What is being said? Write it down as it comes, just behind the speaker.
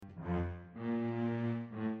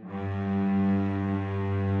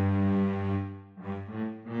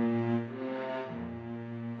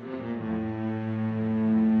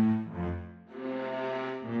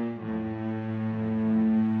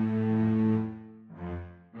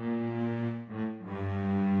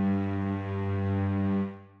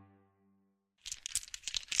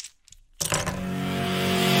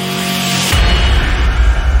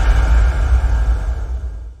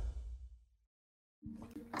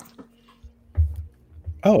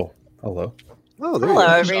Oh, hello. Oh, there Hello,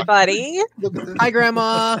 you everybody. Look at this. Hi,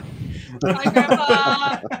 Grandma. Hi,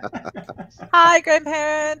 Grandpa. Hi,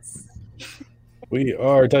 grandparents. We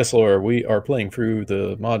are Dice Lore. We are playing through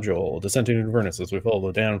the module Descending into Avernus as we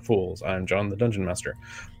follow the Damned Fools. I'm John, the Dungeon Master.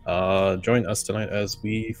 Join us tonight as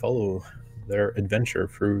we follow their adventure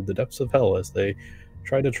through the depths of hell as they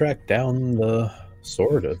try to track down the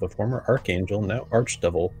sword of the former Archangel, now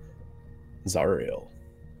Archdevil, Zariel,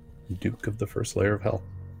 Duke of the First Layer of Hell.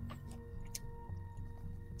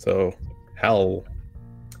 So, Hal,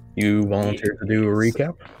 you volunteered to do a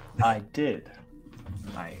recap? I did.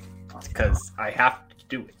 Because I have to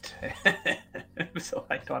do it. So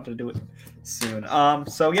I thought to do it soon.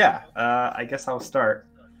 I guess I'll start.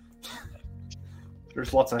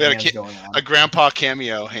 There's lots of hands going on. A grandpa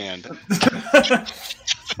cameo hand.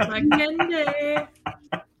 My candy.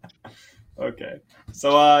 Okay.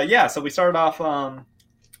 So we started off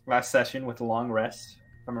last session with a long rest,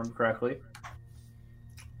 if I remember correctly.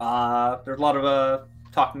 There's a lot of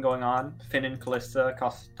talking going on. Finn and Callista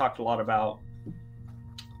talked a lot about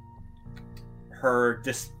her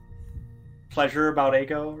displeasure about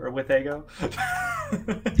Ego, or with Ego.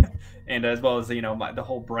 And as well as, the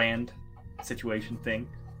whole brand situation thing,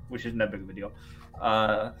 which isn't that big of a deal.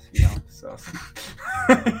 So.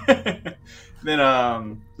 Then,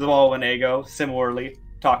 Zaval and Ego similarly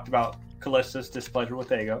talked about Callista's displeasure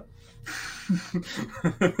with Ego.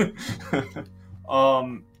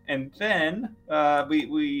 And then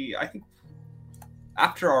we I think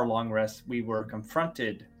after our long rest we were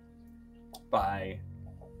confronted by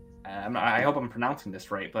I hope I'm pronouncing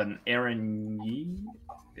this right, but an Aaron Yee.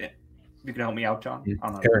 Yeah. You can help me out, John. I don't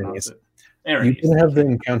know how to pronounce it. Aaron You did have the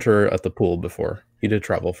encounter at the pool before. You did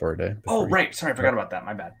travel for a day. Oh, right. Sorry, I forgot about that.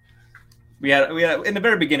 My bad. We had in the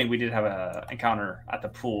very beginning we did have an encounter at the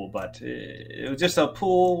pool, but it was just a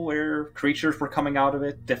pool where creatures were coming out of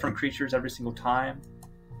it, different creatures every single time.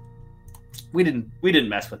 We didn't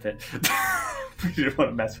mess with it. We didn't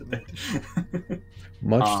want to mess with it.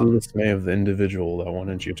 Much to the dismay of the individual that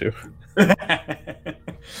wanted you to.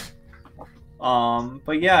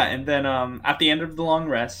 But yeah, and then at the end of the long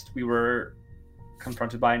rest, we were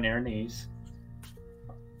confronted by an Aranese.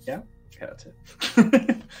 Yeah, okay, that's it.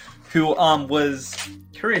 Who was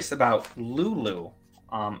curious about Lulu,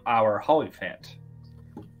 our Hollyphant.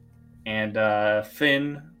 And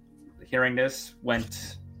Finn, hearing this,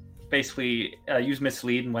 went basically used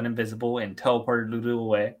Mislead and went invisible and teleported Lulu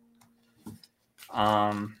away.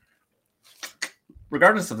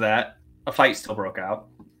 Regardless of that, a fight still broke out,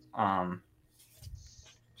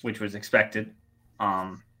 which was expected.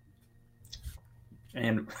 And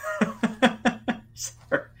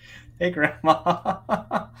sorry. Hey,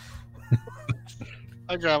 Grandma.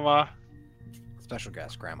 Hi, Grandma. Special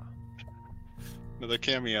guest, Grandma. Another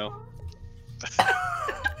cameo.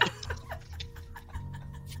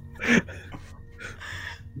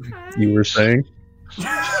 You were saying?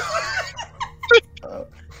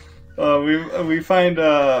 We find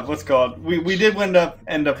what's called. We did end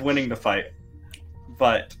up winning the fight,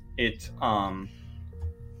 but it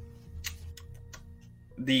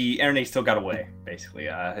the Aranese still got away. Basically,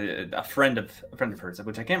 a friend of hers,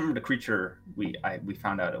 which I can't remember the creature we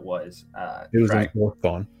found out it was. It was an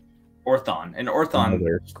Orthon. Orthon, and Orthon,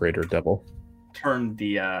 another greater devil, turned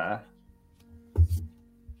the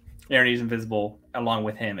Aranese invisible along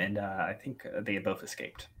with him, and I think they both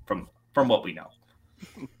escaped from what we know.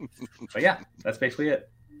 But yeah, that's basically it,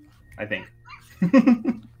 I think.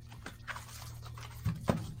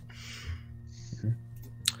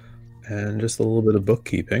 And just a little bit of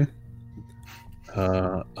bookkeeping.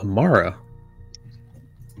 Amara,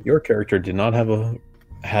 your character did not have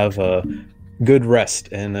a good rest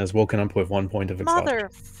and has woken up with 1 point of exhaustion.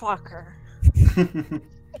 Motherfucker.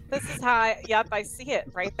 This is how I see it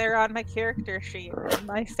right there on my character sheet, in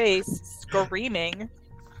my face, screaming.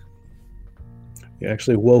 You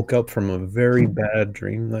actually woke up from a very bad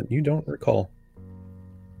dream that you don't recall.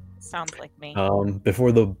 Sounds like me.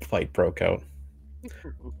 Before the fight broke out.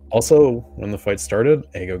 Also, when the fight started,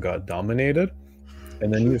 Ego got dominated,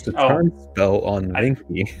 and then used a turn spell on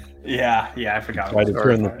Vinky. Yeah, I forgot. Tried to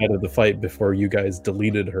turn the head of the fight before you guys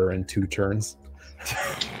deleted her in 2 turns.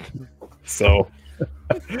 So...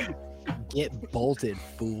 Get bolted,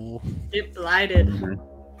 fool. Get blighted.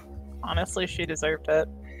 Honestly, she deserved it.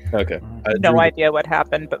 Okay. No idea what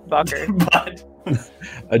happened, but fuck her.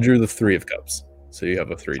 I drew the 3 of Cups, so you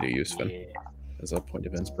have a 3 to use, Finn, as a point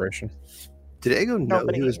of inspiration. Did Ego know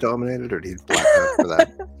he was dominated, or did he black out for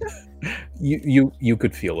that? You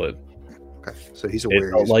could feel it. Okay, so he's aware.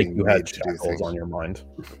 It felt like you had shackles on your mind.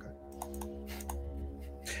 Okay.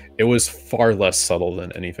 it was far less subtle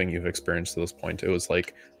than anything you've experienced to this point. It was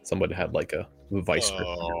like somebody had like a vice grip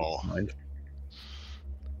on your mind.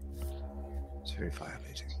 It's very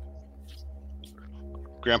violating.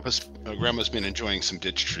 Grandma's been enjoying some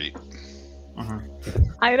ditch treat.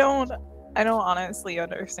 I don't honestly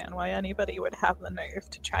understand why anybody would have the nerve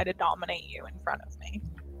to try to dominate you in front of me.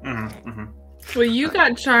 Well, you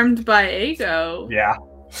got charmed by Ego Yeah.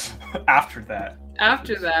 After that.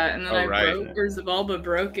 and then Oh, right. Zabalba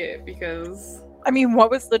broke it because I mean,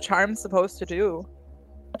 what was the charm supposed to do?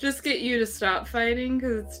 just get you to stop fighting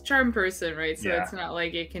because it's charm person, right? So Yeah. it's not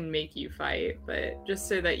like it can make you fight, but just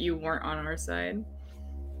so that you weren't on our side.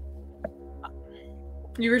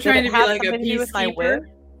 You were Did trying it to be have like a something to do with my peacekeeper. whip?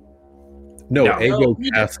 No, No. Ego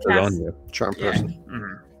He cast just it on cast- you. Charm Yeah.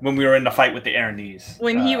 person. When we were in the fight with the Aranese.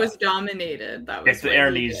 When he was dominated, that was If the what he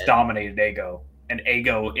Aranese did. dominated Ego, and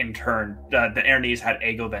Ego in turn, the Aranese had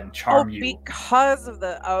Ego then charm you. Because of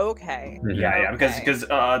the okay. Yeah, Okay. because the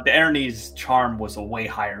Aranese charm was a way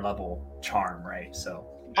higher level charm, right? So,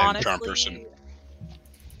 And charm person. Honestly,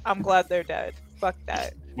 I'm glad they're dead. Fuck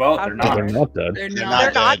that. well, How they're But they're not. not dead. They're They're not.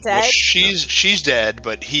 They're not Well, dead. she's dead,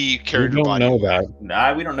 but he We carried her don't body. know that.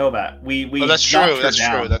 Nah, we don't know that. We Oh, that's knocked true. her That's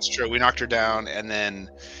down. true. That's true. We knocked her down, and then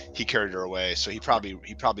he carried her away. So he probably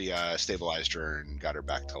stabilized her and got her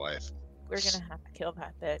back to life. We're gonna have to kill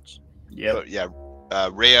that bitch. Yep. But yeah,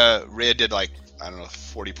 Rhea did like, I don't know,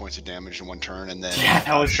 40 points of damage in one turn, and then Yeah,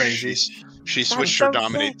 that was crazy. She That's switched so her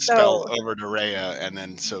dominate sick, spell though. over to Rhea, and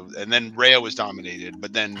then Rhea was dominated,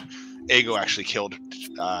 but then Ego actually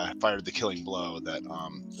fired the killing blow that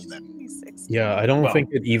and then Yeah, I don't Well- think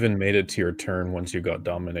it even made it to your turn once you got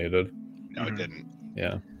dominated. no, it didn't.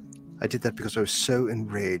 Yeah. I did that because I was so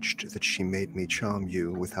enraged that she made me charm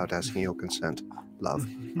you without asking your consent. Love,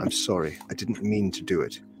 I'm sorry. I didn't mean to do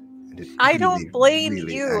it. And it I really, don't blame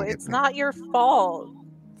really you. angered It's me. not your fault.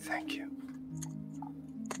 Thank you.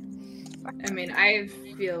 I mean, I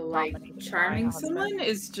feel like Dominated by charming my husband. someone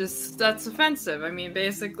is that's offensive. I mean,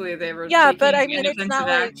 basically they were Yeah, taking but I an mean, it's offensive not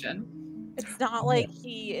like- action. It's not like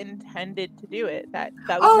he intended to do it. That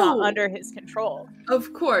was not Oh! under his control.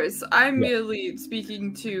 Of course, I'm Yeah. merely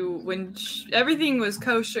speaking to when everything was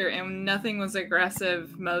kosher and nothing was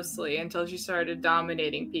aggressive, mostly until she started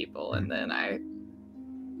dominating people, and then I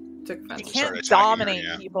took You offense. Sorry, can't attacking her, dominate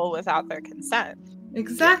yeah. people without their consent.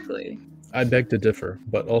 Exactly. I beg to differ,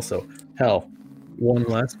 but also, hell, one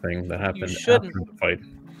last thing that happened after shouldn't. the fight.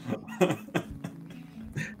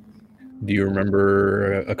 Do you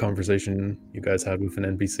remember a conversation you guys had with an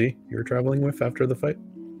NPC you were traveling with after the fight?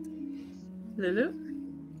 Lulu?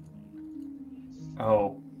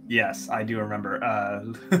 Oh, yes, I do remember.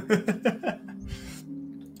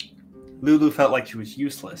 Lulu felt like she was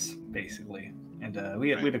useless, basically, and we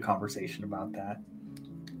had a conversation about that.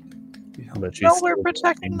 You know, But she's No, we're still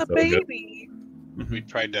protecting the so good. baby. We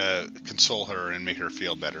tried to console her and make her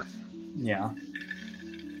feel better. yeah.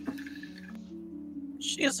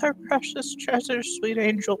 She is our precious treasure, sweet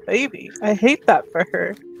angel baby. I hate that for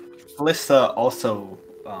her. Alyssa also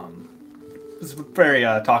was very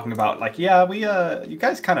talking about like, yeah, we you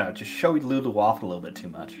guys kind of just showed Lulu off a little bit too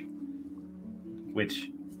much, which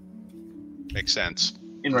Makes sense.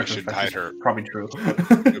 in We should retrospect hide is her. probably true. We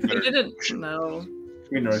You better- didn't know.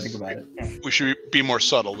 We didn't really think about it. Yeah. we should be more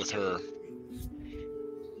subtle with her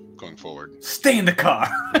going forward. Stay in the car.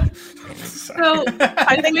 So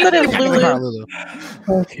I think that if Lulu, Lulu.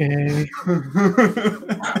 Okay.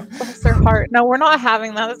 bless her heart. No, we're not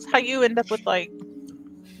having that. That's how you end up with like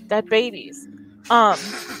dead babies. Not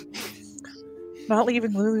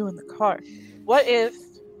leaving Lulu in the car. What if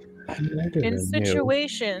in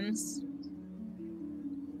situations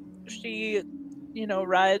she,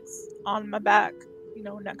 rides on my back,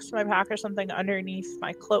 next to my back or something underneath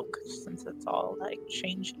my cloak, since it's all like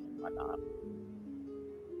changing and whatnot.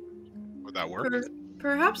 Would that work?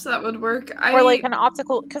 perhaps that would work. Or like an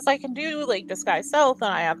optical, because I can do like disguise stealth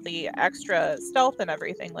and I have the extra stealth and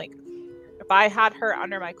everything. Like if I had her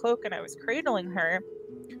under my cloak and I was cradling her,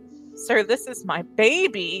 sir, this is my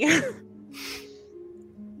baby.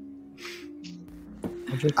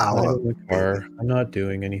 I'll just Ow. fly in the car. I'm not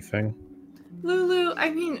doing anything. Lulu, I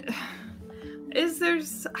mean,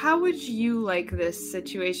 how would you like this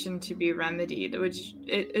situation to be remedied?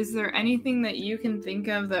 Is there anything that you can think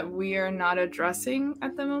of that we are not addressing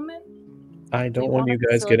at the moment? I don't You want you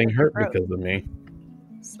want guys to getting go hurt throat. because of me.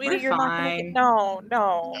 Sweetie, We're you're not gonna fine. get... No,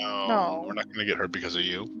 We're not going to get hurt because of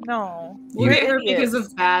you. no. We're You're hurt because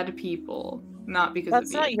idiots. of bad people, not because That's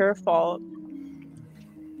of not you. your fault.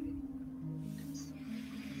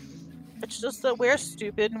 It's just that we're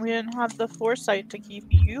stupid and we didn't have the foresight to keep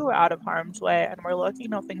you out of harm's way, and we're lucky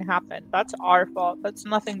nothing happened. That's our fault. That's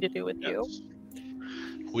nothing to do with you.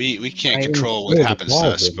 We can't I am control what still the happens to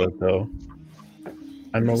cause us, of but it, though.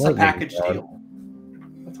 I'm It's a lightning package god. deal.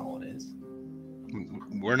 That's all it is.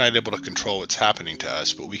 we're not able to control what's happening to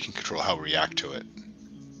us, but we can control how we react to it.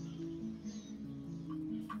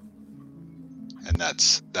 And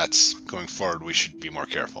that's going forward, we should be more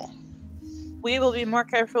careful. We will be more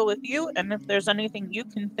careful with you, and if there's anything you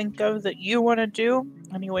can think of that you want to do,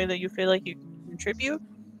 any way that you feel like you can contribute,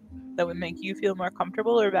 that would make you feel more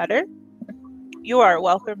comfortable or better, you are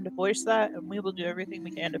welcome to voice that, and we will do everything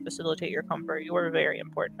we can to facilitate your comfort. You are very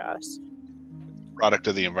important to us. Product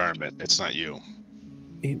of the environment. It's not you.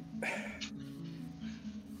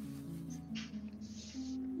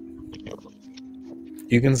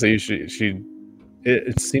 You can see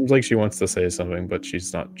it seems like she wants to say something, but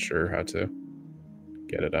she's not sure how to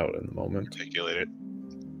get it out in the moment. Articulate it.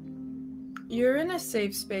 You're in a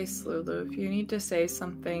safe space, Lulu. If you need to say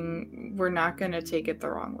something, we're not going to take it the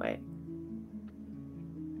wrong way.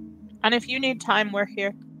 And if you need time, we're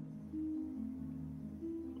here.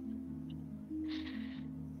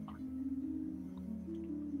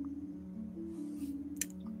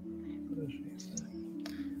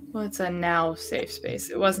 Well, it's a now safe space.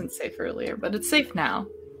 It wasn't safe earlier, but it's safe now.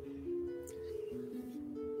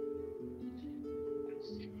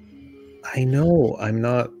 I know I'm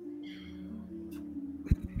not.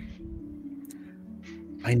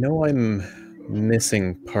 I know I'm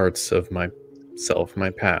missing parts of myself, my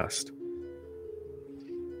past.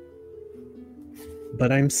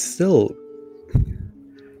 But I'm still.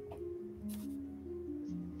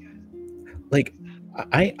 Like,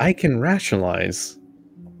 I can rationalize.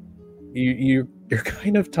 You're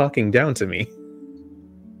kind of talking down to me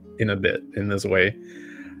in a bit in this way.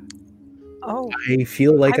 Oh, I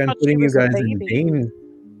feel like I I'm thought she putting you was a guys in baby. danger.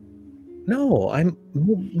 No, I'm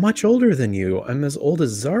much older than you. I'm as old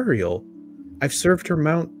as Zariel. I've served her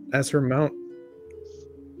mount as her mount.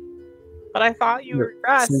 but I thought you were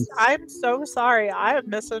Russ. Since- I'm so sorry. I have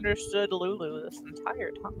misunderstood Lulu this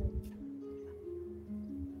entire time.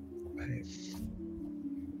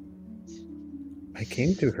 I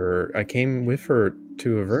came to her. I came with her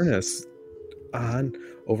to Avernus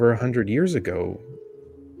over 100 years ago,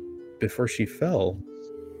 before she fell.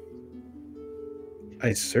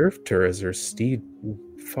 I served her as her steed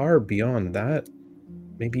far beyond that,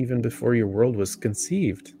 maybe even before your world was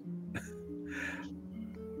conceived.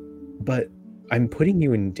 But I'm putting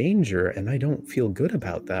you in danger, and I don't feel good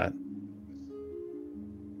about that.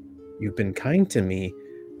 You've been kind to me,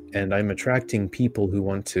 and I'm attracting people who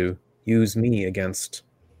want to use me against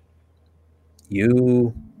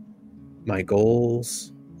you, my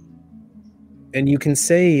goals. And you can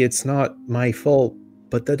say it's not my fault,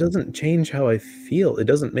 but that doesn't change how I feel. It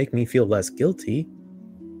doesn't make me feel less guilty.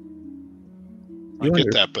 I You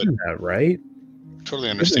get that, but understand that, right? totally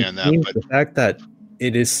It doesn't understand that. change But the fact that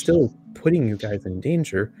it is still putting you guys in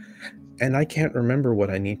danger, and I can't remember what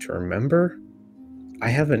I need to remember. I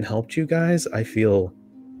haven't helped you guys. I feel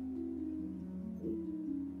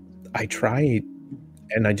I tried,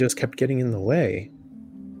 and I just kept getting in the way.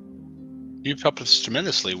 you've helped us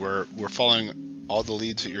tremendously. We're following all the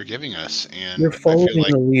leads that you're giving us, and You're I following feel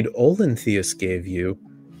like the lead Olenthius gave you,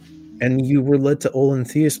 and you were led to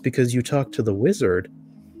Olenthius because you talked to the wizard.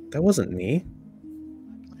 That wasn't me.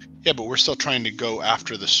 yeah, but we're still trying to go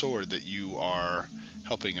after the sword that you are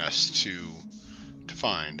helping us to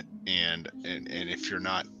find. And if you're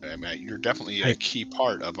not, I mean, you're definitely a key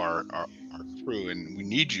part of our crew, and we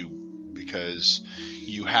need you because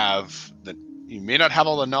you may not have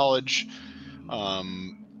all the knowledge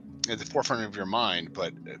at the forefront of your mind,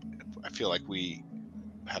 but I feel like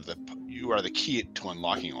you are the key to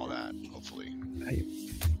unlocking all that, hopefully.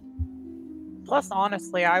 Plus,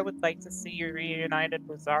 honestly, I would like to see you reunited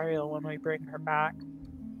with Zariel when we bring her back.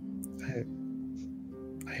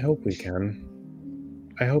 I hope we can.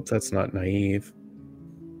 I hope that's not naive.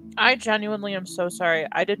 I genuinely am so sorry.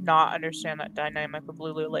 I did not understand that dynamic with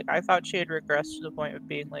Lulu. Like, I thought she had regressed to the point of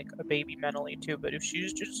being, like, a baby mentally, too. But if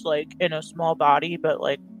she's just, like, in a small body, but,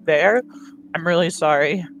 like, there, I'm really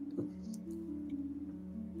sorry.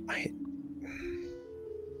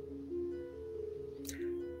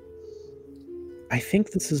 I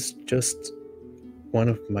think this is just one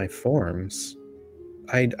of my forms.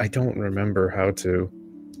 I don't remember how to.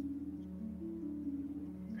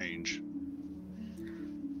 Change.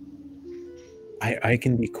 I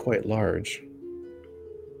can be quite large.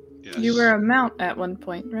 Yes. You were a mount at one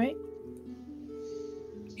point, right?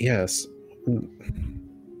 Yes.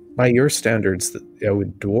 By your standards, I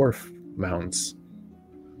would dwarf mounts.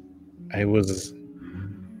 I was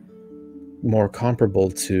more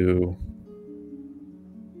comparable to,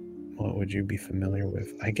 what would you be familiar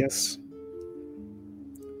with? I guess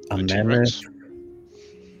a The mammoth. T-Rex?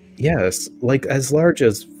 Yes, like as large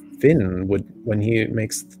as Finn would when he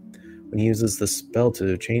uses the spell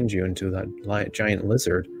to change you into that giant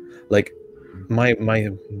lizard. Like my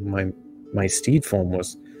steed form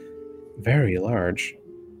was very large.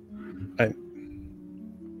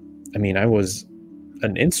 I mean, I was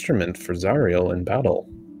an instrument for Zariel in battle.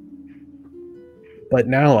 But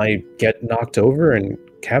now I get knocked over and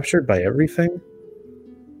captured by everything?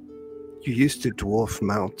 You used to dwarf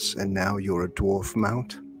mounts, and now you're a dwarf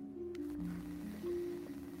mount?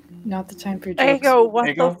 Not the time for jokes. Ego, what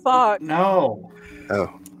Ego? the fuck? No.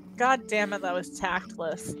 Oh, God damn it, that was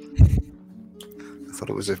tactless. I thought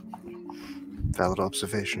it was a valid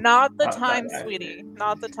observation. Not the Not time, that- sweetie.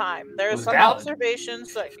 Not the time. There's was some valid.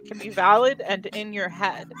 observations that can be valid and in your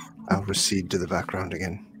head. I'll recede to the background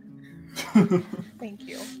again. Thank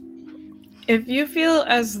you. If you feel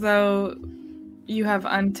as though you have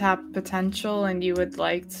untapped potential and you would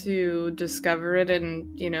like to discover it and,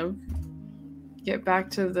 get back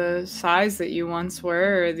to the size that you once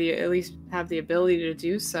were, or at least have the ability to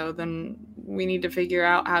do so, then we need to figure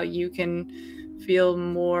out how you can feel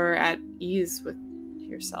more at ease with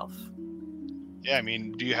yourself. Yeah, I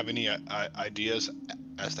mean, do you have any ideas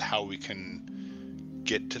as to how we can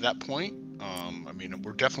get to that point? I mean,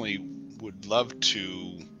 we're definitely would love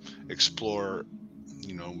to explore,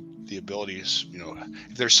 the abilities.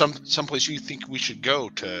 If there's some place you think we should go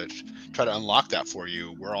to try to unlock that for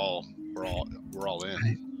you, we're all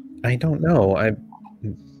in. I don't know.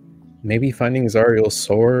 Maybe finding Zariel's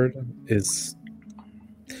sword is.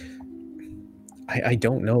 I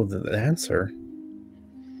don't know the answer.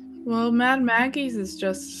 Well, Mad Maggie's is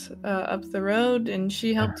just up the road, and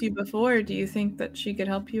she helped you before. Do you think that she could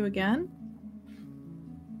help you again?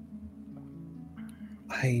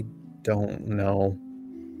 I don't know.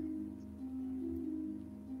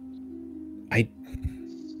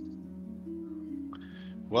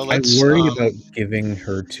 Well, I let's. worry about giving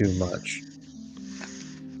her too much.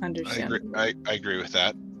 Understand. I agree with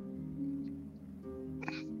that.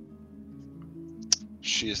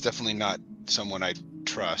 She is definitely not someone I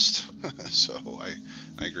trust, so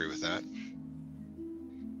I agree with that.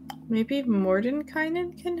 Maybe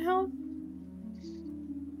Mordenkainen can help?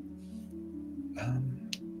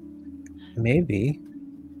 Maybe.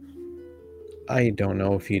 I don't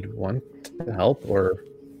know if he'd want to help or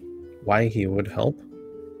why he would help.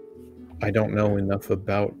 I don't know enough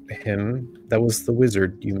about him. That was the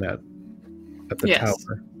wizard you met at the Yes.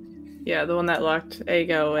 tower. Yeah, the one that locked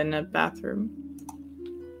Ego in a bathroom.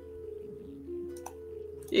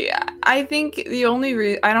 Yeah, I think the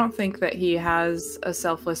only I don't think that he has a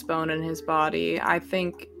selfless bone in his body. I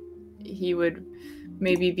think he would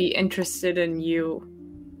maybe be interested in you.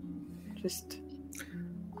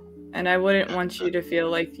 And I wouldn't want you to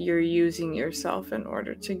feel like you're using yourself in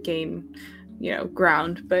order to gain,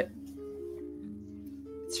 ground, but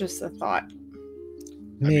it's just a thought.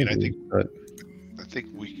 Maybe, I think- but I think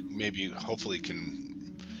we maybe hopefully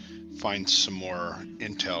can find some more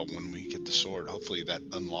intel when we get the sword. Hopefully that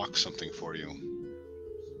unlocks something for you.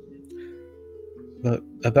 But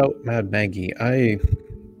about Mad Maggie,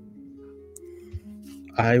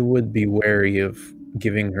 I would be wary of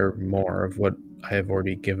giving her more of what I have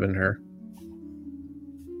already given her.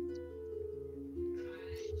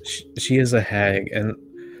 She is a hag, and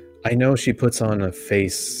I know she puts on a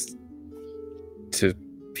face to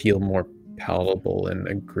feel more palatable and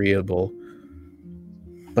agreeable,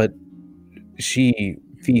 but she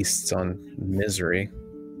feasts on misery.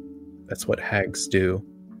 That's what hags do.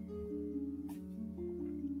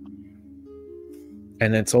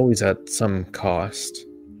 And it's always at some cost.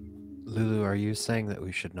 Lulu, are you saying that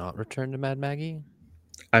we should not return to Mad Maggie?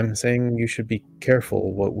 I'm saying you should be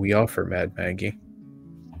careful what we offer Mad Maggie.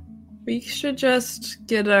 We should just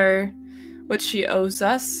get what she owes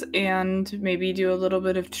us and maybe do a little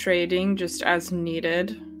bit of trading just as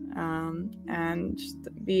needed, and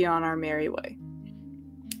be on our merry way.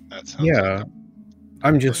 That sounds Yeah, like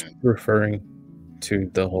I'm just plan. referring to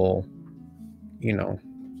the whole,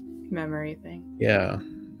 Memory thing. yeah.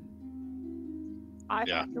 I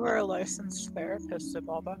Yeah. thought you were a licensed therapist,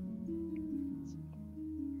 Sibalba.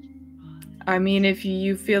 I mean, if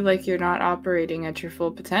you feel like you're not operating at your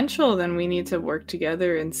full potential, then we need to work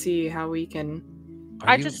together and see how we can.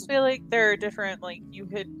 I just feel like there are different, you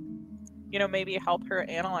could, maybe help her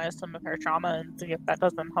analyze some of her trauma and see if that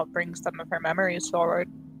doesn't help bring some of her memories forward.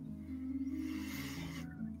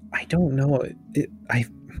 I don't know. I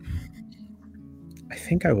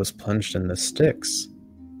think I was plunged in the Styx.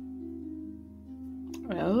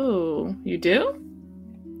 Oh, you do?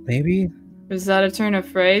 Maybe Is that a turn of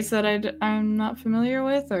phrase that I'm not familiar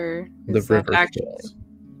with, or the is that river actually? Styx.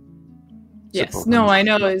 Yes. Simple No, ones, I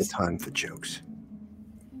know. not the Is time for jokes.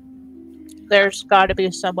 There's got to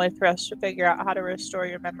be some way for us to figure out how to restore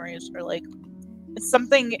your memories, or like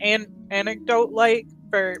something anecdote like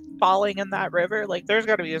for falling in that river. Like, there's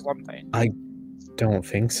got to be something. I don't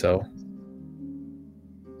think so.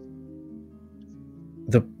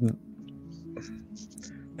 The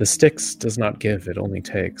Styx does not give; it only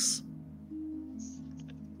takes.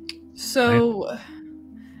 so.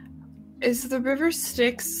 Is the river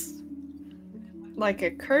Styx like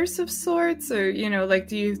a curse of sorts, or like,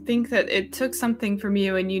 do you think that it took something from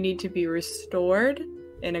you and you need to be restored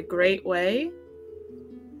in a great way?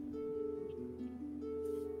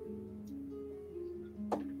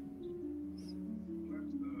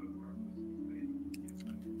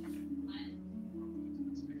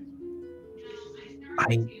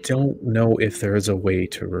 I don't know if there is a way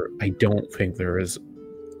to. I don't think there is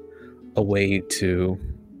a way to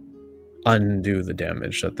undo the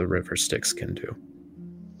damage that the river Styx can do.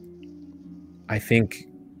 I think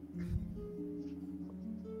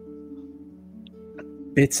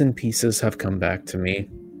bits and pieces have come back to me.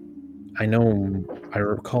 I know I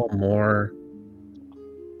recall more.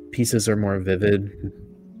 Pieces are more vivid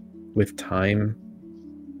with time.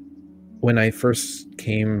 When I first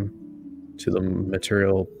came to the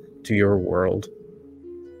material, to your world,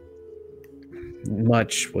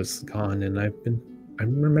 much was gone, and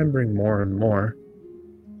I'm remembering more and more.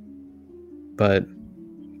 But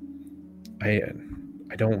I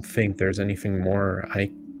don't think there's anything more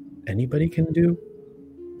anybody can do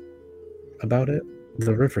about it.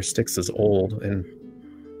 The river Styx is old and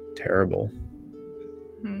terrible.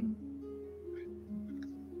 I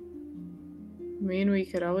mean, we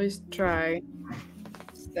could always try.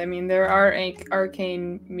 I mean, there are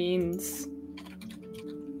arcane means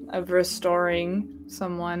of restoring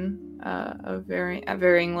someone at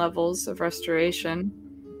varying levels of restoration.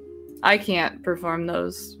 I can't perform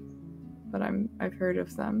those, but I've heard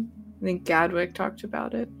of them. I think Gadwick talked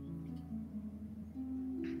about it.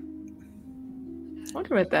 I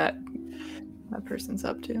wonder what that person's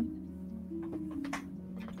up to.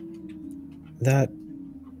 That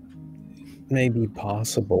may be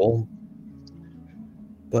possible,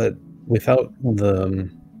 but without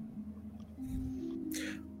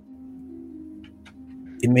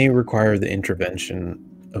it may require the intervention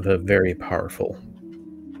of a very powerful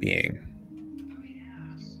being,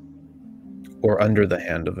 or under the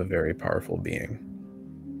hand of a very powerful being.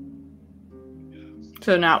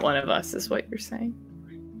 So not one of us is what you're saying.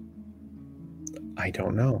 I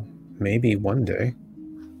don't know. Maybe one day.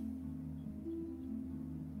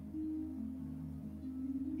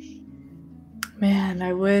 Man,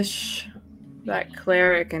 I wish that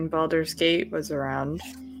cleric in Baldur's Gate was around.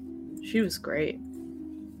 She was great.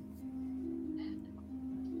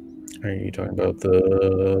 Are you talking about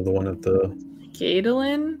the one at the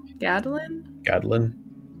Gadolin? Gadlin?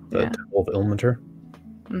 The Yeah. Temple of Ilmater?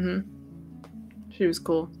 Mm-hmm. She was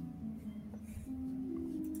cool.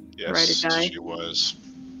 Yes, Right, a guy. she was.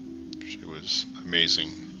 She was amazing.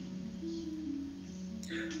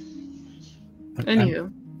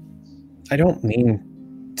 Anywho. I don't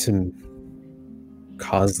mean to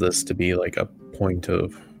cause this to be like a point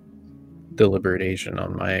of deliberation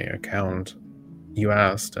on my account. You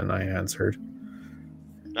asked and I answered.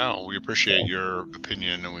 No, we appreciate your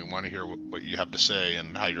opinion, and we want to hear what you have to say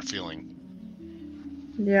and how you're feeling.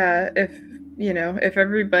 Yeah, if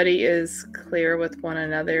everybody is clear with one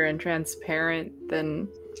another and transparent, then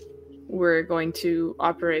we're going to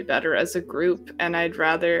operate better as a group. And I'd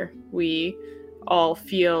rather we all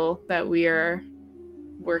feel that we are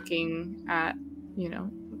working at,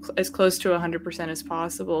 as close to 100% as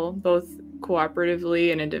possible, both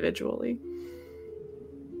cooperatively and individually.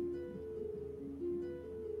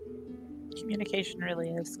 Communication really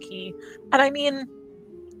is key. And I mean,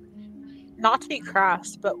 not to be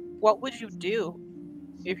crass, but what would you do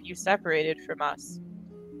if you separated from us?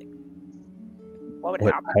 What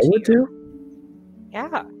would happen I to would you? do?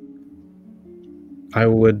 Yeah.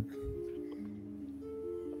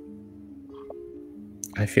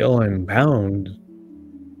 I feel I'm bound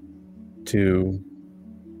to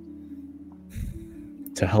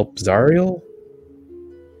help Zariel.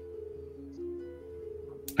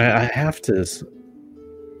 I have to.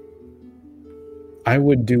 I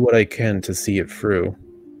would do what I can to see it through,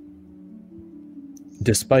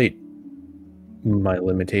 despite my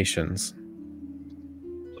limitations.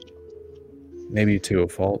 Maybe to a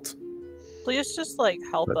fault. Please just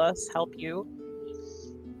help us help you.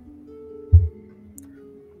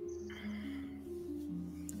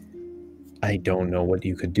 I don't know what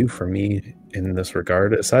you could do for me in this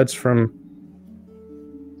regard, aside from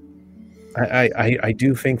I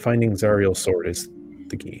do think finding Zariel's sword is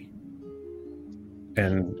the key.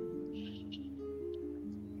 And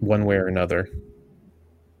one way or another.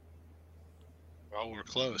 Well, we're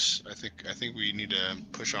close. I think we need to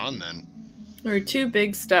push on then. We're 2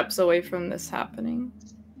 big steps away from this happening,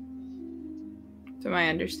 to my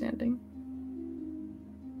understanding.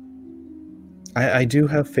 I do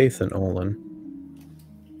have faith in Olin.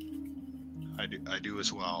 I do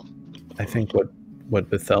as well. I think what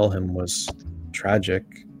befell him was tragic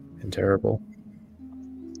and terrible.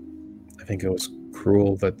 I think it was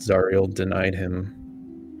cruel that Zariel denied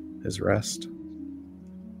him his rest.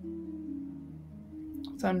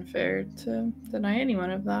 It's unfair to deny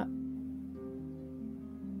anyone of that.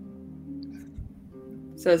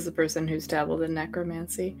 Says the person who's dabbled in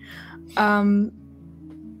necromancy.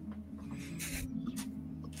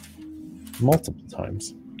 Multiple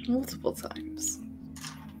times. Multiple times.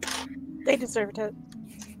 They deserved it.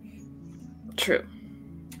 True.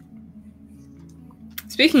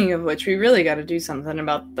 Speaking of which, we really got to do something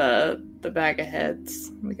about the bag of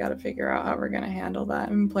heads. We got to figure out how we're going to handle that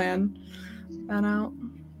and plan that out.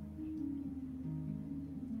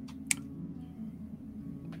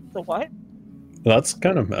 The what? That's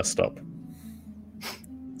kind of messed up,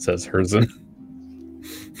 says Herzen.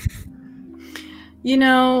 You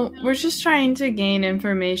know, we're just trying to gain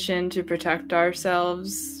information to protect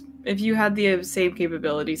ourselves. If you had the same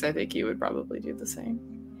capabilities, I think you would probably do the same.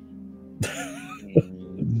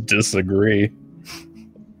 Disagree.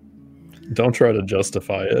 Don't try to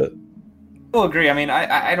justify it. We'll agree. I mean,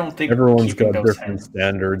 I don't think Everyone's keeping got those different heads-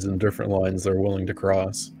 standards and different lines they're willing to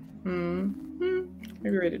cross.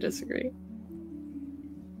 Agree to disagree.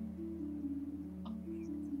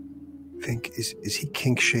 Think is he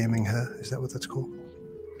kink shaming her? Is that what that's called?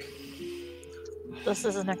 This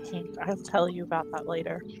isn't a kink. I'll tell you about that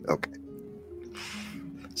later. Okay.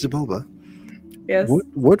 Zabulba, Yes.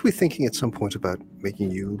 weren't we thinking at some point about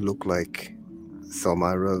making you look like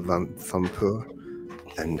Thalmyra van Thumpur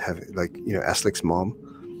and have Aslik's mom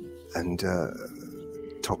and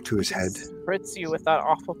talk to his head? Spritz you with that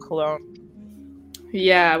awful cologne.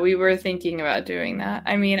 Yeah, we were thinking about doing that.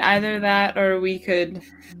 I mean, either that or we could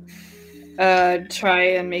try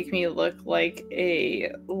and make me look like a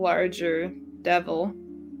larger devil.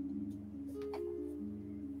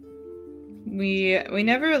 We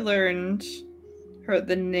never learned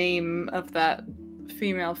the name of that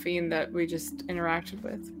female fiend that we just interacted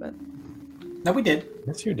with, but No, we did.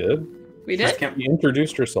 Yes, you did. we Just did. can't- You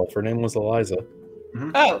introduced yourself. Her name was Eliza.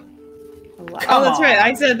 Oh, that's right.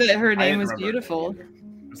 I said that her I name didn't was remember. beautiful.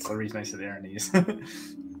 That's the reason I said Aranese.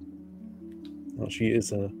 Well, she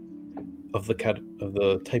is of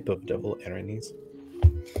the type of devil Aranese.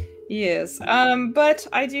 Yes. But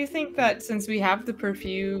I do think that since we have the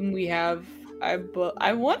perfume,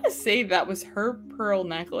 I want to say that was her pearl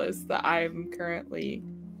necklace that I'm currently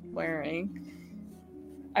wearing.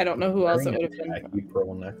 I don't know who else it would have been. Tacky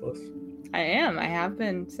pearl necklace. I am. I have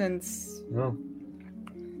been since No.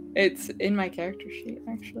 it's in my character sheet,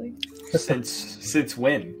 actually. Since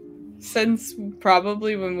when? Since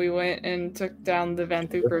probably when we went and took down the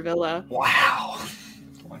Vanthuker Villa. Wow.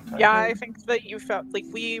 Yeah, I think that you felt like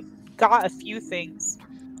we got a few things.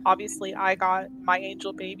 Obviously, I got my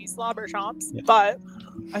angel baby slobber chomps, Yeah. but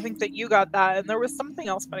I think that you got that, and there was something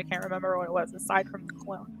else, but I can't remember what it was aside from the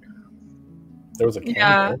cologne. There was a cameo.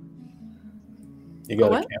 Yeah. You got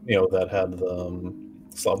What? a cameo that had the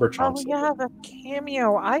slobber Oh chomps. yeah, the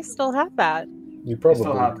cameo. I still have that. You I probably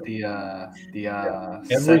still have the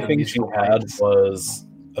everything she had was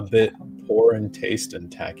a bit poor in taste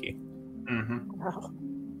and tacky. Mm-hmm. Oh.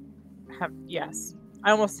 Yes,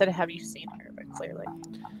 I almost said, "Have you seen her?" But clearly,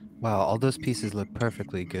 Wow, all those pieces look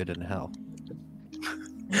perfectly good in hell.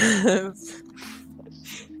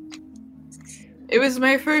 It was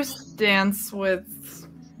my first dance with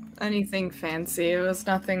anything fancy. It was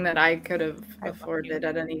nothing that I could have afforded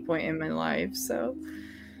at any point in my life, so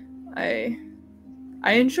I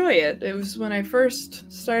enjoy it. It was when I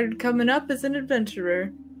first started coming up as an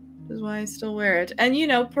adventurer. This is why I still wear it. And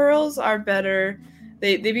pearls are better.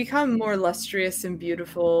 They become more lustrous and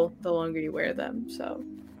beautiful the longer you wear them, so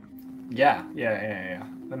Yeah.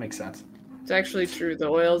 That makes sense. it's actually true. The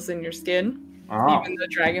oils in your skin, Oh. even the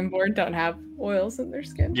Dragonborn don't have oils in their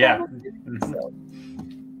skin. Yeah. probably. Mhm. So,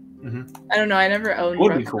 Mhm. I don't know. I never owned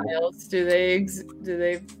Would be cool. reptiles. Do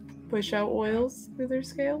they push out oils through their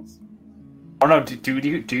scales? Oh no!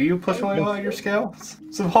 Do you push oil on your scales,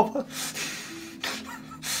 Zabalba?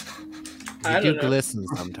 I You do don't know. glisten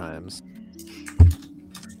sometimes.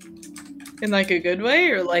 In like a good way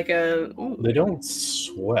or like a? Ooh. They don't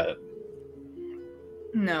sweat.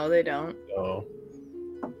 No, they don't. So.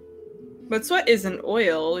 But sweat isn't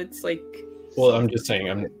oil. It's like. Well, I'm just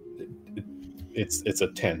saying. It's a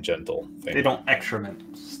tangential thing. They don't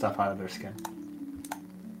excrement stuff out of their skin.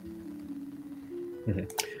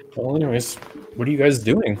 Well, anyways, what are you guys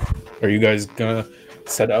doing? Are you guys gonna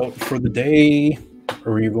set out for the day,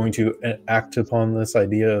 or are you going to act upon this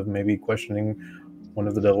idea of maybe questioning one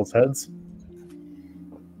of the devil's heads?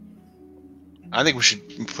 I think we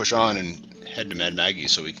should push on and head to Mad Maggie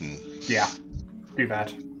so we can Do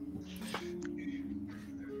that.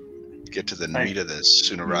 get to the meat of this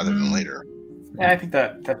sooner rather than later. Yeah, I think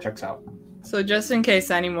that checks out. So just in case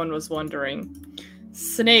anyone was wondering,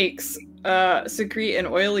 snakes secrete an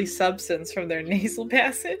oily substance from their nasal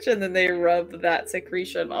passage, and then they rub that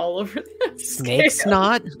secretion all over the Snake scale.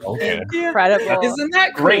 snot? Okay. Incredible. Isn't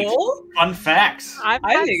that Great. cool? Fun facts. I've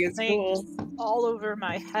I got think it's snakes cool. all over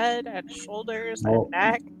my head and shoulders Well, and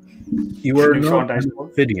neck. You are Can you show not on an dice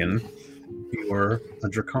board? Ophidian. You are a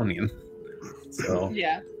Draconian. So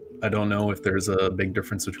Yeah. I don't know if there's a big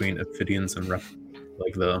difference between Ophidians and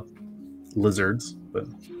like the lizards, but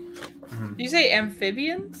Did you say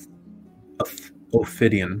amphibians?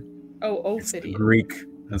 Ophidian. Oh, It's the ophidian. Greek.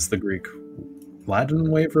 That's the Greek Latin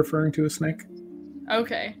way of referring to a snake.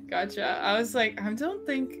 Okay, gotcha. I was like, I don't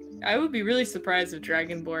think I would be really surprised if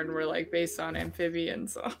Dragonborn were like based on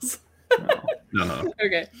amphibians. No.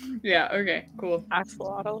 Okay. Yeah, okay, cool.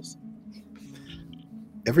 Axolotls.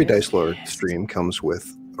 Every Dice Lord stream comes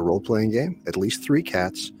with a role-playing game, at least 3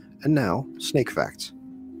 cats, and now snake facts.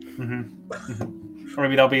 Or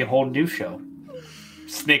maybe that'll be a whole new show.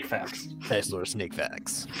 Snake facts. Dice Lord Snake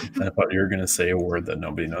Facts. I thought you were going to say a word that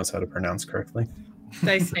nobody knows how to pronounce correctly.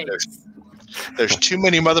 Dice snakes. There's too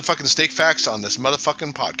many motherfucking steak facts on this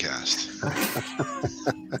motherfucking podcast.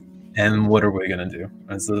 And what are we going to do?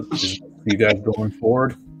 Is you guys going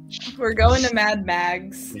forward? We're going to Mad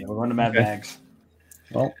Mags. Yeah, we're going to Mad Okay. Mags.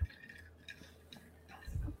 Well,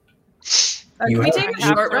 Can we have- take a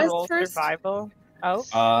Have short to rest roll first? survival. Oh,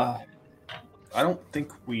 I don't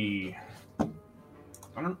think we.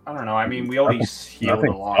 I don't know. I mean, we already healed a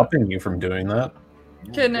nothing lot. stopping you from doing that.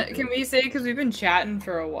 Can we say, because we've been chatting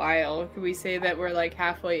for a while, can we say that we're like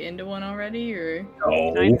halfway into one already, or?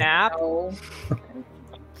 can I nap? No.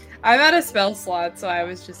 I'm at a spell slot, so I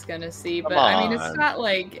was just gonna see, but Come I mean, it's on. not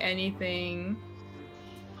like anything.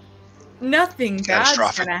 Nothing bad's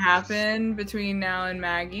Catastrophic. gonna happen between now and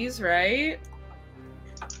Maggie's, right?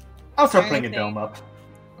 I'll start putting a Anything? dome up.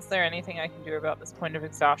 Is there anything I can do about this point of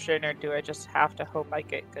exhaustion, or do I just have to hope I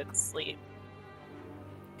get good sleep?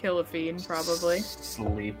 Kill a fiend, probably.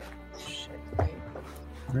 Sleep. Shit.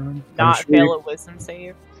 I'm Not sure fail you- a wisdom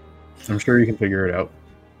save. I'm sure you can figure it out.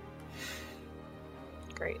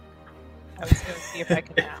 Great. I was gonna see if I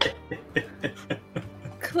could nap.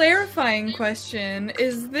 Clarifying question: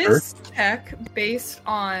 is this tech based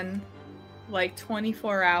on like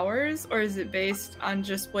 24 hours, or is it based on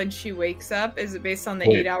just when she wakes up? Is it based on the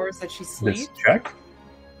Wait, 8 hours that she This sleeps? check?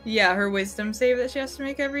 Yeah, her wisdom save that she has to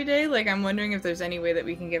make every day. Like, I'm wondering if there's any way that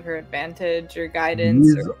we can give her advantage or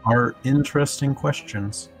guidance, These or are interesting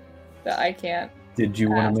questions. that I can't. Did you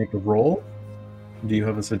want to make a roll? Do you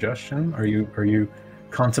have a suggestion? Are you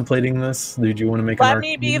contemplating this? Did you want to make Let an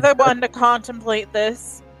me be arcane? the one to contemplate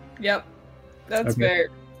this. Yep, that's Okay. fair.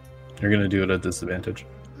 You're gonna do it at disadvantage.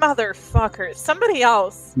 Motherfucker. Somebody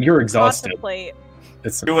else. You're exhausted. Contemplate.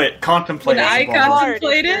 It's Do it. Contemplate. Can I it. contemplate? Hard if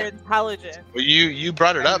Contemplate you're it? intelligent. Well, you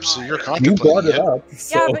brought it up, so you're you contemplating brought it it. up.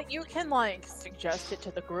 So Yeah, but you can like suggest it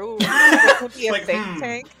to the group. It could be a Like, think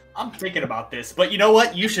tank. I'm thinking about this, but you know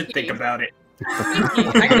what? You should think about it.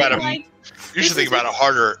 I about feel it. like You should think about it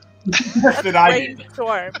harder. Than I did.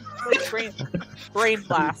 Brainstorm. Like brain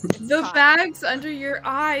blast. It's the time. bags under your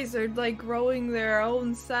eyes are like growing their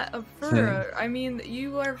own set of fur. I mean,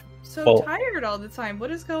 you are so Well- tired all the time. What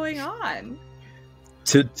is going on?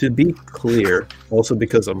 to be clear, also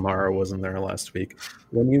because Amara wasn't there last week,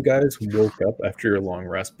 when you guys woke up after your long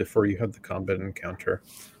rest before you had the combat encounter,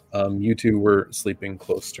 you two were sleeping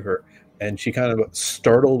close to her, and she kind of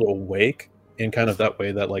startled awake in kind of that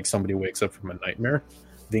way that like somebody wakes up from a nightmare.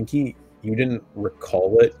 Vinky, you didn't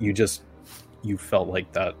recall it. You felt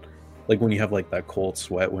like that, like when you have like that cold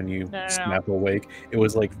sweat when you No. snap awake. It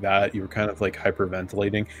was like that. You were kind of like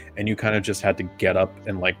hyperventilating, and you kind of just had to get up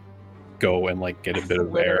and like go and like get a bit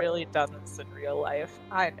of air. Literally done this in real life.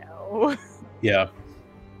 I know. Yeah.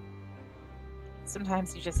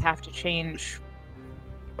 Sometimes you just have to change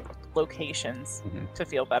locations Mhm. to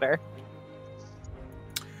feel better.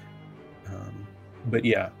 But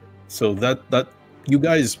yeah, so that you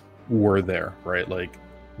guys were there, right? Like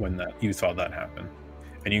when that you saw that happen.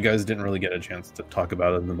 And you guys didn't really get a chance to talk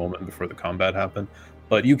about it in the moment before the combat happened,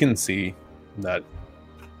 but you can see that,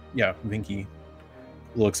 yeah, Vinky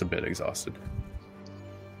looks a bit exhausted.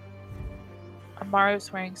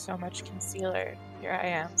 Amaru's wearing so much concealer. Here I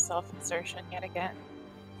am, self-insertion yet again.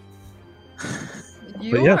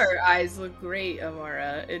 Your yes. eyes look great,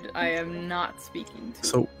 Amara. I am not speaking to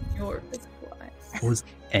So, your physical eyes. was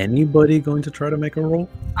anybody going to try to make a roll?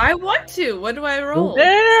 I want to. What do I roll?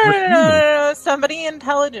 No, somebody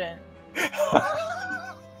intelligent.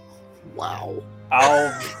 Wow.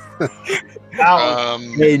 I'll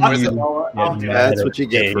Hey, I'll you- do that. That's what you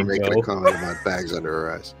get There for you making go. a comment about bags under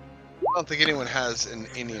her eyes. I don't think anyone has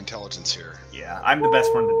any intelligence here. Yeah, I'm the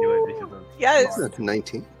best one to do it because of Yes. That's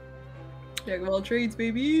 19. Jack of all trades,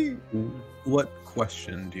 baby. What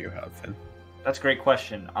question do you have, Finn? That's a great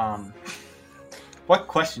question. What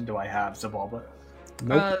question do I have, Zabalba?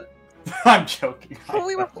 Nope. I'm joking. But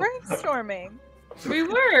we were brainstorming. We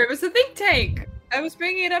were. It was a think tank. I was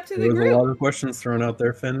bringing it up to the There was a group. lot of questions thrown out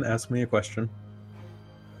there, Finn. Ask me a question.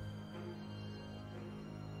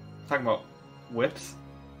 Talking about whips.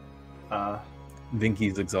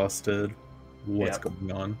 Vinky's exhausted. What's Yep.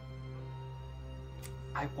 going on?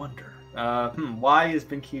 I wonder. Why is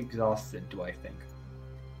Binky exhausted? Do I think?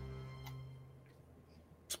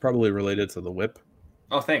 It's probably related to the whip.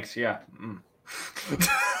 Oh, thanks. Yeah.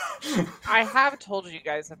 I have told you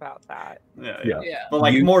guys about that. Yeah. Yeah. But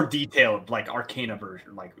like You- more detailed, like Arcana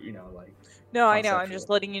version, like like. No, I know. I'm Conceptual. just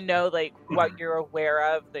letting you know, like, what you're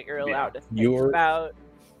aware of that you're allowed to think You're- about.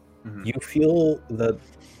 You feel that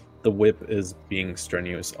the whip is being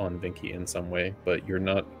strenuous on Vinky in some way, but you're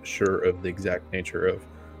not sure of the exact nature of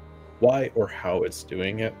why or how it's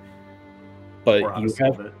doing it. But Or how to you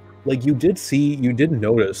solve have, it. like, you did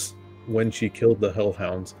notice when she killed the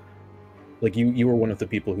Hellhounds. Like, you were one of the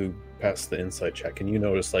people who passed the insight check, and you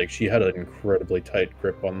noticed, like, she had an incredibly tight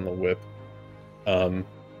grip on the whip.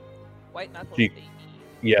 White knuckles, She- baby.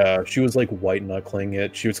 Yeah, she was like white knuckling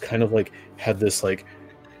it. She was kind of like had this like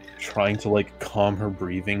trying to like calm her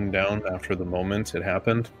breathing down after the moment it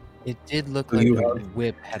happened. It did look So like you the have-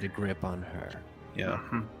 whip had a grip on her. Yeah,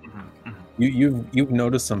 Mhm, mhm, mhm. you've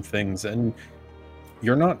noticed some things, and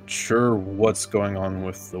you're not sure what's going on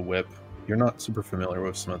with the whip. You're not super familiar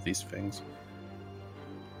with some of these things.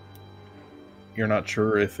 You're not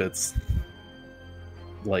sure if it's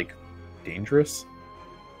like dangerous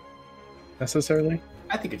necessarily.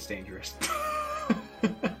 I think it's dangerous.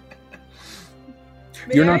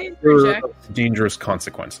 May You're I not sure interject? of dangerous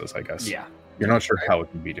consequences, I guess. Yeah. You're not sure how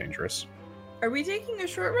it can be dangerous. Are we taking a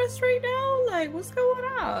short rest right now? Like, what's going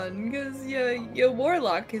on? Because your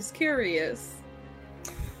warlock is curious.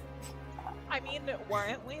 I mean,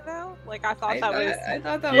 weren't we though? Like, I thought that was. I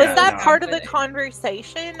thought that Yeah, Was that no. part of the happening.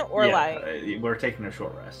 conversation, or Yeah, like? we're taking a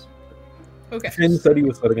short rest. Okay. Finn said he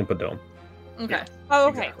was setting up a dome. Okay. Oh,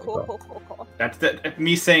 okay, exactly. cool. That's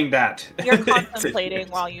me saying that. You're contemplating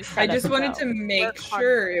while you. I set up just the wanted to dome. make We're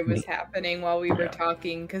sure it was happening while we were Yeah.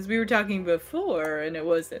 talking, because we were talking before and it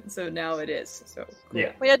wasn't, so now it is. So cool.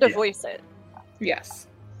 Yeah. We had to Yeah. voice it. Yes.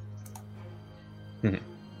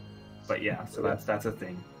 But yeah, so that's a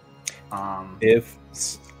thing. If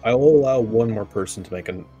I will allow one more person to make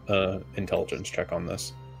an intelligence check on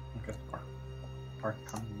this. Okay.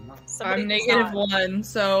 Arcana. Somebody I'm does negative not. 1,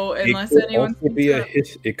 so unless it could anyone also be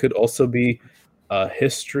it could also be a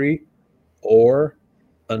history or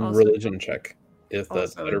a Also- religion check if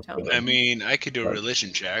that's also better for intelligence. I them. mean, I could do a Right.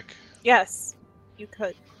 religion check. Yes, you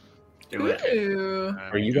could. Do it. Ooh.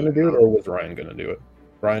 Are you going to do it, or was Ryan going to do it?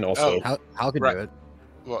 Ryan also. Oh. Hal could Right. do it.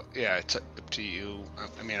 Well, yeah, it's up to you.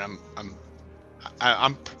 I mean,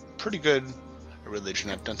 I'm pretty good at religion.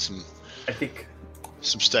 I've done some I think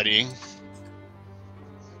studying.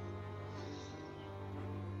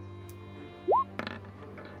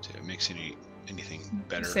 So it makes anything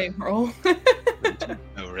better. Same roll.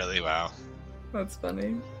 Oh, really? Wow. That's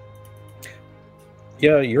funny.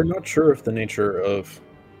 Yeah, you're not sure of the nature of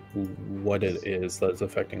what it is that's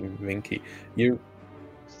affecting Vinky.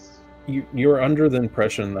 You're under the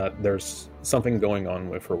impression that there's something going on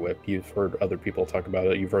with her whip. You've heard other people talk about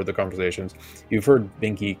it. You've heard the conversations. You've heard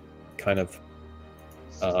Vinky kind of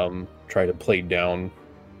try to play down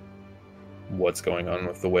what's going on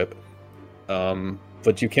with the whip.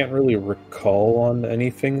 But you can't really recall on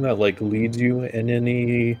anything that like leads you in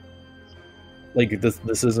any like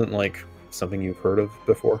this isn't like something you've heard of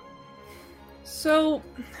before. So,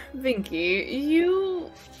 Vinky,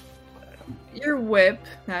 your whip,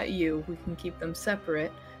 not you, we can keep them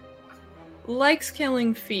separate, likes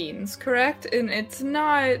killing fiends, correct? And it's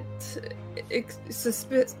not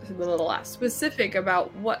specific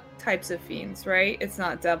about what types of fiends, right? It's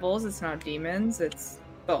not devils, it's not demons, it's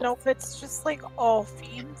both. Nope, it's just like all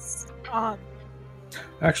fiends.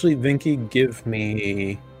 Actually, Vinky, give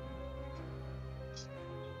me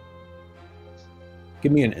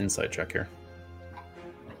an insight check here.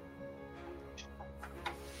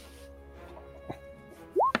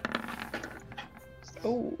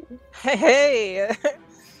 Oh, Hey,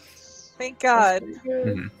 thank God.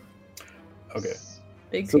 Mhm. Okay.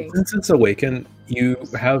 Big So thing. since it's awakened, you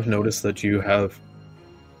have noticed that you have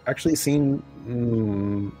actually seen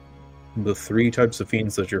the three types of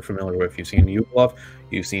fiends that you're familiar with. You've seen Yugoloth,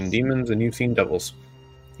 you've seen demons, and you've seen devils.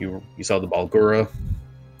 You saw the Balgura,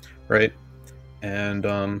 right?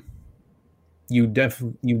 And you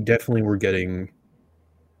definitely were getting,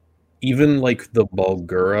 even like the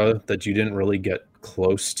Balgura that you didn't really get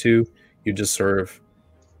close to, you just sort of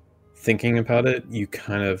thinking about it, you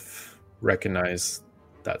kind of recognize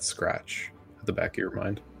that scratch at the back of your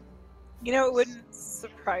mind. You know, it wouldn't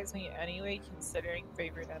surprise me anyway, considering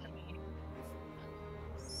favorite enemy.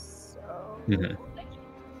 So, Mhm.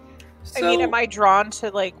 I mean, am I drawn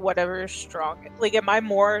to like whatever is strong? Like, am I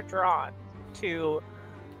more drawn to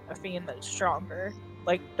a fiend that's stronger?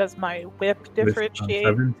 Like, does my whip With, differentiate?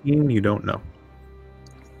 17, you don't know.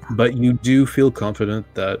 But you do feel confident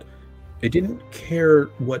that it didn't care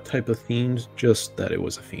what type of fiend, just that it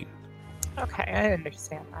was a fiend. Okay, I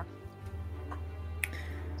understand that.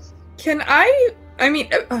 Can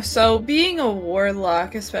so being a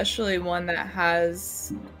warlock, especially one that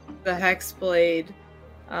has the Hexblade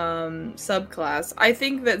subclass, I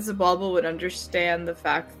think that Zabalba would understand the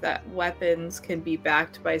fact that weapons can be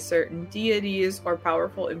backed by certain deities or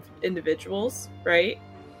powerful individuals, right?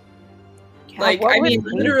 Yeah, Like, what I would mean, be-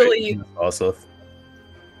 literally, Also,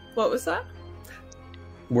 what was that?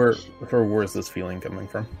 where's this feeling coming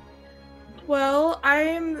from? Well,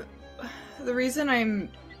 the reason I'm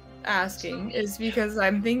asking is because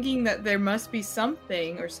I'm thinking that there must be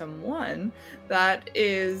something or someone that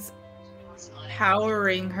is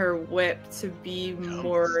powering her whip to be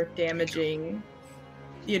more damaging.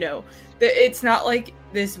 You know, it's not like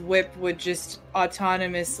this whip would just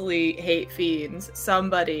autonomously hate fiends.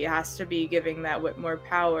 Somebody has to be giving that whip more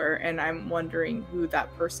power, and I'm wondering who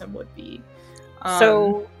that person would be.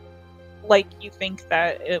 So, like, you think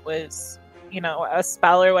that it was, you know, a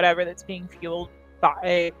spell or whatever that's being fueled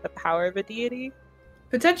by the power of a deity?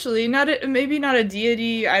 Potentially, maybe not a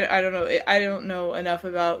deity. I don't know. I don't know enough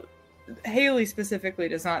about. Haley specifically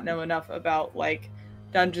does not know enough about like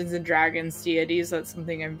Dungeons and Dragons deities. That's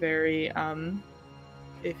something I'm very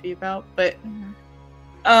iffy about. But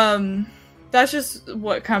that's just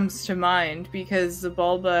what comes to mind because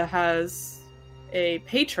Zabalba has a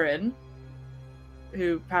patron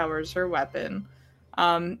who powers her weapon.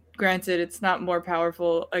 Granted, it's not more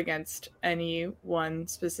powerful against any one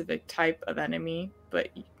specific type of enemy, but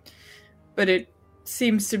it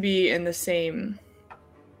seems to be in the same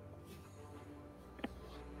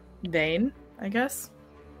vein, I guess.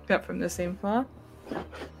 Got from the same claw.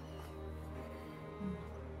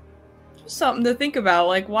 Just something to think about.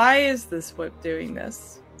 Like, why is this whip doing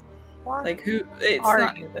this? Why Like, who? It's are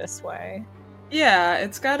not. you this way? Yeah,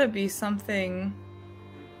 it's got to be something.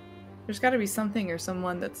 There's got to be something or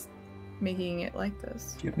someone that's making it like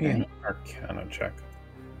this. Give me an Arcana check.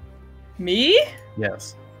 Me?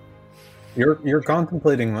 Yes. You're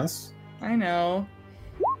contemplating this. I know.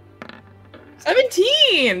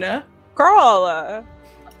 17! Girl!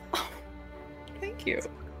 Thank you.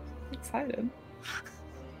 I'm excited.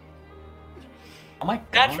 Oh my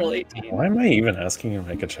god. Natural 18. Why am I even asking you to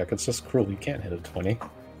make a check? It's just cruel. You can't hit a 20.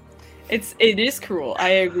 It is cruel. I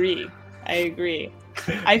agree.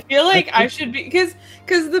 I feel like I should be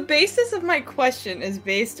because the basis of my question is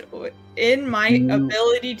based in my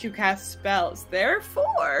ability to cast spells.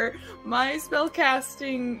 Therefore, my spell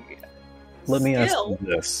casting Let me ask skill you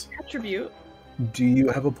this. attribute. Do you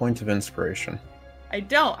have a point of inspiration? I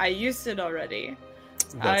don't. I used it already.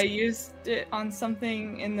 I That's- used it on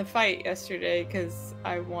something in the fight yesterday because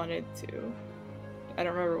I wanted to. I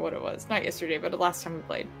don't remember what it was. Not yesterday, but the last time we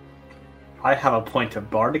played. I have a point of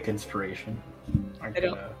bardic inspiration. I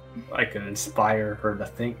don't. could inspire her to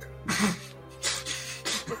think.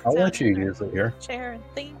 I'll let you use it here. Chair and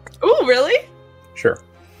think. Oh, really? Sure.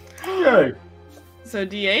 Yay! So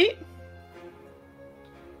D8?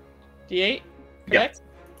 D8? Correct?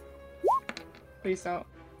 Please don't.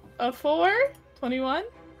 A 4? 21?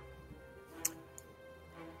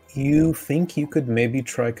 You think you could maybe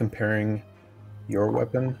try comparing your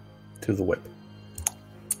weapon to the whip?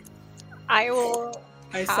 I will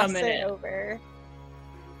I pass summon it it. over.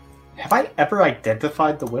 Have I ever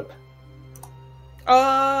identified the whip?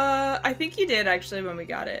 I think you did actually when we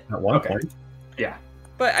got it. At one Okay. point. Yeah,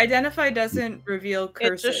 But identify doesn't reveal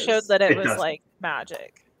curses. It just showed that it It was doesn't. like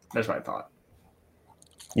magic. that's what I thought.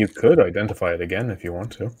 You could identify it again if you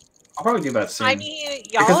want to. I'll probably do that soon. I mean,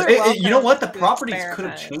 y'all because are you know welcome what? The to properties could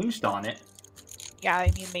have experiment. changed on it. Yeah,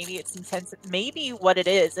 I mean, maybe it's insensitive. Maybe what it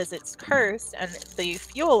is it's cursed, and the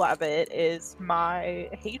fuel of it is my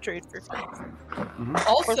hatred for Phoenix.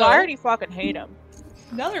 Also, Because I already fucking hate him.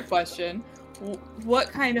 another question: what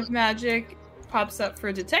kind of magic pops up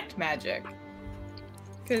for detect magic?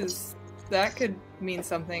 Because that could mean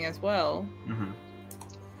something as well. Mm-hmm.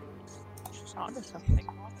 She's onto something.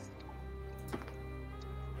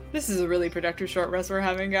 This is a really productive short rest we're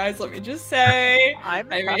having, guys. Let me just say. I'm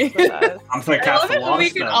I impressed mean- with us. I'm gonna I cast love a it when lot we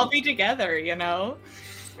of can spells. all be together. You know,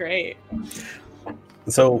 it's great.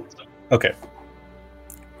 So, okay.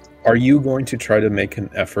 Are you going to try to make an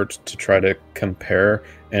effort to try to compare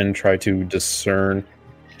and try to discern?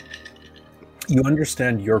 You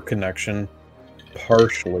understand your connection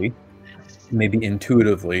partially, maybe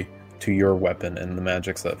intuitively, to your weapon and the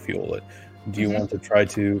magics that fuel it. Do you want to try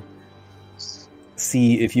to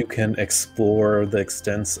see if you can explore the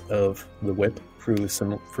extents of the whip through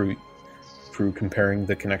comparing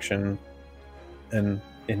the connection? And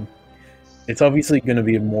it's obviously going to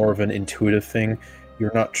be more of an intuitive thing.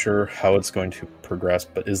 You're not sure how it's going to progress,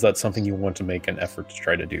 but is that something you want to make an effort to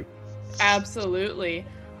try to do? Absolutely.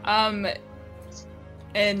 And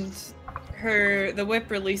the whip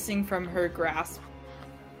releasing from her grasp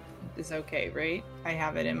is okay, right? I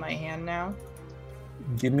have it in my hand now.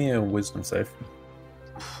 Give me a wisdom save.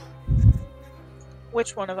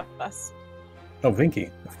 Which one of us? Oh, Vinky,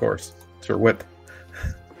 of course. It's her whip.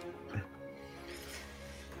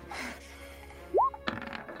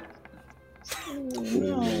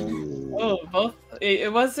 Oh, both.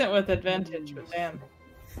 It wasn't with advantage, but damn.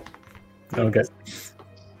 Okay.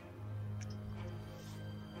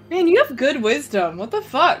 Man, you have good wisdom. What the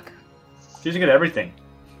fuck? She's good at everything.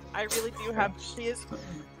 I really do have. She is.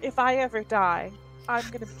 If I ever die, I'm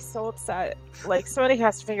gonna be so upset. Like, somebody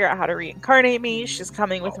has to figure out how to reincarnate me. She's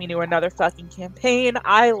coming with me to another fucking campaign.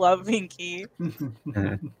 I love Vinky.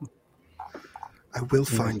 I will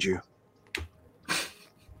find you.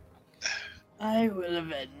 I will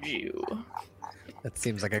avenge you. That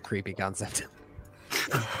seems like a creepy concept.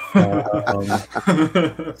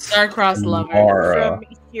 Star-crossed lover. Mara. From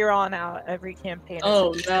here on out, every campaign. is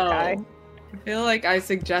Oh a different no. guy. I feel like I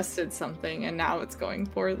suggested something and now it's going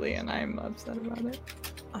poorly and I'm upset about it.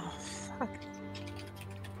 Oh fuck.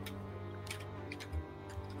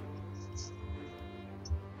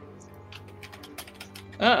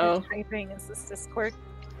 Uh-oh. Typing, is this Discord?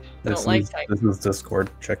 I don't like This is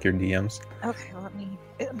Discord. Check your DMs. Okay, let me.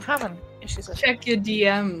 I'm having issues with Check your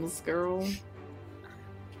DMs, girl.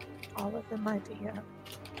 all of them. My DM.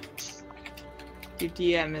 Your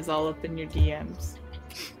DM is all up in your DMs.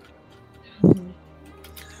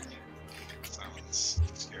 Sounds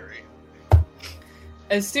scary.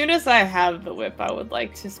 As soon as I have the whip, I would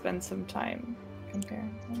like to spend some time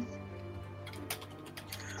comparing them.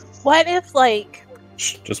 What if, like,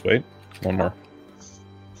 Shh, just wait. One more.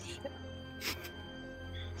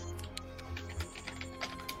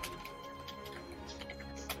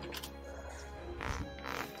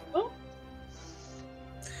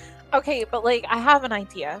 okay, but like, I have an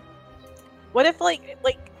idea. What if, like,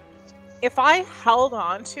 if I held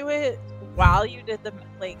on to it while you did the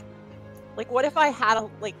like, what if I had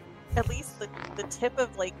at least the tip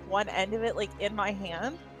of like one end of it like in my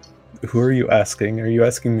hand? Who are you asking? Are you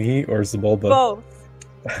asking me or Zabulba? Both,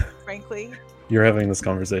 frankly. You're having this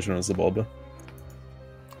conversation with Zabulba.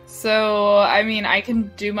 So, I mean, I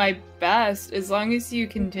can do my best as long as you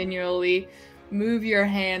continually move your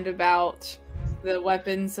hand about the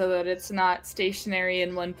weapon so that it's not stationary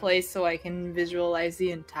in one place so I can visualize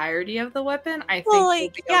the entirety of the weapon. I think Well, we'll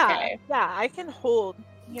like, be yeah, okay. yeah, I can hold.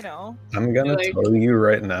 You know, I'm gonna Like- tell you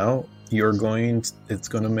right now, it's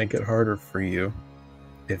gonna make it harder for you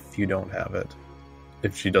if you don't have it.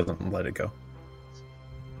 If she doesn't let it go.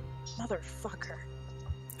 motherfucker.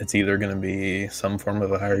 It's either gonna be some form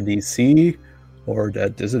of a higher DC or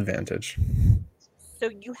at disadvantage. So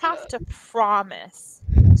you have to promise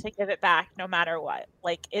to give it back no matter what.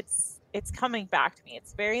 Like, it's coming back to me.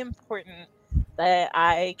 It's very important that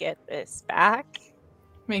I get this back.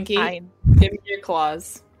 Minky, I give me your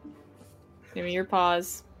claws. Give me your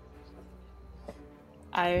paws.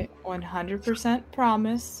 I 100%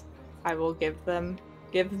 promise I will give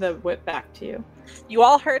the whip back to you. You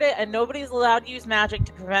all heard it, and nobody's allowed to use magic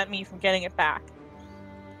to prevent me from getting it back.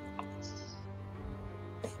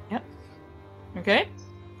 Okay.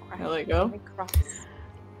 I let go.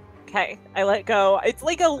 Okay, I let go. It's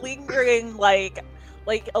like a lingering, like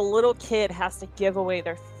a little kid has to give away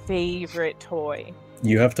their favorite toy.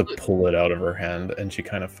 You have to pull it out of her hand, and she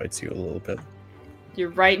kind of fights you a little bit. You're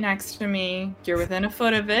right next to me. You're within a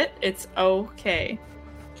foot of it. It's okay.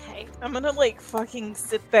 Okay, I'm gonna like fucking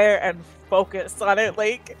sit there and focus on it,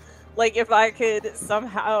 like if I could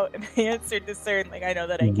somehow enhance or discern. Like I know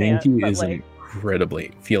that I can't. Vinky But is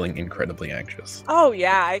like, feeling incredibly anxious. oh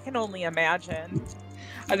yeah, I can only imagine.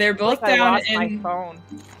 They're both Like I down lost my in phone.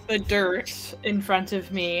 the dirt in front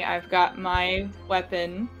of me. I've got my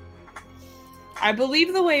weapon. I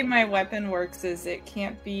believe the way my weapon works is it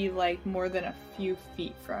can't be like more than a few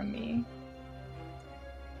feet from me.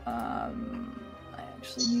 I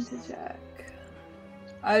actually need to check.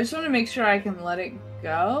 I just want to make sure I can let it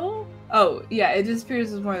go. Oh, yeah, it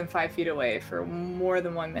disappears more than 5 feet away for more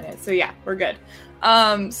than 1 minute. So yeah, we're good.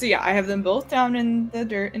 So yeah, I have them both down in the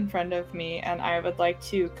dirt in front of me, and I would like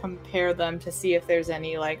to compare them to see if there's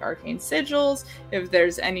any like arcane sigils, if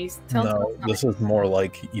there's any No, this is more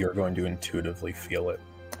like you're going to intuitively feel it.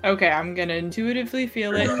 Okay, I'm gonna intuitively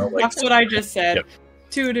feel it. No, like- That's what I just said. Yep.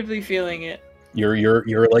 Intuitively feeling it.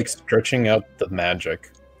 You're like stretching out the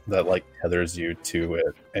magic that like tethers you to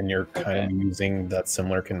it, and you're kind of using that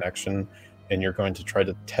similar connection, and you're going to try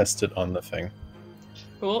to test it on the thing.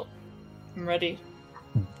 Cool. I'm ready.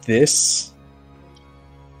 This.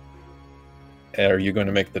 Are you going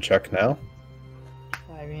to make the check now?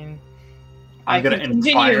 I mean, I'm I gonna can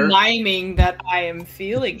continue inspire. miming that I am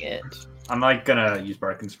feeling it. I'm like gonna use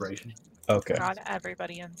Bardic Inspiration. Okay. God,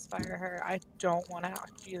 everybody inspire her. I don't want to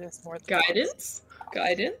do this more than Guidance?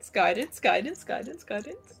 Guidance.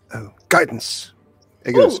 Oh, guidance!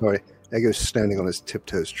 Ego, Ooh. sorry. Ego's standing on his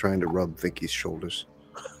tiptoes trying to rub Vinky's shoulders.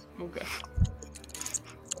 Okay.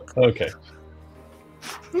 Okay.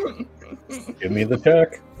 Give me the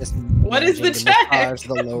check. Just What is the managing to check? massage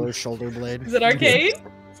the lower shoulder blade. Is it arcane?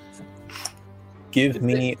 Give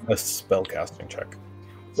me a spellcasting check.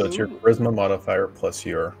 So it's your Ooh. charisma modifier plus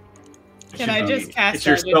your. Can I just cast It's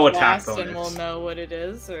your Eldritch spell attack Blast and we'll bonus. know what it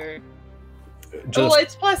is? Or Just oh,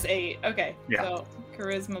 it's +8. Okay. Yeah. So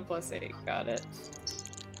charisma +8. Got it.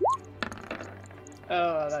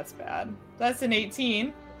 Oh, that's bad. That's an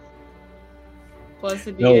 18. Plus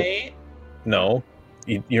a No. D8. no.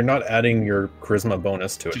 You're not adding your charisma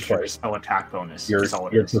bonus to it Just your twice. spell attack bonus. Your That's all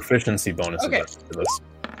it your is. proficiency bonus Okay. is added to this.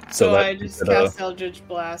 So that I just makes it a- cast Eldritch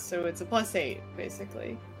Blast, so it's a +8,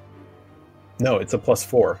 basically. no, it's a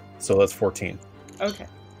 +4, so that's 14. Okay.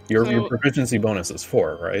 Your So- proficiency bonus is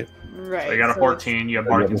 4, right? Right. So you got a so 14. You have You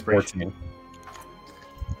Bardic have a Inspiration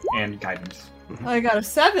and Guidance. I got a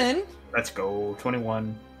 7. Let's go.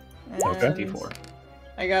 21. And Okay. D4.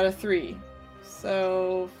 I got a 3.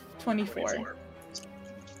 So 24.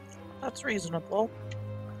 That's reasonable.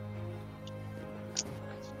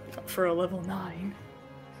 For a level 9.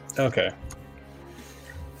 Okay.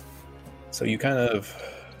 So you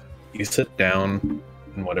you sit down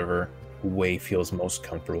in whatever way feels most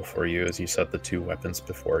comfortable for you as you set the two weapons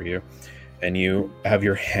before you, and you have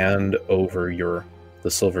your hand over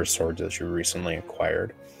the silver sword that you recently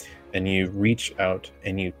acquired, and you reach out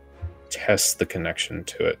and you test the connection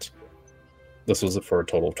to it. This was for a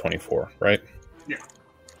total of 24, right? Yeah.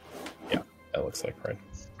 Yeah, that looks like right.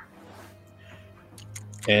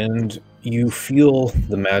 And you feel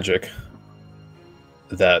the magic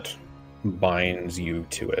that binds you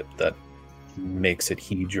to it, that makes it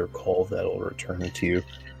heed your call, that'll return it to you.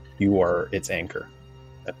 You are its anchor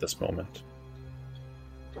at this moment.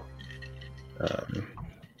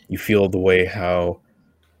 You feel the way how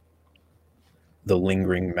the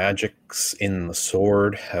lingering magics in the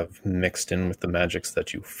sword have mixed in with the magics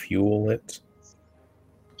that you fuel it.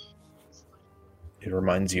 It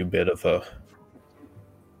reminds you a bit of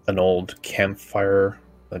an old campfire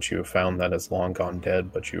that you have found that is long gone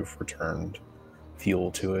dead, but you've returned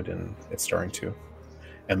fuel to it, and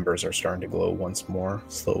embers are starting to glow once more,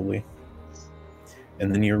 slowly.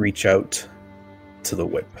 And then you reach out to the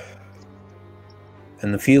whip.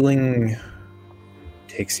 And the feeling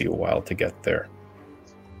takes you a while to get there.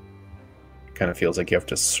 It kind of feels like you have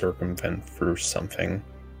to circumvent through something.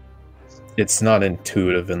 It's not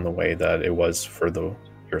intuitive in the way that it was for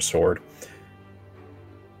your sword.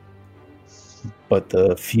 But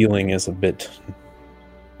the feeling is a bit,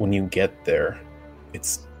 when you get there,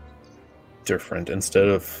 it's different. Instead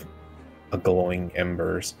of a glowing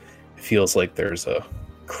embers, it feels like there's a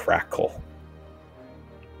crackle.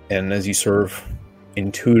 And as you sort of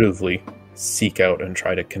intuitively seek out and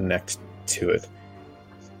try to connect to it,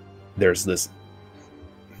 there's this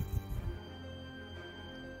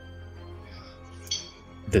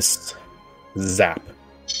zap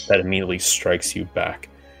that immediately strikes you back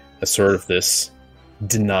as sort of this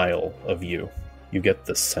denial of you. You get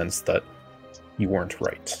the sense that you weren't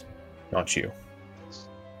right, not you.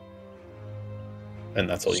 And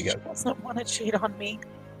that's all you get. She doesn't want to cheat on me.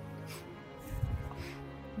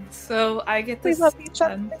 So I get We this love each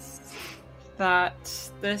other. sense that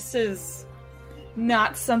this is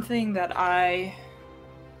not something that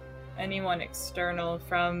anyone external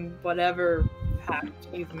from whatever pact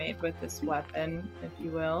you've made with this weapon, if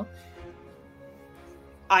you will,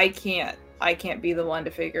 I can't be the one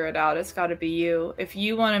to figure it out. It's got to be you. If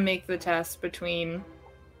you want to make the test between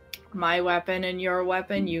my weapon and your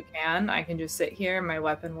weapon, you can. I can just sit here. My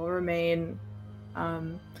weapon will remain.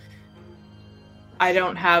 I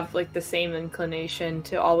don't have like the same inclination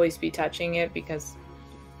to always be touching it because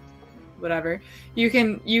whatever. You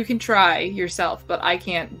can try yourself, but I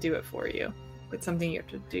can't do it for you. It's something you have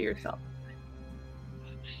to do yourself.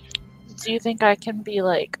 Do you think I can be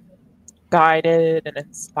like guided and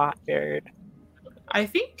inspired? I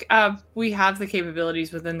think we have the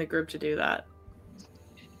capabilities within the group to do that.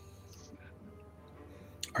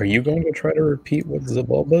 Are you going to try to repeat what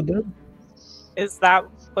Zabalba did? Is that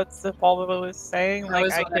what Zabalba was saying? That Like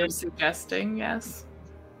was I what I could. was suggesting, yes.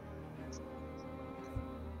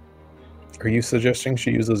 Are you suggesting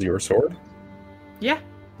she uses your sword? Yeah,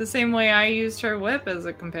 the same way I used her whip as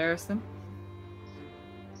a comparison.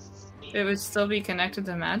 It would still be connected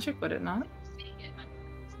to magic, would it not?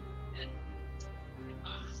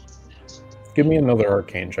 Give me another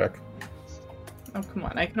arcane check. Oh, come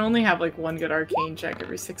on. I can only have like one good arcane check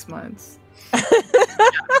every 6 months.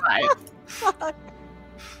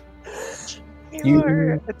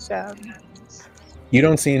 You're a gem. You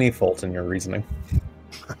don't see any fault in your reasoning.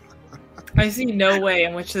 I see no way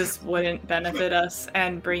in which this wouldn't benefit us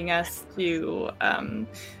and bring us to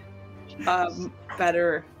a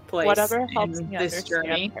better place. Whatever helps in me this understand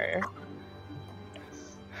journey. her.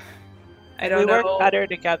 I don't We know. work better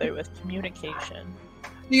together with communication.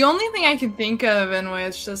 The only thing I can think of in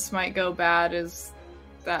which this might go bad is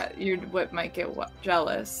that your whip might get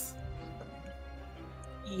jealous.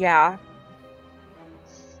 Yeah.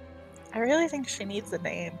 I really think she needs a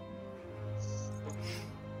name.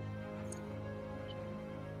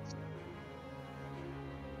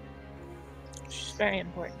 She's very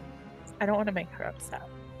important. I don't want to make her upset.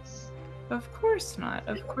 Of course not.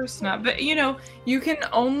 Of course not. But you know, you can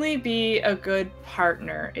only be a good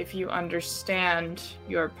partner if you understand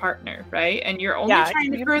your partner, right? And you're only Yeah,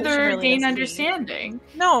 trying to communication further really gain is key. understanding.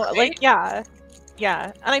 No, Right? like, yeah.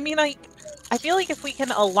 And I mean, like, I feel like if we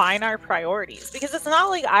can align our priorities, because it's not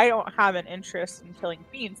like I don't have an interest in killing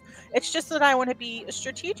fiends. It's just that I want to be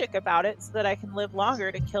strategic about it so that I can live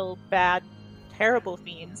longer to kill bad, terrible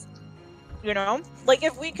fiends. You know? Like,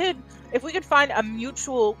 if we could find a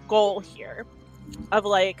mutual goal here of,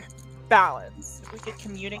 like, balance, if we could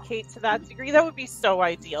communicate to that degree, that would be so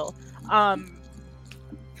ideal.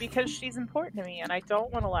 Because she's important to me and I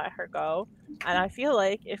don't want to let her go. And I feel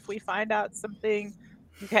like if we find out something,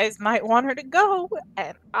 you guys might want her to go,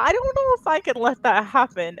 and I don't know if I can let that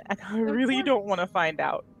happen, and I really don't want to find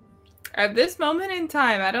out. At this moment in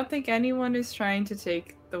time, I don't think anyone is trying to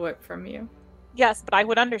take the whip from you. Yes, but I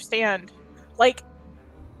would understand. Like,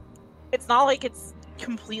 it's not like it's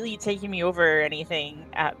completely taking me over or anything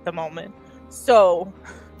at the moment. So,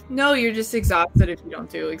 No, you're just exhausted if you don't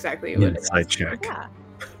do exactly what it is. Inside check. yeah.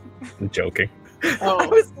 I'm joking. I Oh,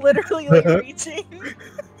 was literally like reaching.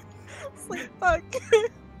 It's like, fuck.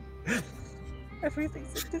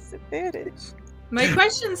 Everything's a disadvantage. my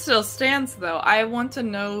question still stands though. I want to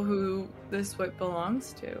know who this whip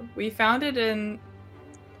belongs to. We found it in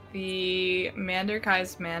the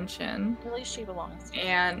Manderkai's mansion, Really, she belongs to me.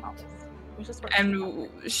 and We just work together.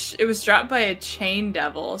 it was dropped by a chain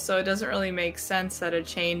devil, so it doesn't really make sense that a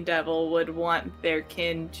chain devil would want their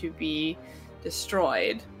kin to be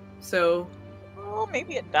destroyed. So, Well,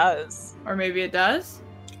 maybe it does. or maybe it does?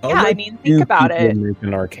 Yeah, I mean, think about it. Make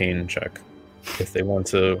an arcane check if they want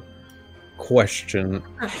to question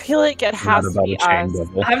I feel like it not has to about be a chain us.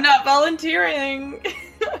 devil. I'm not volunteering.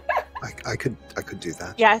 I could do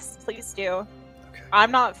that. Yes, please do. Okay. I'm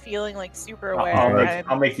not feeling like super aware. I'll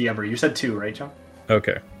and, make the Ember. You said 2, right, John?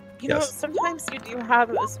 Okay. you know, yes. sometimes you do have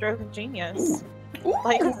a stroke of genius.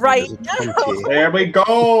 Like right now. Okay. There we go.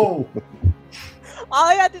 All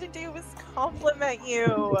I had to do was compliment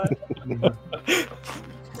you.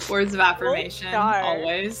 Words of affirmation, star.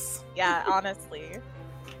 always. Yeah, honestly.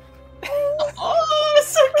 Oh,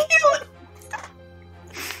 so cute!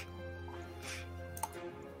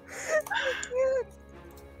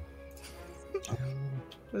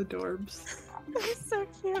 Adorbs. That was so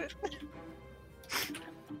cute.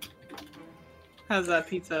 How's that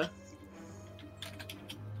pizza?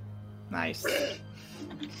 Nice.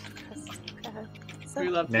 We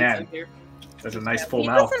love pizza Man. here. That's a nice full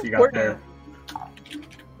Pizza's mouth you got there.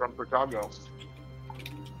 From Chicago.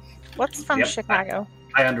 What's from Yep. Chicago?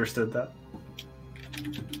 I understood that.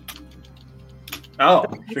 Oh,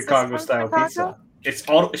 The pizza's Chicago from style Chicago? pizza. It's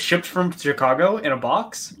all shipped from Chicago in a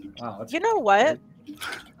box. Wow, that's You know what?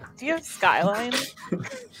 Do you have Skyline?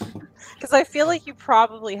 Because I feel like you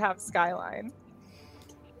probably have Skyline.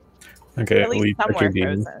 Okay, At least we somewhere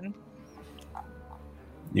again. frozen.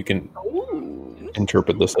 You can Ooh.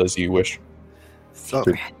 interpret this as you wish. Oh,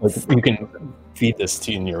 Like, you can feed this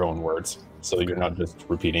to in your own words, so you're not just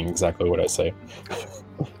repeating exactly what I say.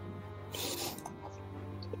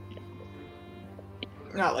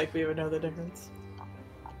 Not like we would know the difference.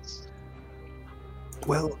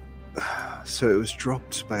 well, so it was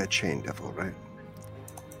dropped by a chain devil, right?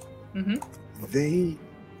 Mm-hmm. They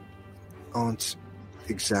aren't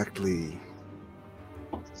exactly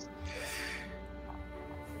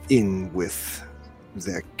in with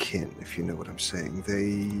their kin, if you know what I'm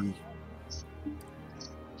saying.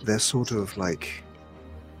 They're sort of like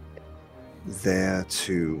there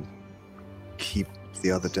to keep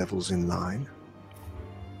the other devils in line.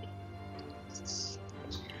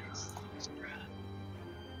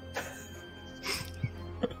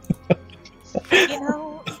 You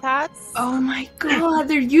know, that's Oh my god,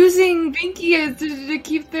 they're using Binky to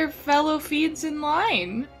keep their fellow feeds in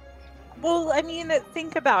line. well. I mean,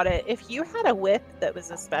 think about it. If you had a whip that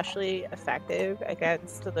was especially effective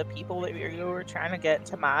against the people that you were trying to get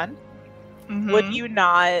to man, would you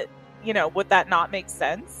not? You know, would that not make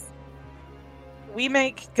sense? We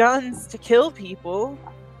make guns to kill people.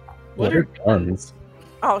 What are guns?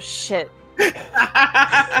 Oh shit!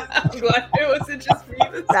 I'm glad it wasn't just me.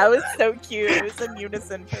 That was so cute. It was in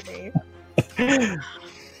unison for me.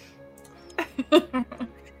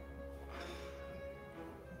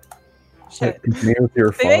 Shit. Continue with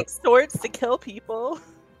your They thought. make swords to kill people.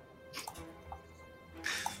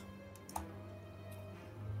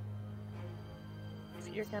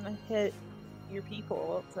 If you're gonna hit your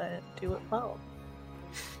people, then do it well.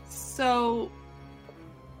 So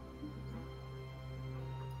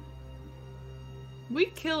we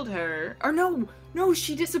killed her. Or no,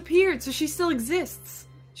 she disappeared, so she still exists.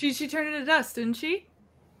 She turned into dust, didn't she?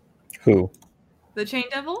 Who? The chain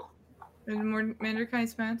devil? In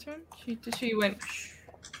Manderkind's Mansion? She went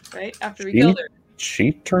right after we She- killed her.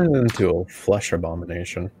 She turned into a flesh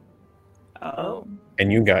abomination, Oh.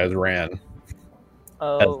 and you guys ran as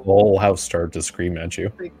Oh. the whole house started to scream at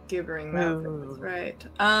you. The gibbering mouth. Ooh. Right.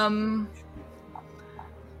 So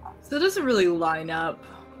it doesn't really line up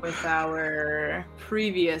with our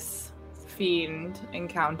previous fiend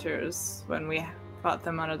encounters when we fought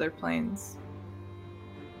them on other planes.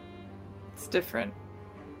 It's different.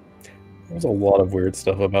 There's a lot of weird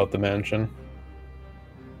stuff about the mansion.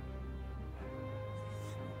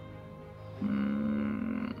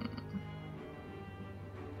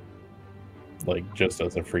 Like, just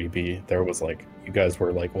as a freebie, there was like, you guys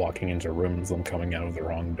were like walking into rooms and coming out of the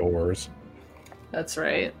wrong doors. That's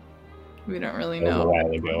right. We don't really That was a know.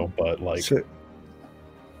 while ago, but like, So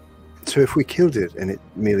if we killed it and it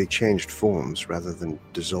merely changed forms rather than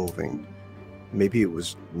dissolving, maybe it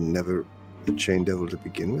was never a chain devil to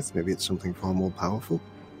begin with. Maybe it's something far more powerful.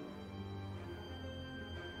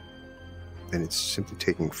 And it's simply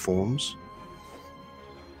taking forms.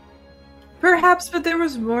 Perhaps, but there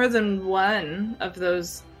was more than one of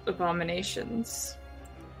those abominations.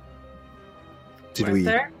 Did Weren't we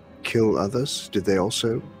there? kill others? Did they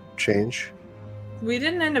also change? We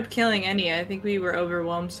didn't end up killing any. I think we were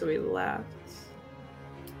overwhelmed, so we left.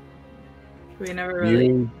 We never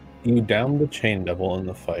really. you downed the chain devil in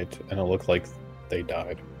the fight, and it looked like they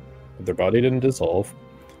died. Their body didn't dissolve,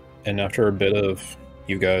 and after a bit of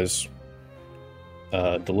you guys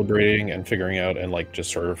deliberating and figuring out and like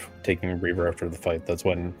just sort of taking a breather after the fight, that's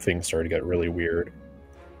when things started to get really weird.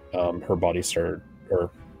 Her body started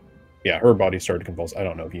to convulse. I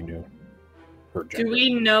don't know if you knew her Do gender.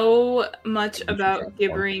 we know much Maybe about she's got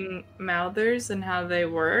gibbering mouthers and how they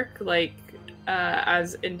work? Like,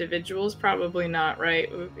 as individuals? Probably not, right?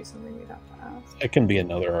 It would be something we'd have to ask. It can be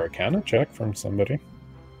another Arcana check from somebody.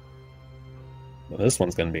 Well, this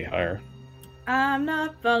one's going to be higher. I'm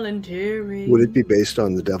not volunteering. Would it be based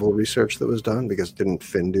on the devil research that was done? Because didn't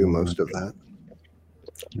Finn do most of that?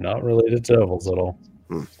 Not related to devils at all.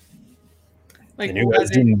 like? And you guys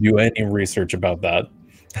was it- didn't do any research about that.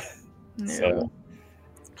 No.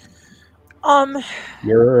 So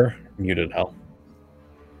you're muted, Hal.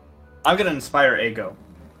 I'm gonna inspire Ego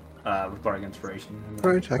with Bardic Inspiration.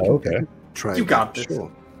 Right, I can Okay. try. You again. got this.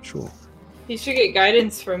 Sure. He should get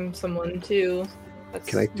guidance from someone too.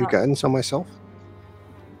 Can I do guidance on myself?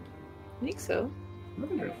 I think so.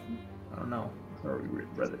 I don't know. Or we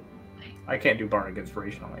read it. I can't do bardic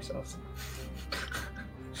inspiration on myself.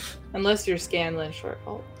 Unless you're Scanlan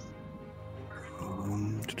Shortfall.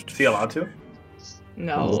 Is he allowed to?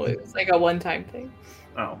 No, it's like a one-time thing.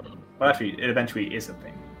 Oh. Well, actually, it eventually is a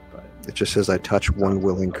thing. But It just says I touch one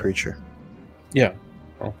willing creature. Yeah.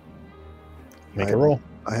 Well, make a roll.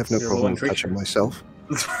 I have no You're a problem willing with touching creature. myself.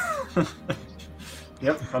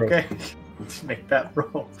 Yep, okay. Let's make that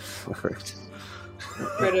roll. Alright.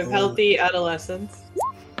 Rid of healthy adolescence.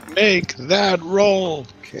 Make that roll.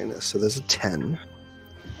 Okay, so there's a 10.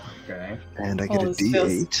 Okay. And I get a this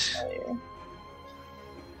feels D8. familiar.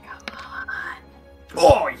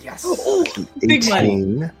 Oh, yes! Big money.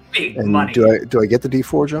 18. Big And money. do I get the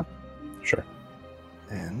D4, John? Sure.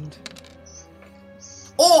 And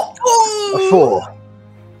Oh! a 4.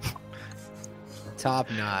 Top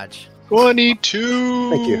notch.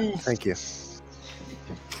 22. Thank you.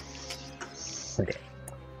 Okay.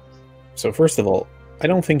 So first of all, I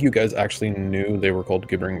don't think you guys actually knew they were called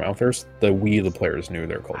Gibbering Mouthers. The players knew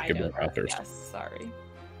they were called I Gibbering know that, Mouthers. yes, sorry.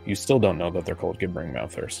 You still don't know that they're called Gibbering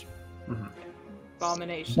Mouthers.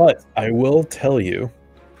 Abomination. But I will tell you,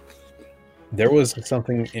 there was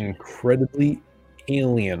something incredibly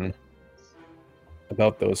alien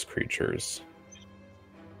about those creatures.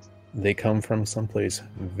 They come from someplace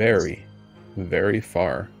very, very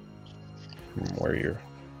far from where you're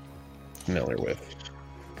familiar with.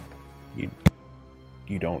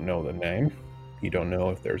 You don't know the name. You don't know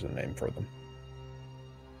if there's a name for them.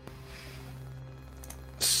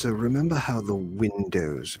 So remember how the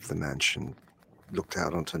windows of the mansion looked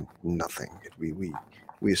out onto nothing? We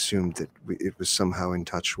assumed that it was somehow in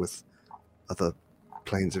touch with other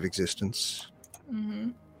planes of existence. Mm-hmm.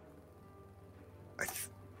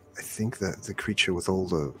 I think that the creature with all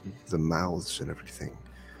the mouths and everything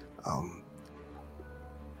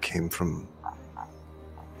came from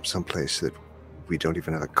someplace that we don't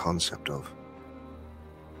even have a concept of.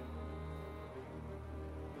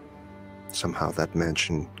 Somehow that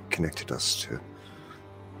mansion connected us to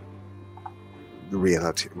the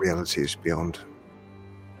realities beyond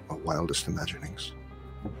our wildest imaginings.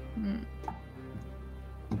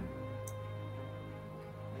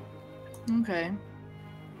 Okay.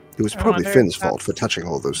 It was I probably wonder if Finn's fault that's- for touching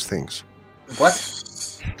all those things. What?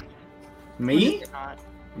 Me? Not.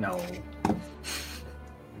 No.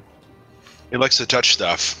 He likes to touch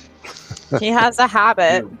stuff. He has a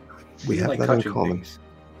habit. We You have like that in touching common. things.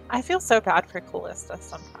 I feel so bad for Callista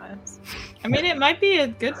sometimes. I mean, it might be a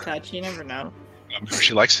good touch. You never know. Maybe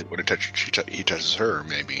she likes it when he touches her,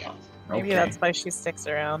 maybe. Maybe Okay. that's why she sticks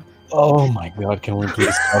around. Oh my god, can we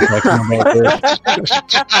please stop talking about this?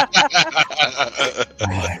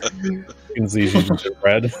 You can see she's just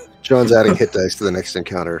red. John's adding hit dice to the next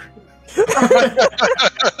encounter.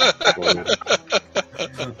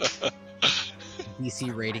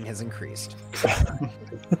 DC rating has increased.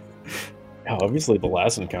 Obviously, the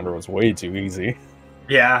last encounter was way too easy.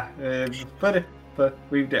 Yeah, but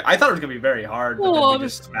we did. I thought it was gonna be very hard, but Well, then we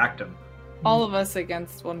just smacked him. All of us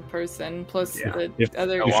against one person, plus Yeah. the If-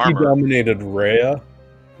 other. No If she armor. dominated Rhea,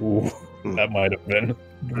 ooh, that might have been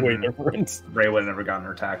way Mhm. different. Ray would have never gotten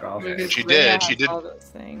her attack off. because She Rhea did, has she did. All those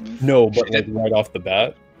things. No, but She like did. right off the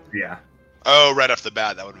bat. Yeah, Oh, right off the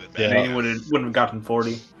bat, that would have been Yeah. bad. and he wouldn't have gotten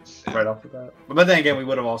 40 right off the bat. But then again, we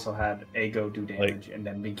would have also had Ago do damage and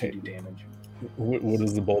then Minky do damage. What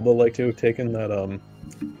does the Bulba like to have taken that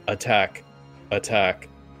attack,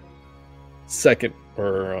 second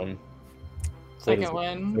or what is Second it?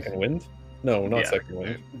 win. Second wind? No, not Yeah. second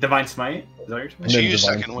wind. Divine Smite? Is that what you're saying? And She then used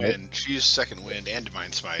Divine second Smite. wind. She used second wind and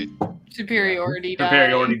divine smite. Superiority die.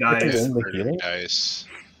 Superiority Second dice. wind, the healing? Dice.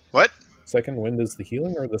 What? Second wind is the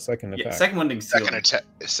healing or the second attack? Yeah, second winding Second attack.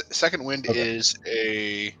 Second wind Okay. is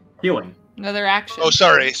a. healing. Another action. Oh,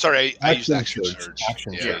 sorry. I used Action action surge. surge.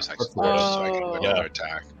 Action Yeah, surge. I used action Oh. surge, so I can do another Yeah.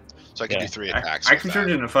 attack. So I can Yeah. do 3 attacks. Action with Surge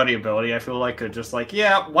that. is a funny ability. I feel like could just like,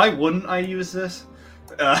 yeah, why wouldn't I use this?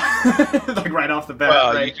 Like right off the bat,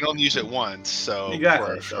 Well, right? you can only use it once, so Exactly,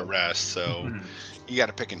 for a so- short rest. So Mhm. you got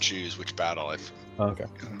to pick and choose which battle. Okay.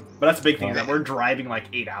 But that's the big thing is Oh. that we're driving like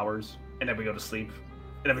 8 hours and then we go to sleep.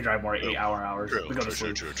 And then we drive more 8-hour hours. True, We go to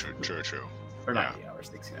true, sleep. true. Or not Yeah. 8 hours,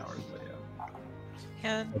 16 hours, but yeah.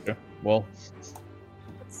 And Okay. Well, it's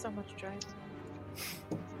so much driving.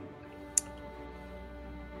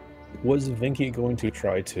 was Vinky going to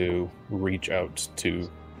try to reach out to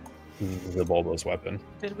the Bulba's weapon?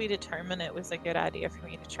 Did we determine it was a good idea for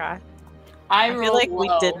me to try? I feel rolled like we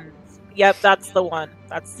low. didn't. Yep, that's the one.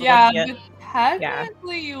 That's the Yeah, one. but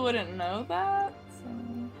technically you wouldn't know that. So.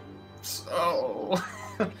 So.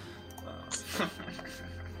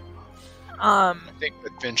 I think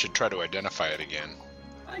that Finn should try to identify it again.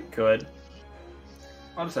 I could.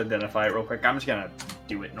 I'll just identify it real quick. I'm just gonna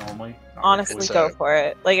do it normally. Not Honestly, really. go for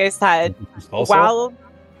it. Like I said, Also, while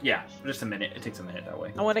Yeah, just a minute. It takes a minute that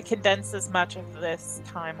way. I want to condense as much of this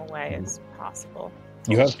time away as possible.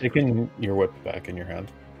 you have taken your whip back in your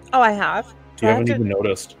hand. Oh, I have. Do You I have haven't to- even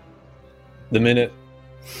noticed. The minute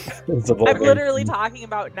it's a I'm vulgar- literally talking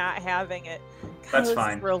about not having it. God, That's this is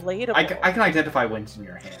fine. Relatable. I can identify when it's in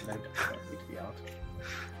your hand. I don't need to be out.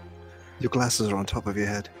 Your glasses are on top of your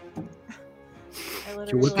head. I Your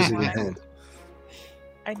literally whip is in your want- hand.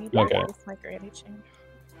 I need that Okay. with my granny chain.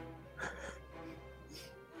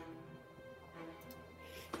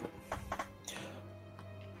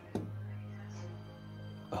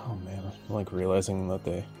 Oh man, I'm like realizing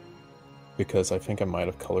that because I think I might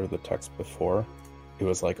have colored the text before. It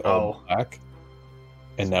was like all black,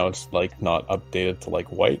 and now it's like not updated to like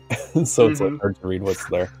white, so it's like hard to read what's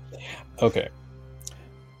there. Okay,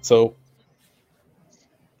 so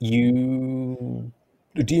do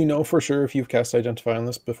you know for sure if you've cast Identify on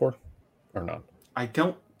this before or not? I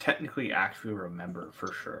don't technically actually remember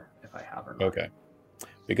for sure if I have or not. Okay,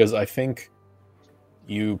 because I think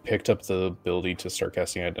you picked up the ability to start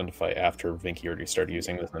casting Identify after Vinky already started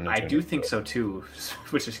using this. I do think so too,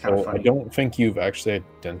 which is kind of I funny. don't think you've actually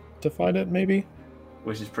identified it, maybe?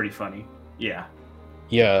 Which is pretty funny. Yeah.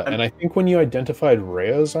 Yeah, and I think when you identified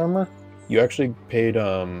Rhea's armor, you actually paid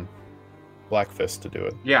Black Fist to do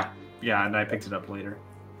it. Yeah. Yeah, and I picked it up later.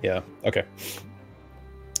 Yeah, okay.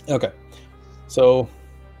 Okay. So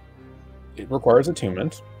it requires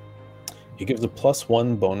attunement. It gives a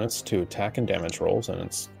 +1 bonus to attack and damage rolls, and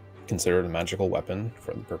it's considered a magical weapon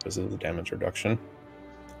for the purposes of the damage reduction.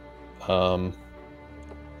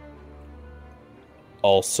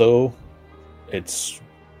 Also, it's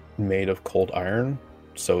made of cold iron,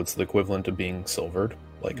 so it's the equivalent of being silvered,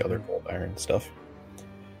 like other cold iron stuff.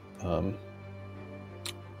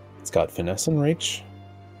 It's got finesse and reach,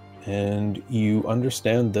 and you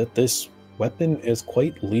understand that this weapon is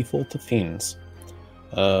quite lethal to fiends.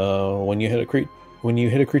 When you hit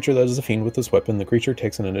a creature that is a fiend with this weapon, the creature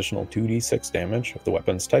takes an additional 2d6 damage of the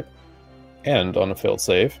weapon's type, and on a failed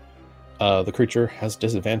save, the creature has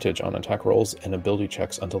disadvantage on attack rolls and ability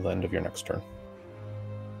checks until the end of your next turn.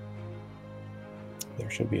 There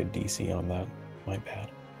should be a DC on that. My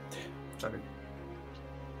bad. Sorry.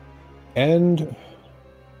 And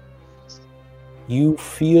you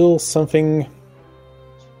feel something.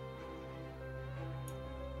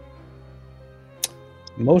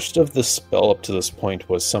 Most of the spell up to this point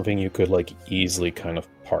was something you could like easily kind of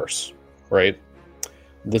parse, right?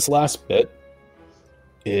 This last bit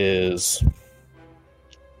is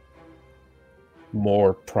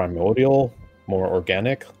more primordial, more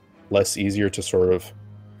organic, less easier to sort of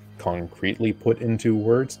concretely put into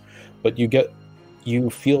words, but you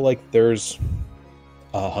feel like there's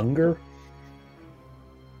a hunger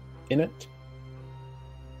in it,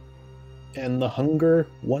 and the hunger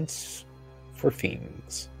wants for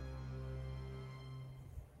fiends.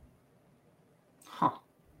 Huh.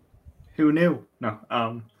 Who knew?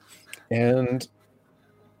 No. And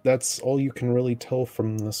that's all you can really tell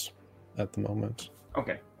from this at the moment.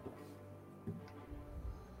 Okay.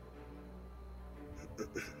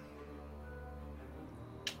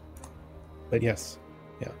 But yes,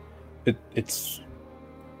 yeah,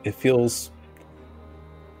 it feels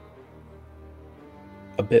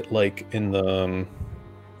a bit like in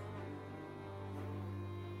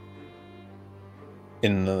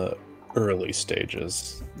the early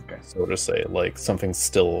stages, Okay. so to say, like something's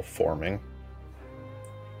still forming.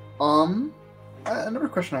 Another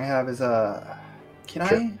question I have is, can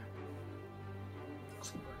Sure.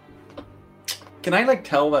 can I like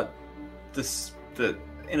tell that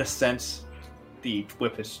in a sense, the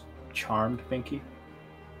whip has charmed Vinky,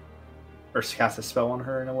 or cast a spell on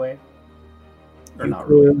her in a way, or You not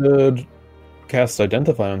really? could cast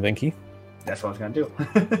Identify on Vinky. That's what I was gonna do.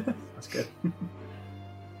 That's good.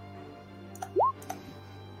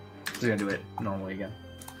 Just gonna do it normally again.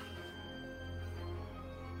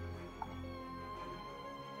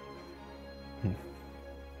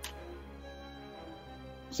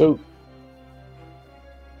 So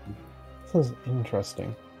this is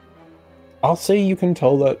interesting. I'll say you can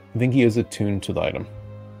tell that Vinky is attuned to the item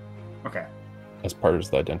Okay. as as part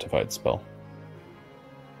of the identified spell.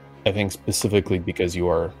 I think specifically because you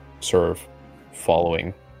are sort of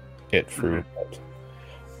following it through.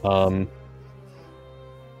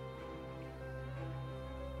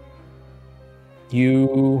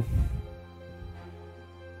 You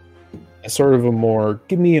sort of a more,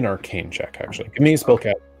 give me an arcane check, actually. Give me a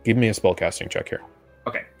spellcast Give me a spellcasting check here.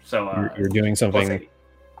 Okay, so You're doing something +80.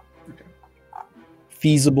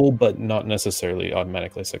 feasible, but not necessarily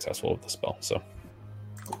automatically successful with the spell. So,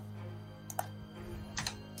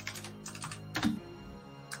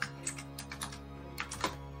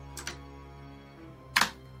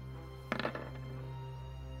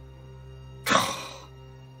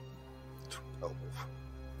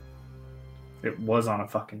 It was on a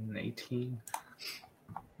fucking 18.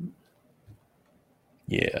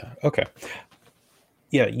 yeah, okay.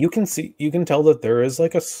 Yeah, you can tell that there is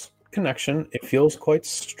like a connection. It feels quite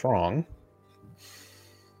strong.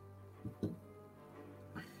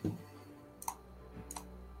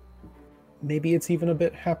 Maybe it's even a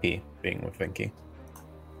bit happy being with Vinky.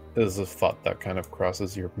 This is a thought that kind of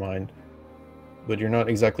crosses your mind, but you're not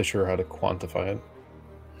exactly sure how to quantify it.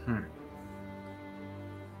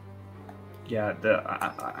 Yeah,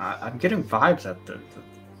 I'm getting vibes that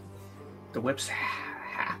the whip's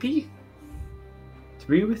happy to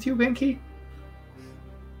be with you, Vinky.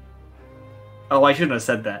 Oh, I shouldn't have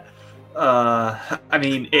said that. I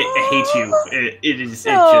mean, it hates you. It is.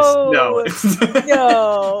 No. It just no.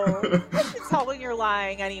 No. It's how when you're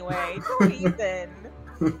lying anyway. Don't even.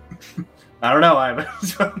 I don't know. I have a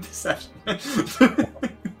deception.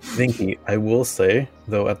 Vinky, I will say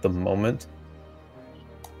though, at the moment,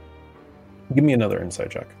 give me another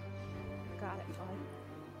insight check. Got it, bud.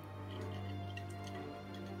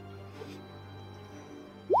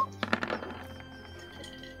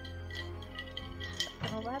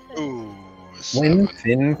 Ooh, When 7.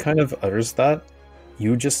 Finn kind of utters that,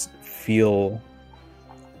 you just feel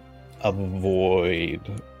a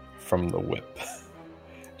void from the whip.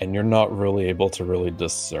 And you're not really able to really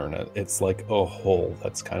discern it. It's like a hole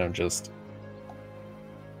that's kind of just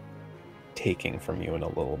taking from you in a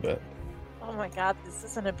little bit. Oh my god, this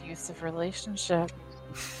is an abusive relationship.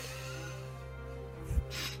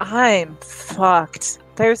 I'm fucked.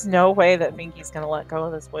 There's no way that Vinky's gonna let go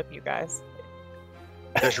of this whip, you guys.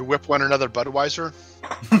 Does your whip want another Budweiser?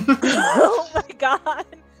 Oh my god.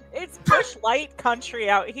 It's Bush Light country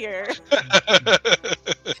out here.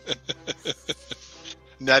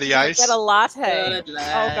 Nutty Ice? Get a latte. Good Oh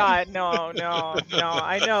lad. god, no.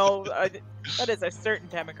 I know that is a certain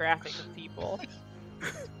demographic of people.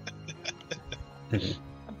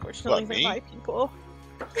 Unfortunately, What, they're me? my people.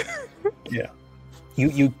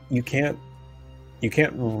 You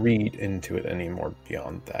can't read into it anymore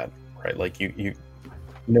beyond that, right? Like you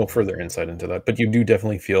no further insight into that, but you do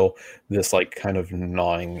definitely feel this like kind of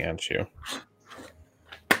gnawing at you.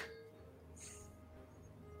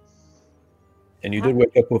 And you did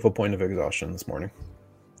wake up with a point of exhaustion this morning.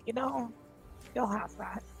 You know, you'll have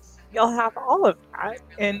that. You'll have all of that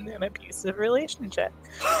in an abusive relationship.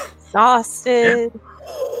 Exhausted.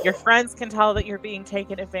 Your friends can tell that you're being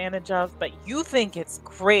taken advantage of, but you think it's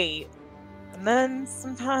great. And then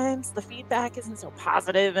sometimes the feedback isn't so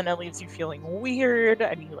positive and it leaves you feeling weird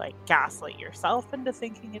and you like gaslight yourself into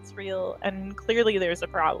thinking it's real. And clearly there's a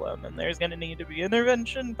problem and there's going to need to be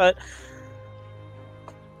intervention, but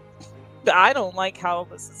I don't like how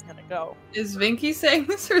this is going to go. Is Vinky saying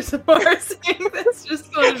this or Zamora saying this?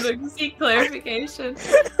 Just wanted to seek clarification.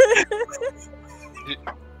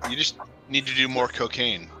 You just need to do more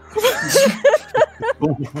cocaine.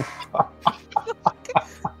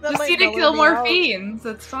 That Just might need to lower kill me more out. fiends.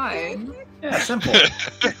 That's fine. Yeah, simple.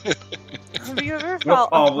 Have you ever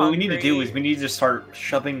felt What we need to do hungry? is we need to start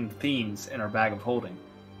shoving fiends in our bag of holding.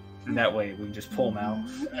 And that way we can just pull them out.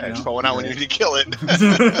 Yeah, it's falling out when you need to kill it.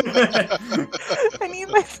 I need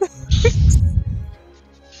my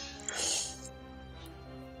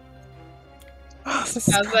How's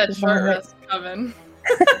that short rest coming?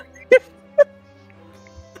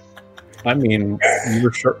 I mean,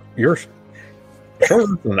 you're short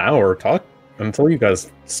an hour. Talk until you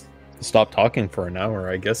guys stop talking for an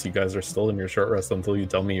hour. I guess you guys are still in your short rest until you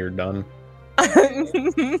tell me you're done.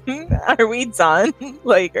 Are we done?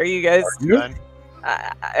 Like, are you guys? Done.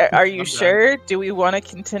 Are you I'm sure? Do we want to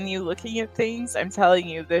continue looking at things? I'm telling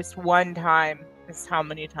you, this one time is how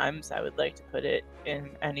many times I would like to put it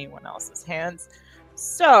in anyone else's hands.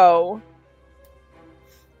 So,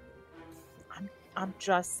 I'm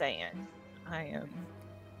just saying. I am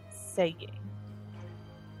saying.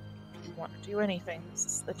 If you want to do anything, this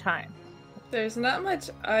is the time. There's not much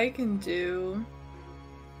I can do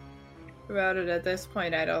about it at this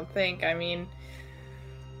point, I don't think. I mean,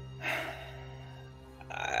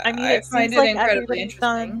 I mean, I it find seems it like incredibly everybody's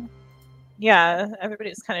interesting. done. Yeah,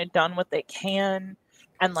 everybody's kind of done what they can,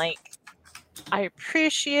 and like, I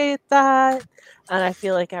appreciate that, and I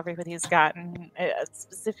feel like everybody's gotten a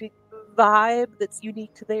specific vibe that's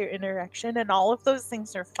unique to their interaction, and all of those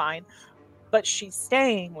things are fine. but she's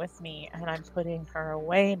staying with me, and I'm putting her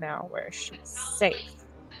away now where she's safe.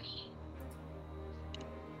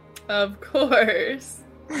 Of course.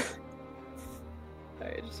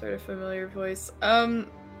 I just heard a familiar voice. I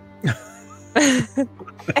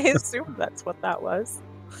assume that's what that was.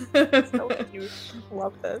 So cute.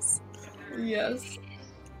 Love this. Yes.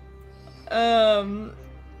 I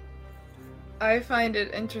find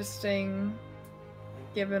it interesting,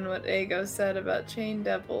 given what Ago said about chain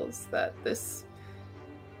devils, that this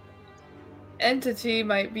entity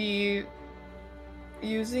might be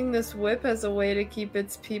using this whip as a way to keep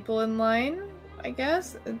its people in line. I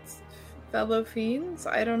guess it's fellow fiends.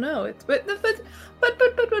 I don't know. It's but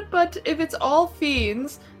if it's all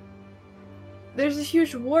fiends, there's a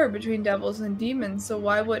huge war between devils and demons. So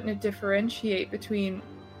why wouldn't it differentiate between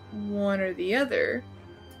one or the other?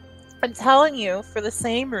 I'm telling you, for the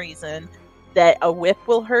same reason that a whip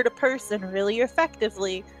will hurt a person really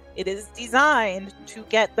effectively, it is designed to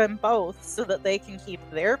get them both so that they can keep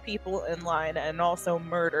their people in line and also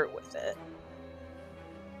murder with it.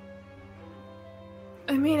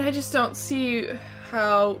 I mean, I just don't see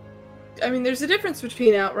how... I mean, there's a difference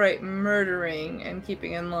between outright murdering and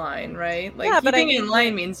keeping in line, right? Like, Yeah, but keeping I mean, in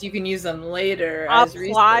line means you can use them later as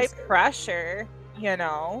Apply resources. pressure, you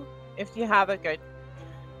know, if you have a good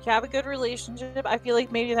relationship. I feel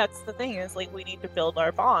like maybe that's the thing, is like we need to build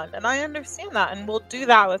our bond, and I understand that, and we'll do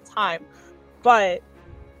that with time, but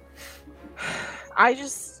I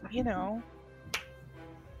just, you know,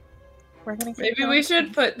 we're gonna keep Maybe going. we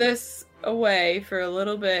should put this away for a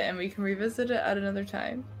little bit and we can revisit it at another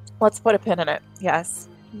time. Let's put a pin in it. Yes,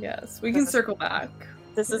 Yes, we can circle back.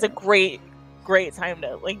 this is a great time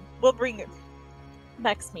to, like, we'll bring it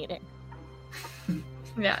next meeting.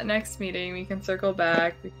 Yeah, next meeting we can circle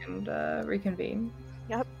back, we can reconvene.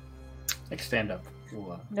 Like stand up.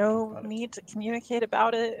 We'll, No need to communicate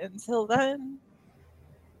about it until then.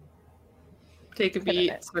 Take a Put it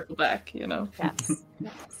beat, in. circle back, you know. Yes.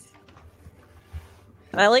 Yes.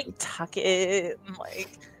 And I like tuck it and like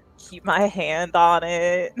keep my hand on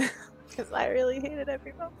it because I really hated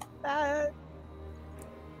every moment of that.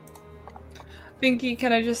 Pinky,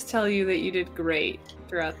 can I just tell you that you did great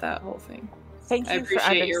throughout that whole thing? Thank I you for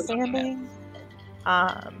appreciate your willingness.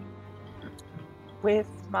 understanding. With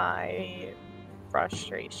my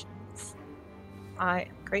frustrations, I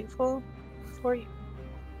am grateful for you.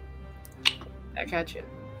 I got you.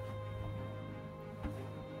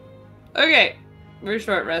 Okay, we're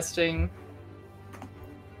short resting.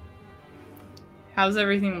 How's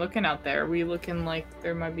everything looking out there? Are we looking like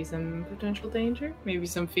there might be some potential danger? Maybe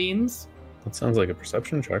some fiends? That sounds like a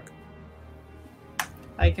perception check.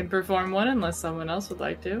 I can perform one unless someone else would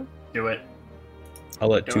like to. do it. I'll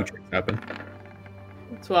let Do two it. checks happen.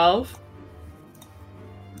 12.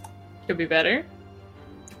 Could be better.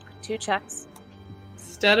 2 checks.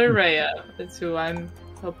 Steta Rhea is who I'm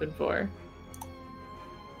hoping for.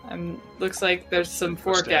 Looks like there's some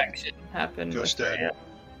fork Stead. action happened. Go with Stead. Rhea.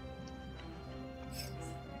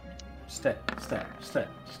 Step.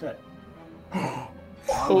 Oh.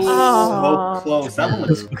 So close. That one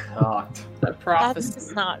was cocked. The That's prophecy.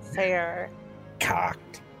 just not fair.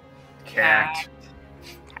 Cocked. Cacked.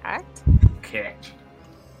 Act? Kicked.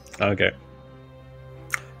 Okay.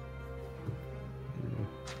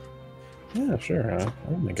 Yeah, sure.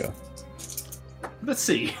 I'll make a. Let's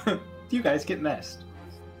see. You guys get messed.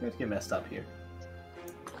 You guys get messed up here.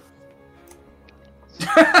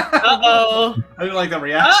 Uh-oh. I didn't like that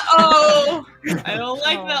reaction. Uh-oh. I don't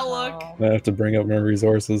like Oh, that look. no. I have to bring up my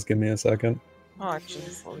resources. Give me a second. Oh,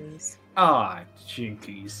 jeez Louise. Ah,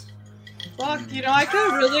 jinkies. Fuck, you know, I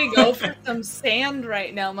could really go for some sand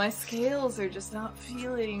right now. My scales are just not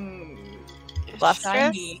feeling Lustrous?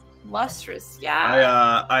 shiny. Lustrous,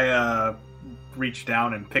 yeah. I reach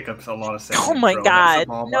down and pick up a lot of sand. Oh and my throw it at god.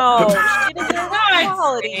 Zababa. No, she didn't have Not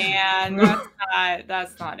quality. sand.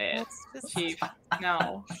 That's not it. It's just Chief.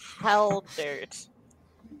 No. hell dirt.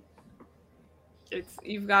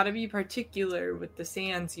 You've got to be particular with the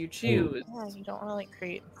sands you choose. Yeah, you don't want to like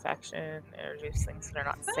create infection, introduce things that are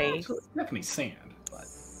not safe. It's not gonna be sand, but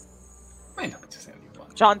might not be sand you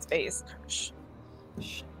want. John's face. Shh.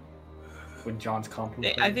 When John's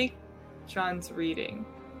compliment. I think John's reading.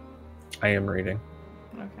 I am reading.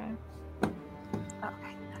 Okay.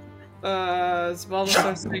 Okay. Small John.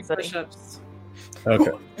 those 3 push-ups.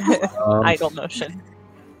 Okay. Idle motion.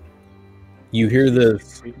 You hear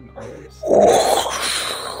this Reading others.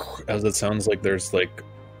 as it sounds like there's like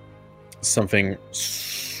something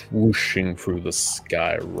swooshing through the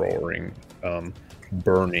sky, roaring,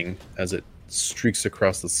 burning as it streaks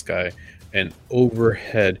across the sky, and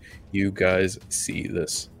overhead you guys see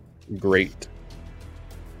this great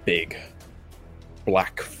big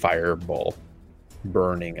black fireball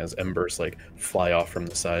burning as embers like fly off from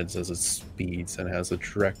the sides as it speeds and has a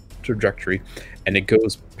direct trajectory, and it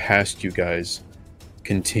goes past you guys,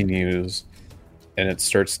 continues, and it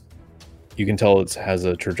starts. You can tell it has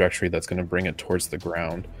a trajectory that's going to bring it towards the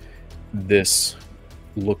ground. This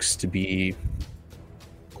looks to be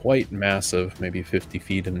quite massive, maybe 50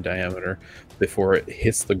 feet in diameter, before it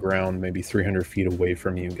hits the ground, maybe 300 feet away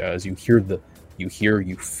from you guys. You feel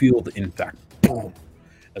the impact, boom,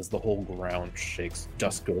 as the whole ground shakes.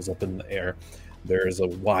 Dust goes up in the air. There is a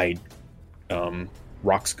wide,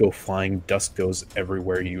 rocks go flying, dust goes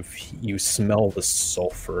everywhere. You smell the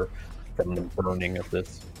sulfur from the burning of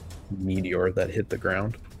this meteor that hit the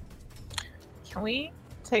ground. Can we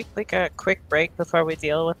take like a quick break before we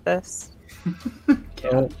deal with this?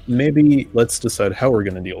 Maybe let's decide how we're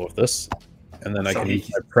going to deal with this, and then I can use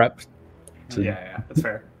my prep. Yeah, that's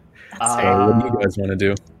fair. What do you guys want to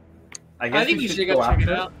do? I think you should go check it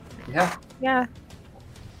out. Yeah.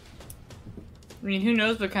 I mean, who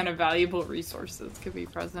knows what kind of valuable resources could be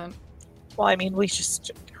present? Well, I mean,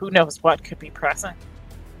 who knows what could be present.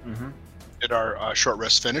 Mm-hmm. Did our short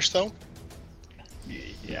rest finish, though?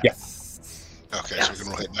 Yes. Okay, so we're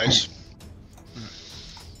going to hit dice.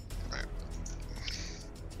 Right.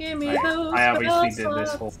 Give me those. I obviously did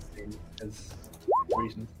this whole thing as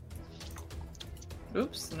reasons.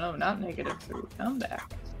 Oops, no, not negative 3. Come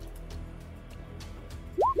back.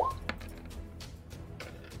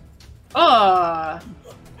 Oh!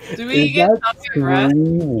 Do we Is get that something rest? 3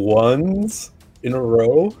 ones in a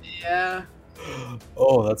row? Yeah.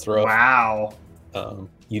 Oh, that's rough. Wow.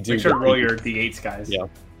 You do Make sure to get roll the- your d8s, guys. Yeah.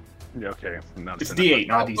 Yeah, okay. Not It's enough. d8,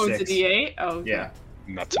 not Oh, it's a d6. D8? Oh, okay. Yeah.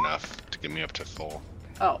 That's enough to get me up to full.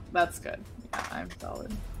 Oh, that's good. Yeah, I'm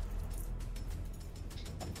solid.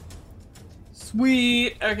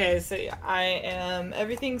 Sweet. Okay, so yeah, I am.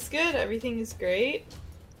 Everything's good. Everything is great.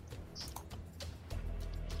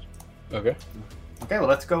 Okay. Okay, well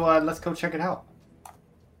let's go check it out.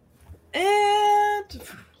 And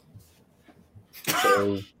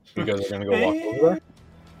So you guys are going to go walk over there?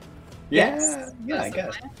 Yes. Yeah, I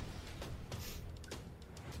guess.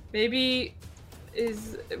 maybe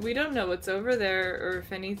we don't know what's over there, or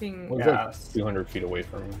if anything. Well, it's like 200 feet away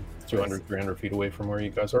from 200, 300 feet away from where you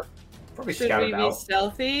guys are. Probably Should scout we it be out.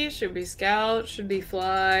 stealthy? Should we scout? Should we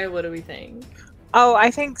fly? What do we think? Oh,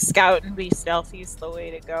 I think scout and be stealthy is the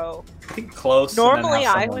way to go. I think close. and then Normally,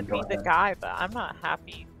 have I someone would go be the ahead. guy, but I'm not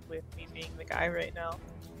happy with me being the guy right now.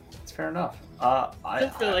 It's fair enough. I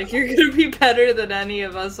feel like you're gonna be better than any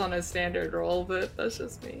of us on a standard roll, but that's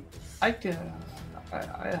just me. I could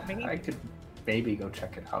maybe go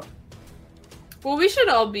check it out. Well, we should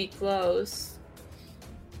all be close.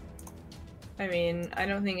 I mean, I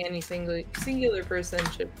don't think any singular person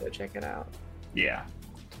should go check it out. Yeah.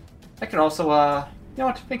 I can also, you know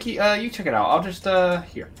what, Binky, you check it out. I'll just,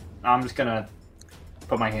 here. I'm just gonna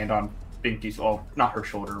put my hand on Binky's, well, not her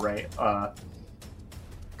shoulder, right? God,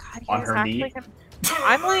 you On guys her act knee? like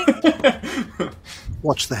I'm like,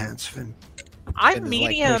 Watch the hands, Finn. I'm Finn is, like,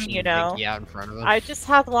 medium, pushing you know. Binky out in front of him. I just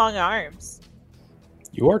have long arms.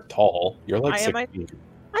 You are tall. You're like I 6 am, feet.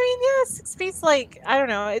 I mean, yeah, 6 feet's like, I don't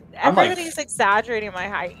know. I'm like- Everybody's exaggerating my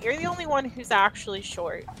height. You're the only one who's actually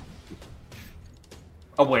short.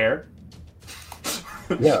 Aware.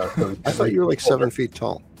 Yeah. So I thought you were like 7 feet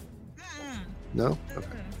tall. Mm, No? Okay.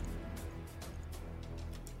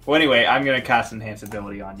 Well, anyway, I'm gonna cast Enhance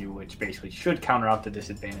Ability on you, which basically should counter out the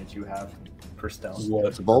disadvantage you have for stealth.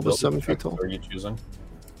 what The bulb is ability 7 feet check tall? are you choosing?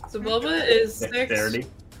 So Bulba is Dexterity.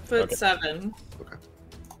 6'7". Okay.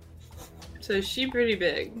 So she pretty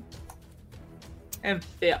big. And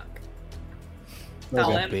thick. Okay.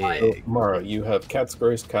 Tall and Big. wide. So, Mara, you have Cat's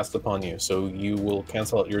Grace cast upon you, so you will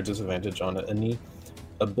cancel out your disadvantage on any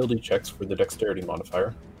ability checks for the dexterity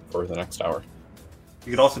modifier for the next hour.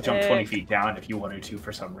 You could also jump 20 Sick. feet down if you wanted to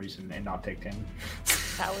for some reason and not take 10.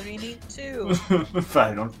 That would be neat too. But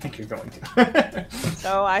I don't think you're going to.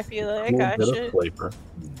 So I feel like Cool I bit of should flavor.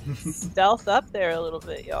 stealth up there a little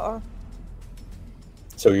bit, y'all.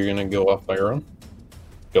 So you're gonna go off by your own?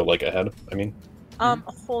 Go like ahead, I mean.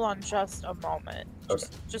 Hold on just a moment. Okay.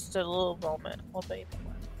 Just a little moment. Hold baby.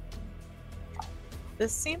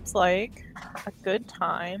 This seems like a good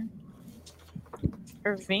time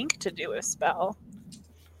for Vink to do a spell.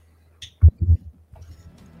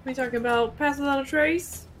 We talking about Pass Without a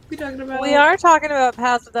Trace? We talking about... We are talking about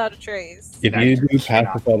Pass Without a Trace. If That you do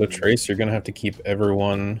cannot pass without a be. trace, you're gonna have to keep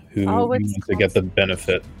everyone who Oh, it's needs to get the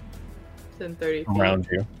benefit Within 30 feet. around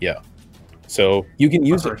you. Yeah. So you can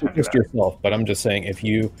use it Prefer to for just do that. yourself, but I'm just saying if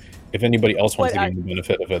anybody else wants What to gain the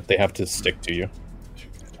benefit of it, they have to stick to you.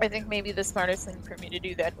 I think maybe the smartest thing for me to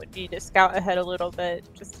do then would be to scout ahead a little bit,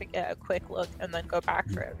 just to get a quick look, and then go back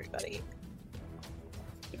for everybody.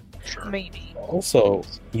 Sure. Maybe. Also,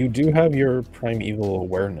 you do have your primeval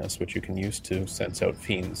awareness, which you can use to sense out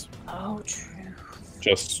fiends. Oh, true.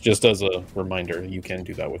 Just as a reminder, you can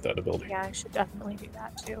do that with that ability. Yeah, I should definitely do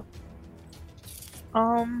that too.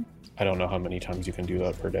 I don't know how many times you can do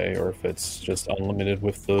that per day, or if it's just unlimited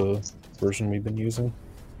with the version we've been using.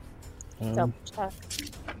 Double check.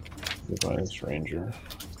 Revised Ranger.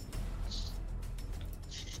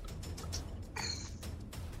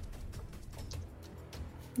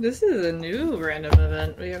 This is a new random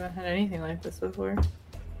event. We haven't had anything like this before.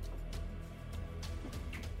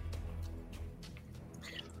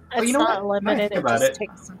 It's you know not what? limited, Think it about just it.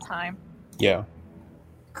 takes some time. Yeah.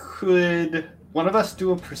 Could one of us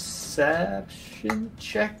do a perception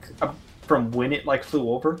check from when it like flew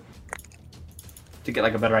over to get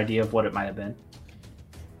like a better idea of what it might have been?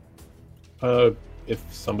 If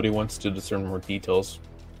somebody wants to discern more details,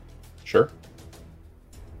 sure.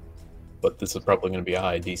 But this is probably going to be a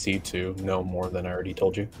high DC to know more than I already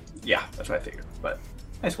told you. Yeah, that's what I figured. But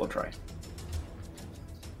I guess we'll try.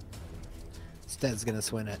 Stead's gonna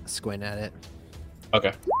squint at it.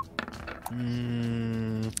 Okay.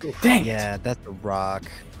 Dang Yeah, that's a rock.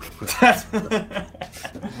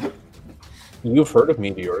 You've heard of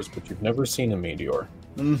meteors, but you've never seen a meteor.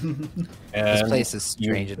 This And place is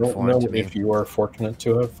strange you in don't form know to me. if you are fortunate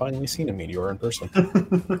to have finally seen a meteor in person.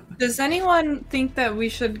 Does anyone think that we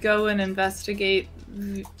should go and investigate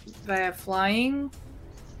via flying?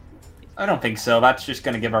 I don't think so. That's just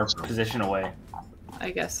going to give our position away. I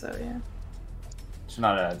guess so, yeah. It's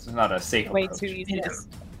not a safe Way approach. too easy. Yeah.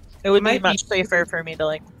 It would be Might be- much safer for me to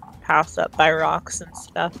like pass up by rocks and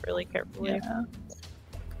stuff really carefully. Yeah.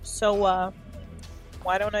 So,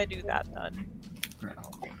 why don't I do that then?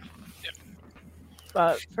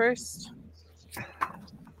 But first,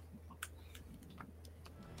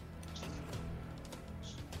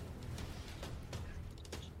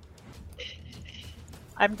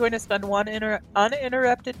 I'm going to spend one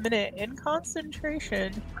uninterrupted minute in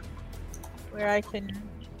concentration where I can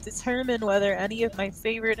determine whether any of my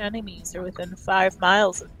favorite enemies are within 5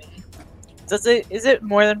 miles of me. Is it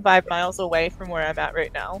more than 5 miles away from where I'm at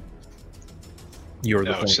right now? You're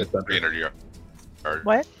the No, point it's of at center. 300 yards.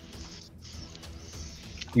 What?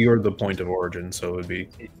 You're the point of origin, so it would be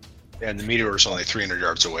And the meteor is only 300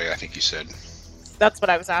 yards away, I think you said. That's what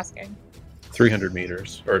I was asking. 300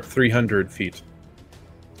 meters or 300 feet.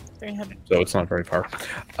 300. So it's not very far.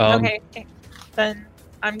 Okay, then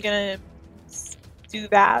I'm gonna do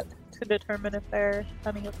that to determine if they're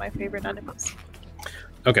any of my favorite enemies.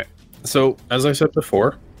 Okay. So as I said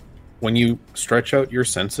before, when you stretch out your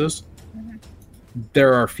senses, Mhm.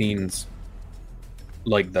 there are fiends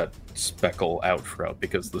like that speckle out throughout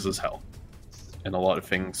because this is hell, and a lot of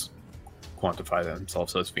things quantify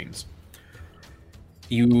themselves as fiends.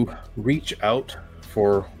 You reach out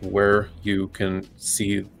for where you can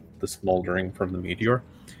see the smoldering from the meteor,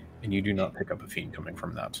 and you do not pick up a fiend coming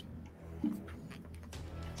from that.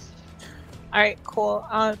 Alright, cool.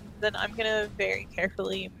 Then I'm gonna very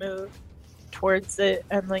carefully move towards it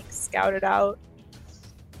and like scout it out.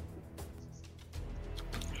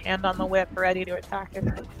 Hand on the whip, ready to attack if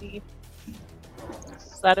need be.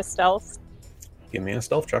 Is that a stealth? Give me a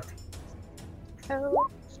stealth check.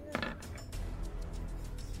 Hell yeah.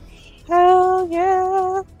 Hell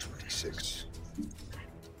yeah! 26.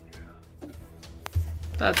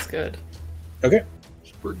 That's good. Okay.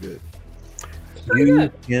 We're good.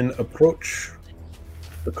 You can approach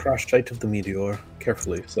the crash site of the meteor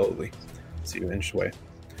carefully, slowly, so you inch away.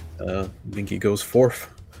 Vinky goes forth.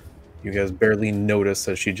 You guys barely notice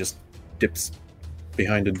as she just dips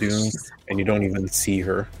behind a dune, and you don't even see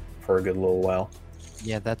her for a good little while.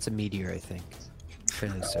 Yeah, that's a meteor, I think.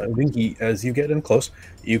 Fairly certain. Vinky, as you get in close,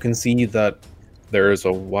 you can see that there is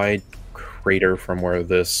a wide crater from where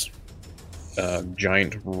this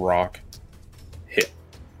giant rock hit.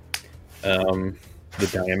 The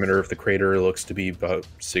diameter of the crater looks to be about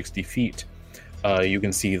 60 feet. You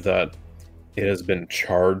can see that it has been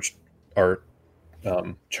charred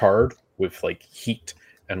with like heat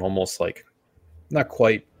and almost like, not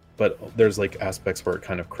quite, but there's like aspects where it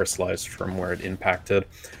kind of crystallized from where it impacted.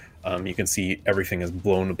 You can see everything is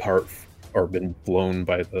blown apart or been blown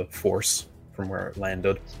by the force from where it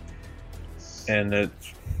landed. And it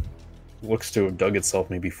looks to have dug itself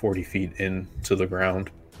maybe 40 feet into the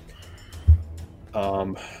ground.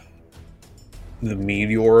 The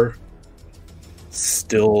meteor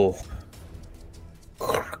still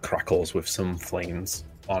crackles with some flames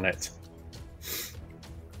on it.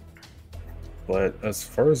 But as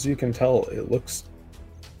far as you can tell, it looks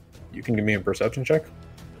You can give me a perception check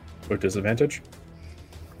with disadvantage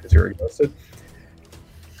because you're exhausted.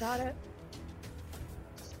 Got it.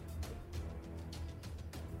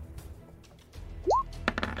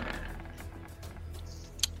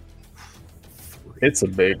 It's a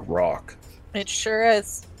big rock, It sure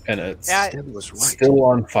is. and it's Yeah. Deb was right. still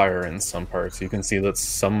on fire in some parts. You can see that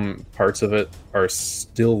some parts of it are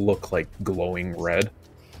still look like glowing red.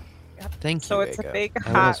 Thank you. So it's a Vega. big I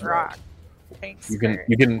hot was right. rock. Thanks. You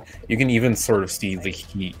can even sort of see the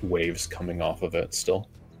heat waves coming off of it still,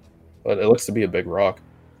 but it looks to be a big rock.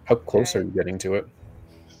 How close Okay. are you getting to it?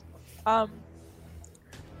 I'm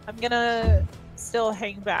gonna still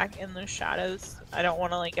hang back in the shadows. I don't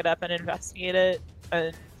want to like get up and investigate it.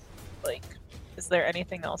 And like, is there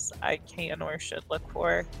anything else I can or should look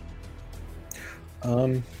for?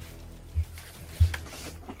 I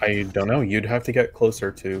don't know. You'd have to get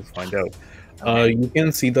closer to find out. You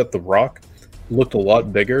can see that the rock looked a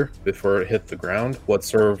lot bigger before it hit the ground. What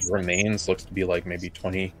sort of remains looks to be like maybe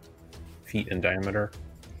 20 feet in diameter,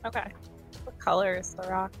 Okay. What color is the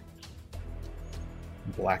rock?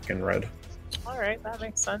 black and red. All right, that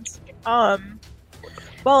makes sense.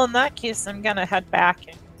 Well, in that case, I'm gonna head back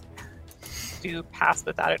and do pass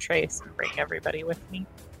without a trace and bring everybody with me.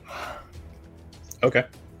 Okay.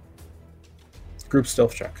 Group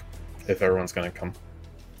stealth check, if everyone's gonna come.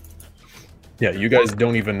 Yeah, you guys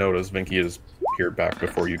don't even notice Vinky is here back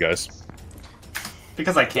before you guys.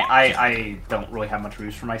 Because I can't, I don't really have much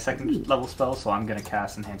use for my second level spell, so I'm gonna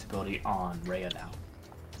cast Enhance Ability on Rhea now.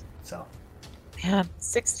 So Man,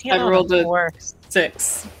 16 I on rolled a a 4.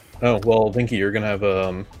 6. Oh well, Vinky, you're gonna have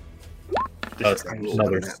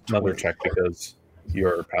disadvantage. another check because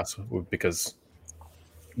you're passive because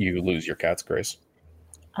you lose your cat's grace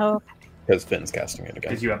Oh, okay. because Finn's casting it again.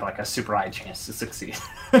 Because you have like a super high chance to succeed.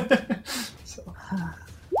 So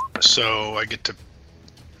So I get to.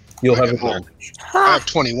 You'll have Okay, well, advantage. I have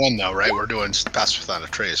 21 though, right? We're doing pass without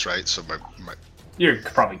a trace, right? So my you're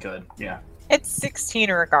probably good. Yeah. It's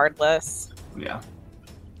 16 regardless. Yeah.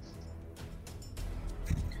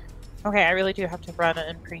 Okay, I really do have to run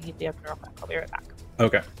and preheat the oven real quick. I'll be right back.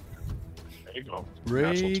 Okay. There you go.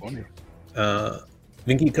 Rake. Natural 20.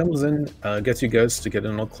 Vinky comes in, gets you guys to get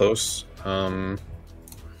in all close. I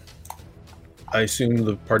assume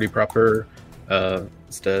the party proper, or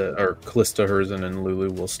Callista, Herzen, and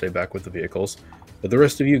Lulu will stay back with the vehicles. But the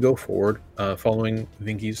rest of you go forward, following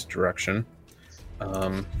Vinky's direction.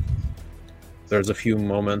 There's a few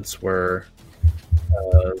moments where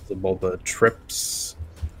the Bulba trips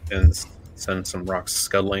and sends some rocks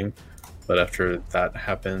scuttling. But after that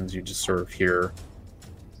happens, you just sort of hear...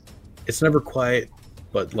 It's never quiet,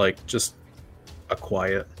 but like just a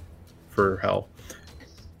quiet for hell.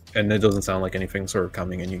 And it doesn't sound like anything sort of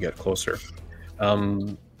coming, and you get closer.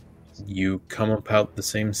 You come about the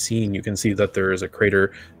same scene. You can see that there is a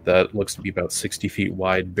crater that looks to be about 60 feet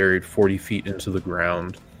wide, buried 40 feet into the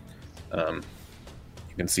ground. You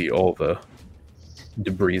can see all the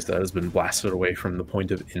debris that has been blasted away from the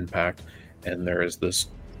point of impact, and there is this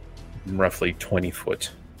roughly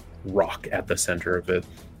 20-foot rock at the center of it,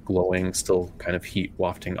 glowing, still kind of heat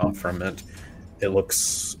wafting off from it.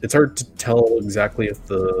 It's hard to tell exactly if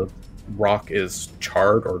the rock is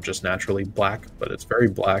charred or just naturally black, but it's very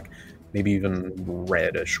black, maybe even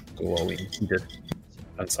reddish, glowing, heated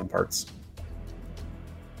on some parts.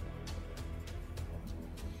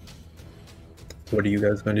 What are you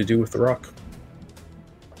guys going to do with the rock?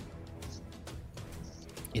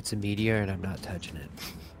 It's a meteor and I'm not touching it.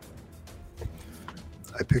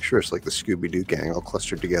 I picture us like the Scooby-Doo gang all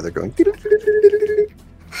clustered together going...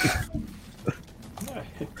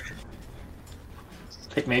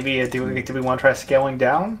 I think maybe do we want to try scaling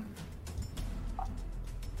down?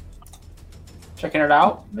 Checking it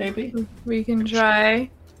out, maybe? We can try.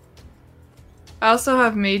 I also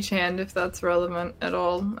have Mage Hand if that's relevant at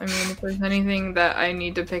all. I mean, if there's anything that I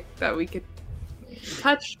need to pick that we could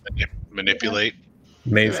touch. manipulate.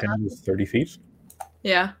 Maze hand is 30 feet?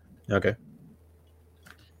 Yeah, Okay,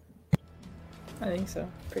 I think so.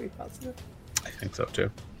 Pretty positive. I think so too.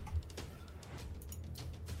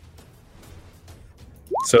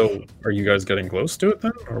 So, are you guys getting close to it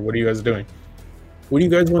then? Or what are you guys doing? What do you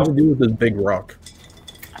guys want to do with this big rock?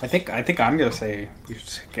 I think I'm gonna say we should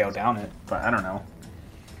scale down it, but I don't know.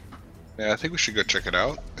 Yeah, I think we should go check it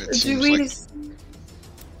out. It Do seems we? like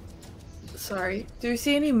Sorry. Do we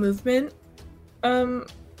see any movement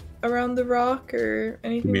around the rock or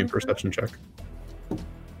anything? Give me a like that? perception check.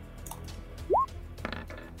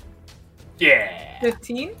 Yeah.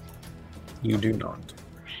 15? You do not.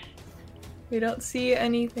 We don't see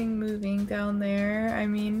anything moving down there. I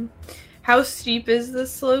mean, How steep is the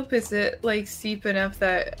slope? Is it like steep enough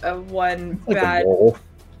that one Like a bad bowl.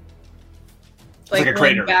 like a one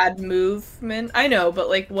crater. bad movement? I know, but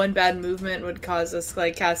like one bad movement would cause us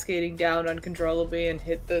like cascading down uncontrollably and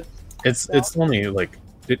hit the. It's only like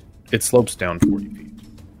it slopes down 40 feet.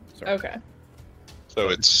 So Okay. So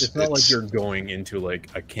it's not like you're going into like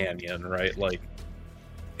a canyon, right? Like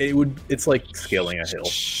it's like scaling a hill.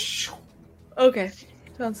 Okay.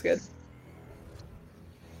 Sounds good.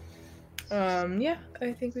 Yeah,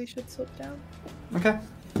 I think we should slope down. Okay.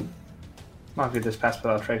 Might as well just pass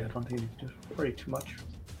without trace. I don't think you need to worry too much.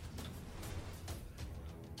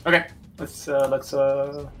 Okay, let's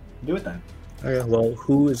do it then. Okay, well,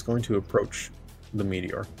 who is going to approach the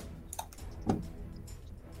meteor?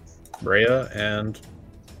 Rhea and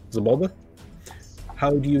Zabalba?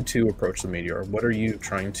 How do you two approach the meteor? What are you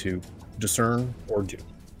trying to discern or do?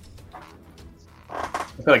 I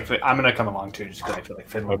feel like I'm gonna come along too, just because I feel like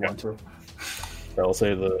Finn would Okay. want to. So I'll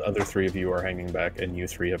say the other three of you are hanging back and you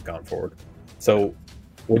three have gone forward. So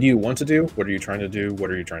what do you want to do? What are you trying to do? What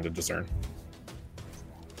are you trying to discern?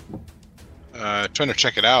 Trying to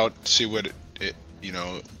check it out, see what it, you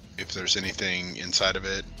know, if there's anything inside of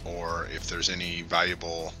it, or if there's any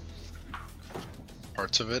valuable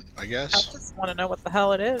parts of it, I I guess. just want to know what the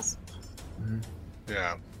hell it is.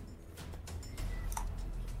 Yeah.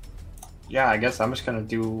 Yeah, I guess I'm just gonna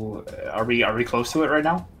do. Are we close to it right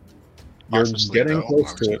now? You're Cautiously, getting though,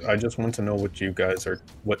 close to it. obviously. I just want to know what you guys are,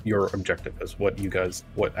 what your objective is, what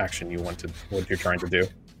action you want to, what you're trying to do.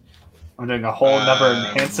 I'm doing a whole number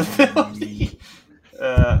enhance ability.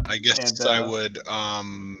 I guess And, I would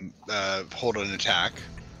hold an attack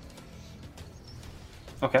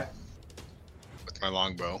Okay. with my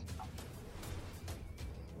longbow.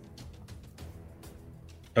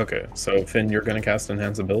 Okay, so Finn, you're going to cast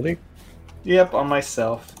Enhance Ability? Yep, on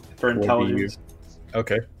myself for What do intelligence.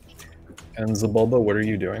 Okay. And Zabalba, what are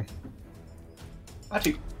you doing?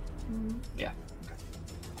 Actually,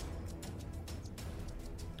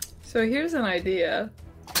 So here's an idea.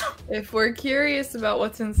 If we're curious about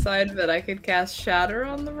what's inside of it, I could cast Shatter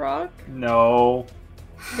on the rock. no.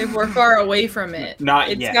 If we're far away from it. Not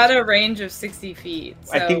It's yet. got a range of 60 feet.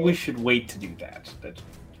 So I think we should wait to do that. That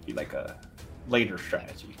should be like a later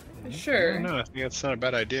strategy. Sure. No, I think that's not a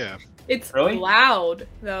bad idea. It's Really? loud,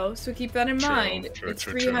 though, so keep that in True, mind. true, It's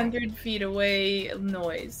true, true. 300 feet away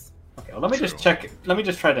noise. Okay, well, let me just True. check. Let me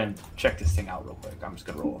just try to check this thing out real quick. I'm just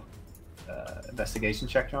gonna roll investigation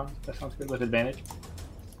check, John. That sounds good with advantage.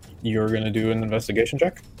 You're going to do an investigation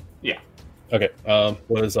check? Yeah. Okay,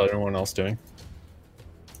 what is everyone else doing?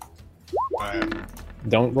 I'm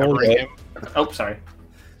Don't roll covering it. him. Oh, sorry.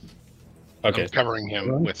 Okay, I'm covering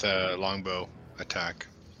him with a longbow attack.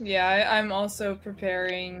 Yeah, I'm also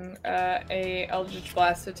preparing a Eldritch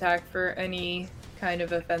Blast attack for any kind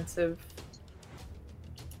of offensive.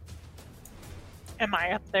 Am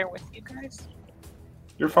I up there with you guys?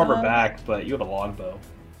 You're farther Um, back, but you have a longbow.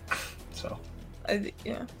 So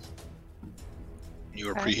Yeah. You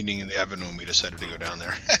were Okay. preheating in the oven when we decided to go down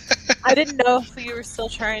there. I didn't know if you were still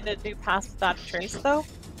trying to do Pass Without a Trace, though.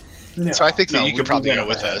 So I think that No, you we- could probably we go went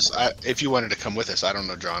with ahead. us. If you wanted to come with us, I don't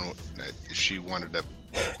know, John, if she wanted to.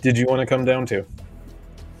 did you want to come down too?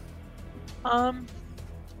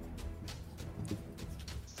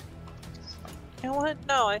 You know what?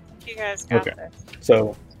 No, I think you guys got Okay. this.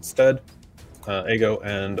 So, Stead, Ego,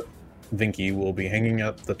 and Vinky will be hanging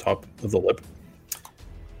at the top of the lip.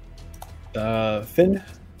 Finn,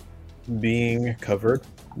 being covered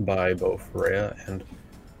by both Rhea and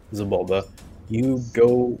Zabalba, you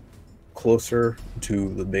go closer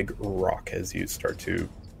to the big rock as you start to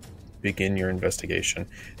begin your investigation.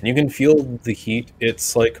 And you can feel the heat.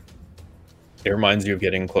 It's like, it reminds you of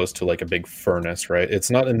getting close to like a big furnace, right? It's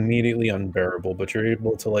not immediately unbearable, but you're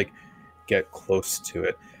able to like get close to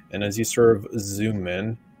it. And as you sort of zoom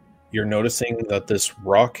in, you're noticing that this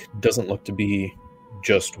rock doesn't look to be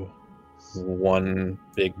just one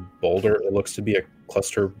big boulder. It looks to be a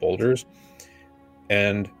cluster of boulders.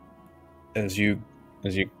 And as you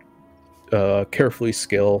carefully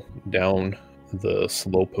scale down the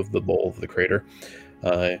slope of the bowl of the crater,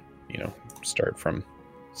 start from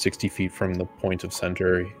 60 feet from the point of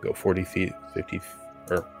center, you go 40 feet, 50,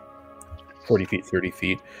 or 40 feet, 30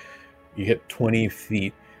 feet. You hit 20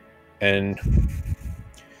 feet, and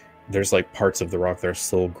there's like parts of the rock that are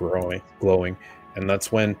still glowing. And that's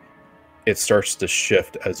when it starts to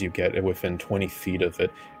shift as you get within 20 feet of it,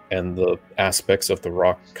 and the aspects of the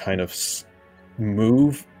rock kind of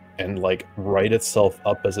move and like right itself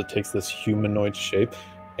up as it takes this humanoid shape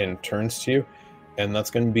and turns to you. And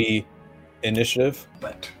that's going to be initiative.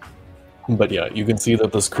 but But yeah, you can see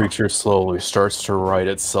that this creature slowly starts to right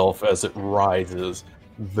itself as it rises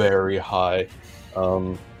very high.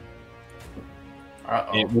 It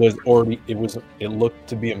looked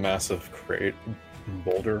to be a massive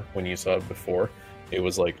boulder when you saw it before. It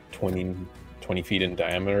was like 20 feet in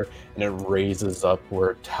diameter, and it raises up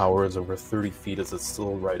where it towers over 30 feet as it's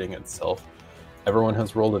still righting itself. Everyone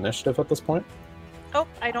has rolled initiative at this point? Oh,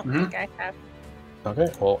 I don't think I have. Okay,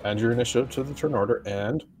 well, add your initiative to the turn order,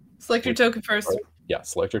 and... Select your token first. Yeah,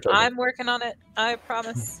 select your token. I'm working on it. I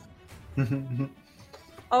promise.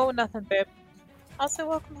 Oh, nothing, babe. Also,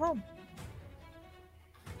 welcome home.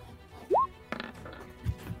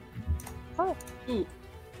 Oh. Ooh.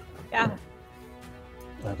 Yeah.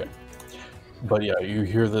 Okay. But yeah, you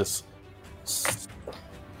hear this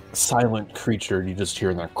silent creature. You just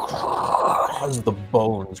hear that as the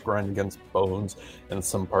bones grind against bones, and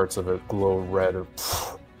some parts of it glow red of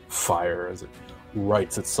fire as it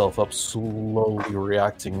rights itself up, slowly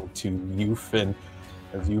reacting to you, Finn,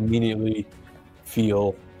 as you immediately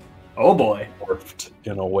feel oh boy, morphed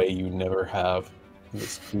in a way you never have.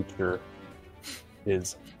 This creature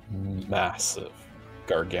is massive,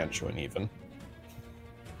 gargantuan even.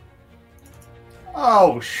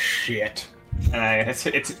 Oh shit! It's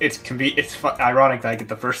ironic that I get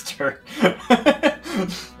the first turn.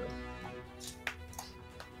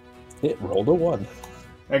 It rolled a 1.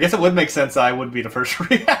 I guess it would make sense that I would be the first to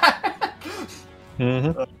react.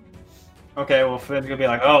 Okay, well Finn's gonna be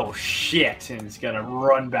like, "Oh shit!" and he's gonna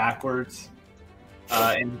run backwards,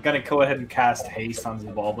 and gonna go ahead and cast haste on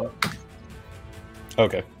Zabalba.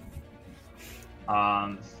 Okay.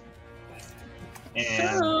 And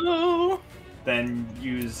then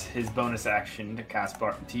use his bonus action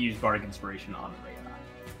to use Bardic Inspiration on Rhea.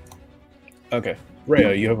 Okay,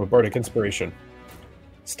 Rhea, you have a Bardic Inspiration.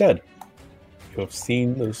 Instead, you have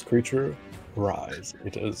seen this creature rise.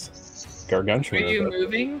 It is gargantuan. Are you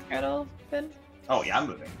moving at all, Finn? Oh yeah, I'm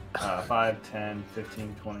moving. 5, 10,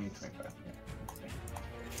 15, 20, 25.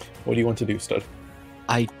 What do you want to do, Stud?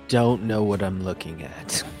 I don't know what I'm looking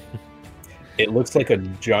at. It looks like a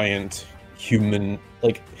giant human,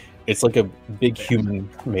 it's like a big human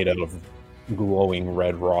made out of glowing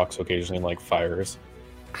red rocks, occasionally like fires.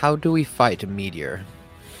 How do we fight a meteor?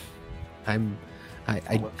 I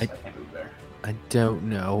don't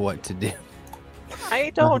know what to do.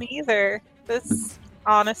 I don't either. This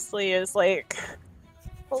honestly is like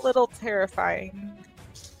a little terrifying.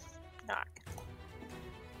 Not.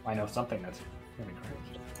 I know something that's really great.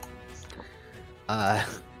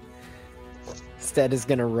 Stead is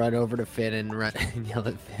gonna run over to Finn and yell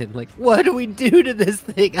at Finn like, "What do we do to this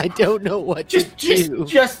thing? I don't know what to do."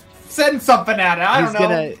 Just send something at it. I don't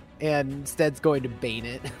know. And Stead's going to bane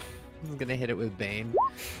it. He's gonna hit it with bane.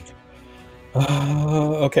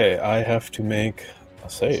 Okay, I have to make a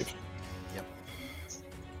save. Yep.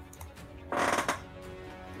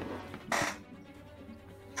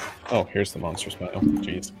 Oh, here's the monster smile.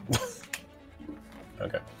 Jeez.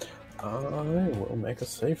 Okay. I will make a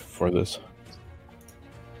save for this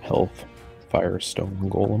health firestone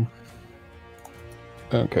golem.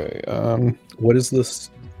 Okay, what is this?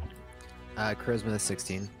 Charisma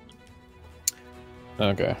 16.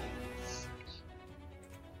 Okay.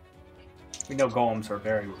 We know golems are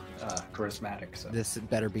very charismatic, so. This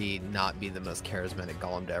better not be the most charismatic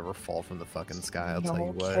golem to ever fall from the fucking sky, I'll tell you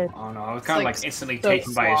what. shit. Oh no, I was kind of like instantly so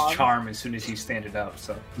taken by his suave. charm as soon as he standed up,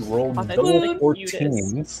 so. Rolled Oh, that's double the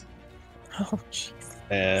 14s, Oh, jeez.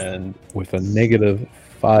 and with a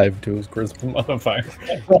 -5 to his charisma modifier.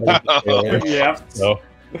 Yeah. So,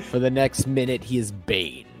 For the next minute, he is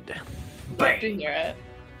baned. Love to Bang. hear it.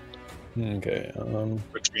 okay,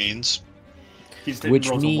 Which means Which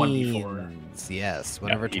rolls a 1d4. means, yes,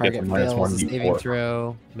 whenever he gets target a fails a saving -1d4.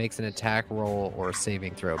 throw, makes an attack roll or a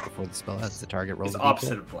saving throw before the spell ends, the target rolls It's a d4.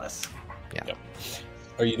 opposite of bless.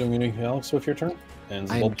 are you doing anything else with your turn? And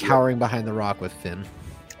I am Zoltan? cowering behind the rock with Finn.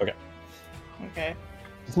 Okay.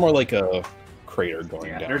 It's more like a crater going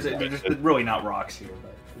Yeah, down. there's really not rocks here,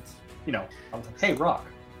 but it's, I was like, hey, rock.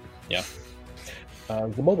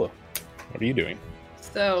 Zabalba, what are you doing?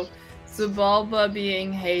 So, Zabalba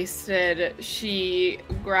being hasted, she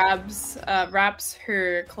wraps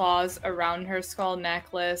her claws around her skull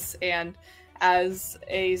necklace, and as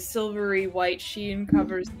a silvery white sheen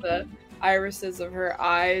covers the irises of her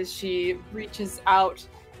eyes, she reaches out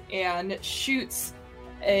and shoots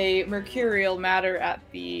a mercurial matter at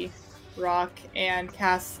the rock and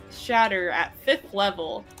casts Shatter at 5th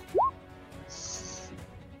level.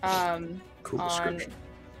 Cool On description.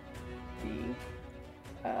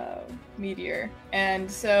 the meteor, and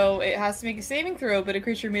so it has to make a saving throw. But a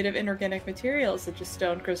creature made of inorganic materials, such as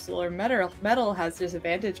stone, crystal, or metal, has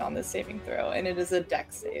disadvantage on this saving throw, and it is a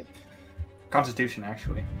Dex save. Constitution,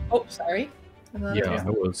 actually. Oh, sorry. Yeah,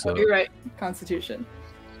 it was. You're right. Constitution,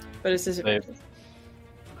 but it's disadvantage.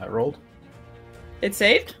 I rolled. It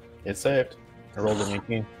saved. It saved. I rolled an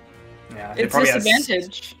 18. Yeah, It's probably has-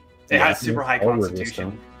 disadvantage. It Yeah, has super high all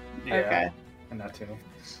Constitution. resistant. Yeah, Okay. and that too.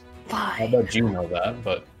 How Fine. about you know that?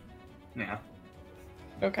 But Yeah.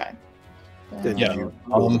 Okay. Did Yeah, you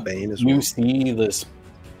roll the um, Bane as you well? see this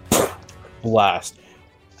blast,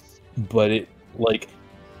 but it like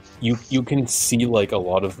you can see like a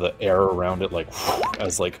lot of the air around it, like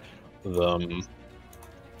as like the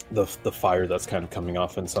fire that's kind of coming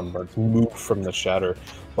off, and some birds move from the shatter,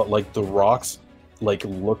 but like the rocks like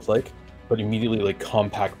look like, but immediately like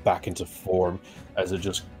compact back into form as it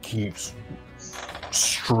just keeps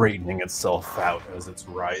straightening itself out as it's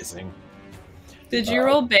rising. Did you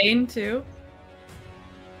roll Bane too?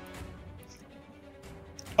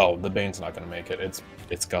 Oh, the Bane's not going to make it.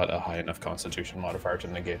 It's got a high enough Constitution modifier to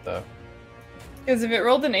negate that. Because if it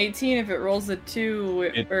rolled an 18, if it rolls a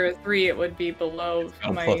 2 It- or a 3, it would be below It's got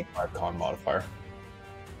a my. plus 5 con modifier.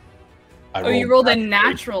 I Oh, you rolled a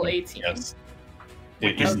natural 18. 18. Yes. With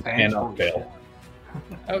It disadvantage, cannot holy fail.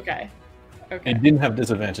 Okay. Okay. It didn't have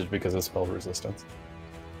disadvantage because of spell resistance.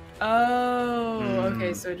 Oh,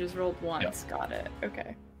 okay. Mm. So it just rolled once. Got it.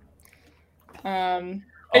 Okay.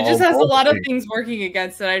 It I'll just has a roll lot of the- things working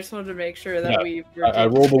against it. I just wanted to make sure that Yeah, we. I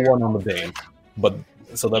rolled a 1 on the Bane, but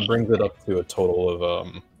so that brings it up to a total of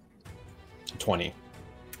 20.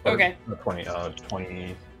 Or, Okay. 20.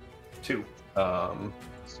 20. 2.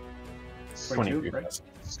 22. right? Yes.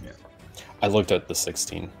 Yeah. I looked at the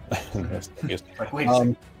 16. Like, wait a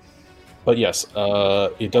Um, but yes,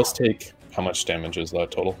 it does take. How much damage is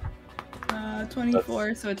that total?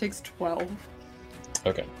 24, so it takes 12.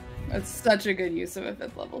 Okay. That's such a good use of a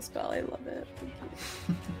 5th level spell. I love it.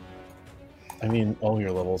 I mean, all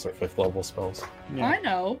your levels are 5th level spells. I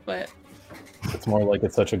know, but It's more like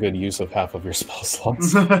it's such a good use of half of your spell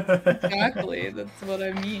slots. exactly, that's what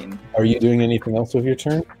I mean. Are you doing anything else with your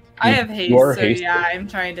turn? I You- have you haste, are so hasted. yeah, I'm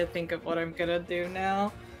trying to think of what I'm gonna do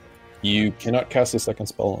now. You cannot cast a second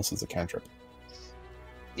spell unless it's a cantrip.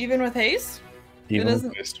 Even with haste? Even doesn't-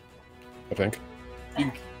 with haste, I think.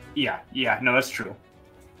 yeah, no, that's true.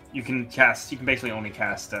 You can basically only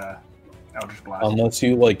cast Eldritch Blast. Unless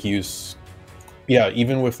you like use, yeah,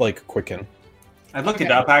 even with like Quicken. I looked it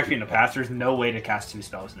Okay. up actually in the past. There's no way to cast 2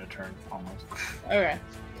 spells in a turn, almost. Okay.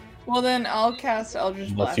 Well then I'll cast Eldritch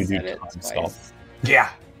Unless Blast you do at it time twice. Yeah,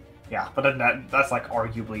 but then that's like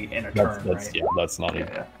arguably in a turn, That's right? yeah, that's not Yeah,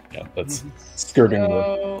 a, yeah. yeah, that's skirting the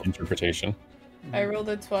So interpretation. I rolled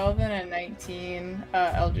a 12 and a 19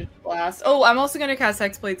 Eldritch Blast. Oh, I'm also gonna cast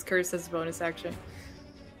Hexblade's Curse as a bonus action.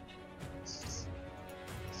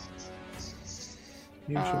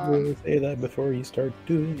 You should really say that before you start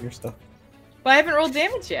doing your stuff. But I haven't rolled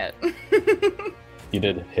damage yet. You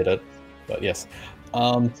did hit it, but yes.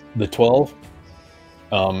 The 12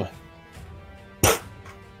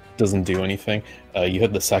 doesn't do anything. You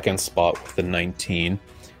hit the second spot with the 19,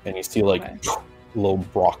 and you see like Okay. little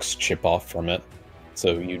rocks chip off from it.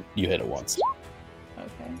 So you hit it once.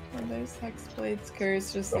 Okay, well there's Hexblade's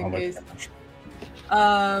Curse just So how in much case. damage?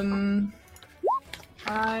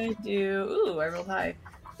 I do. Ooh, I rolled high.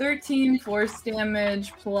 13 force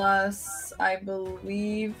damage plus, I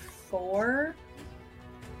believe, 4.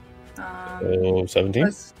 So 17?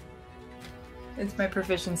 Plus- it's my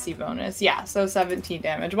proficiency bonus. Yeah, so 17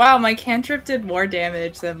 damage. Wow, my cantrip did more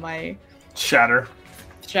damage than my Shatter.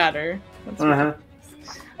 shatter. That's Uh-huh.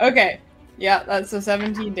 Okay. Yeah, that's so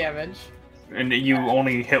 17 damage. And you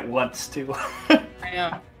only hit once too. I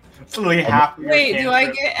know. It's literally half. Of your Wait, do I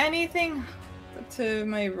cantrip. get anything to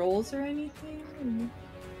my rolls or anything?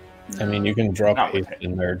 I mean, you can drop Not with haste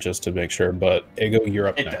in there just to make sure, but Ego, you're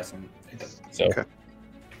up It next. doesn't. It doesn't. So, Okay.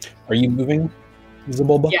 are you moving,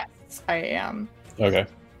 Zabulba? Yes, I am. Okay.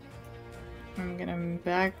 I'm gonna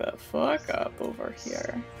back the fuck up over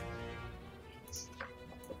here.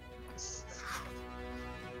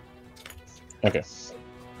 Okay.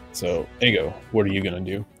 So, Ego, what are you gonna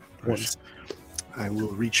do? Right. I will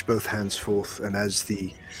reach both hands forth, and as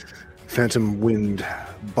the phantom wind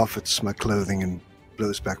buffets my clothing and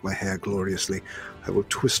blows back my hair gloriously, I will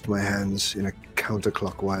twist my hands in a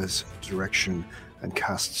counterclockwise direction and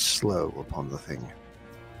cast slow upon the thing.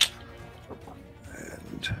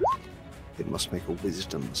 And it must make a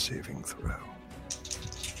wisdom saving throw.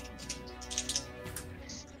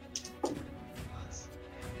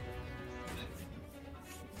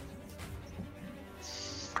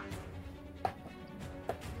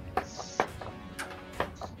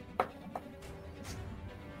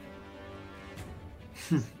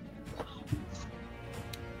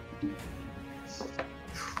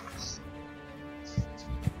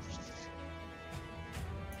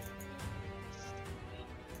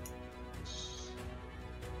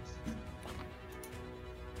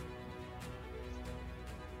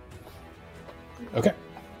 Okay.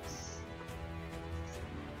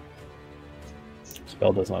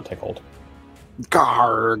 Spell does not take hold.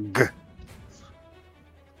 Garg!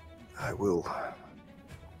 I will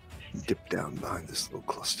dip down behind this little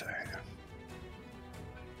cluster here.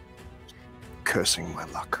 Cursing my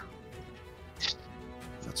luck.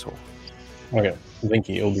 That's all. Okay,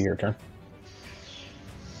 Vinky, it'll be your turn.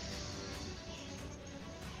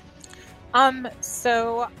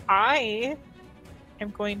 So I am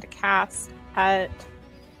going to cast at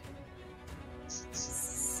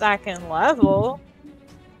 2nd level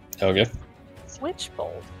Okay. Witch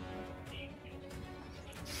Bolt.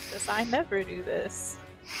 Because I never do this.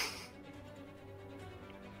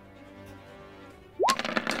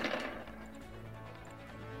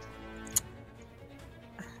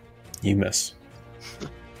 You miss.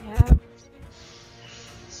 Yeah.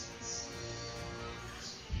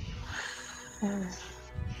 I'm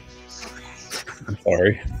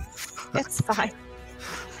sorry. It's fine.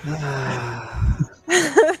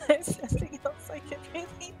 There's nothing else I can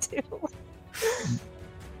really do.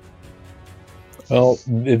 Well,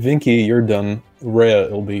 Vinky, you're done. Rhea,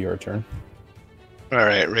 it'll be your turn. All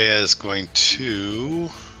right, Rhea is going to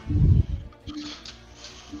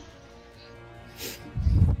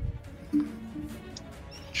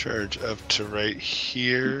charge up to right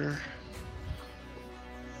here.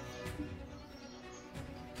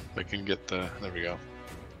 If I can get the, there we go.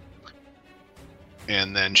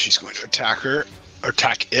 And then she's going to attack it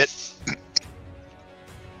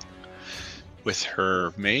with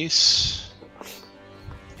her mace.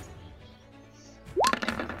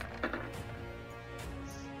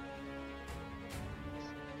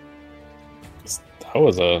 That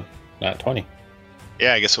was a nat 20.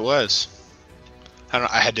 Yeah, I guess it was.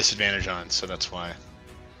 I had disadvantage on, so that's why.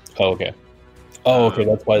 Oh, okay. Oh, okay.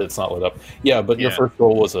 That's why it's not lit up. Yeah, but your Yeah. first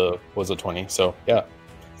roll was a 20. So yeah,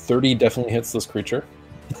 30 definitely hits this creature.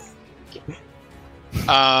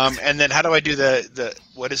 And then how do I do the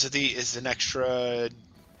what is it? Is an extra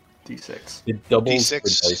D6. It doubles D6.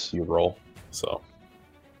 the dice you roll. So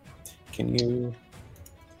can you?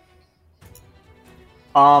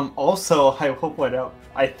 Also, I will point out,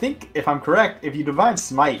 I think if I'm correct, if you divine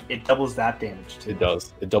smite, it doubles that damage too. It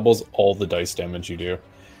does. It doubles all the dice damage you do,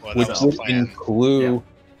 well, which that was the would plan. include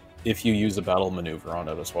if you use a battle maneuver on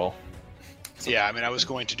it as well. Yeah, I mean I was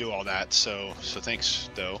going to do all that, so thanks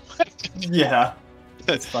though. Yeah.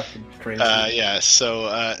 It's fucking crazy. Yeah,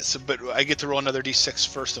 so but I get to roll another D6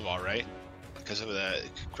 first of all, right? Because of the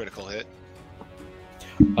critical hit.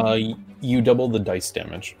 You double the dice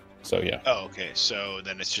damage. So yeah. Oh, okay. So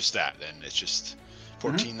then it's just that. Then it's just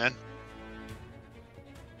 14 then.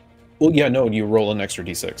 Well, yeah, no, you roll an extra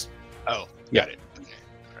d6. Oh, Yeah. got it. Okay.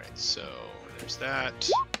 All right. So there's that.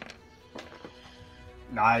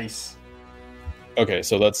 Nice. Okay,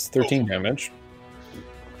 so that's 13 damage.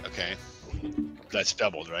 Okay. That's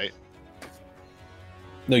doubled, right?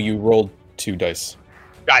 No, you rolled 2 dice.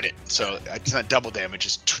 Got it. So it's not double damage.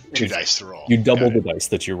 It's two It's- dice to roll. You double Got the dice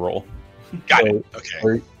that you roll. it. Got So it.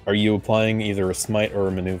 Okay. Are you applying either a smite or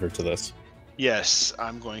a maneuver to this? Yes,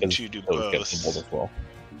 I'm going to do Those get doubled both. as well.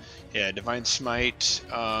 Yeah, divine smite.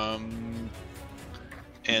 And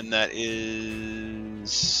that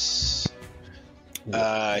is.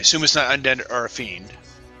 I assume it's not undead or a fiend.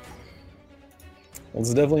 It's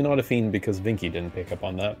definitely not a fiend because Vinky didn't pick up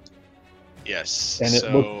on that. Yes. And it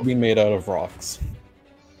so, looked to be made out of rocks.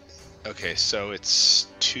 okay, so it's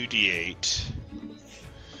 2d8.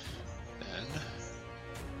 Then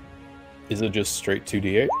Is it just straight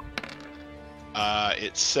 2d8?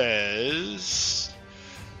 it says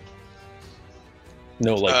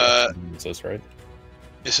No, like Uh, it says, right?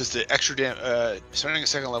 this is the extra starting at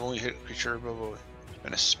 2nd level, you hit a creature, blah, blah, blah.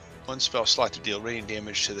 And one spell slot to deal radiant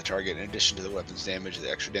damage to the target in addition to the weapon's damage. The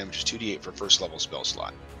extra damage is 2d8 for first level spell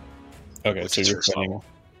slot. Okay, which so is you're first saying. level.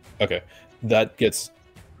 Okay, that gets.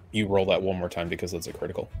 You roll that one more time because it's a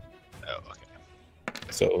critical. Oh, okay.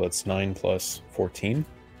 So that's 9 plus 14.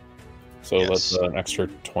 So Yes. that's an extra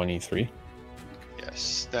 23.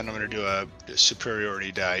 Yes. Then I'm going to do a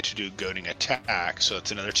superiority die to do goading attack. So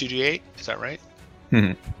it's another 2d8. Is that right?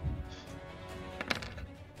 Mhm.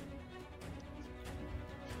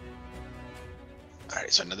 All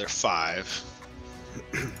right, so another 5.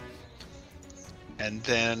 And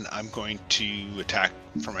then I'm going to attack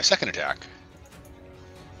for my second attack.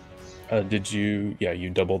 Did you? Yeah, you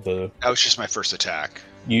double the. That was just my first attack.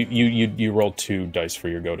 You rolled 2 dice for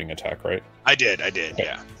your goading attack, right? I did, Okay.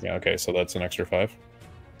 yeah. Yeah. Okay, so that's an extra 5.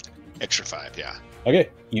 Extra 5, yeah. Okay,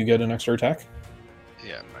 you get an extra attack.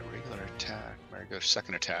 Yeah, my regular attack, my regular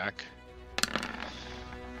second attack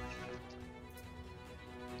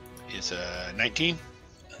is 19.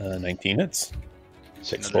 19 hits.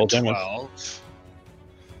 So 6 another roll damage. 12.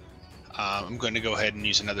 I'm going to go ahead and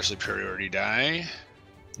use another superiority die.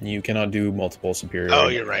 You cannot do multiple superior. Oh,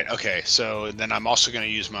 you're right. Okay, so then I'm also going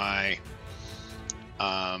to use my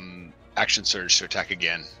action surge to attack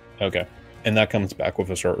again. Okay, and that comes back with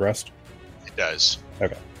a short rest. It does.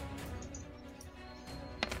 Okay.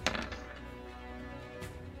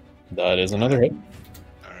 That is another hit.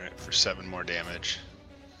 All right, for 7 more damage.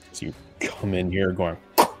 So you come in here going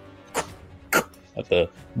at the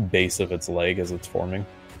base of its leg as it's forming.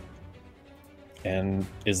 And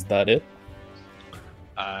is that it?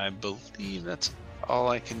 I believe that's all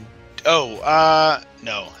I can. Oh,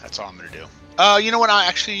 no, that's all I'm going to do. You know what? I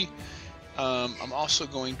actually, I'm also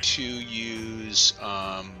going to use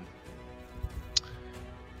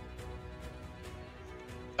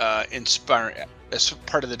inspire as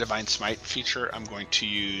part of the Divine Smite feature. I'm going to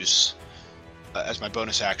use as my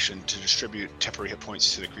bonus action to distribute temporary hit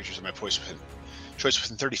points to the creatures of my choice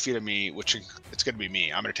within 30 feet of me, which it's going to be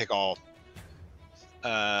me. I'm going to take all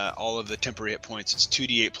of the temporary hit points. It's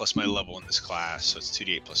 2d8 plus my level in this class, so it's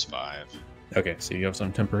 2d8 plus 5. Okay, so you have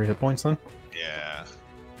some temporary hit points then? Yeah.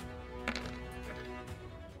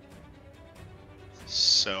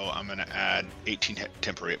 So I'm going to add 18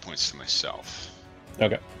 temporary hit points to myself.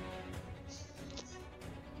 Okay.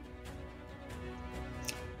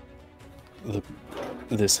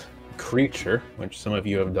 This creature, which some of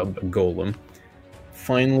you have dubbed a golem,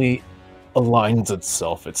 finally aligns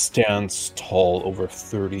itself. It stands tall over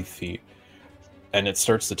 30 feet, and it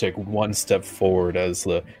starts to take one step forward as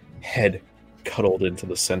the head cuddled into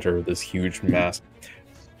the center of this huge mass.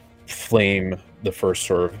 Flame, the first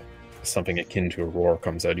sort of something akin to a roar,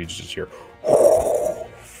 comes out. You just hear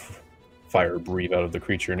fire breathe out of the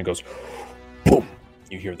creature, and it goes boom.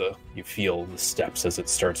 You feel the steps as it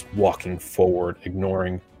starts walking forward,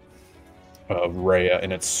 ignoring Rhea,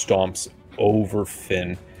 and it stomps over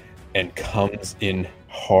Finn and comes in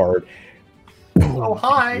hard. Oh,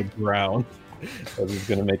 hi! To the ground. As it's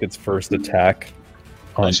going to make its first attack.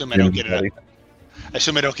 I assume I don't get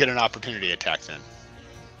an opportunity attack then.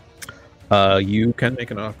 You can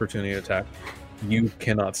make an opportunity attack. You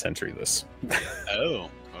cannot sentry this. Oh,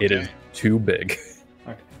 okay. It is too big.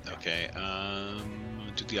 Okay.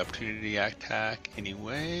 Do the opportunity attack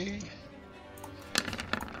anyway.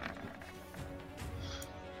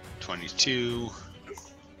 22.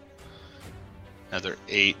 Another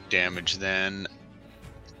 8 damage then.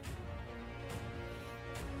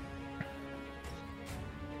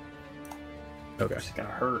 Okay. It's gonna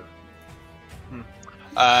hurt.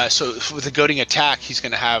 So with the goading attack, he's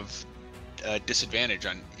going to have disadvantage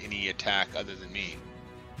on any attack other than me.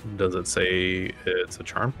 Does it say it's a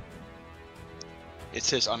charm? It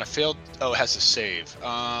says on a failed... Oh, it has a save.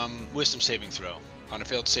 Wisdom saving throw. On a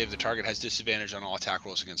failed save, the target has disadvantage on all attack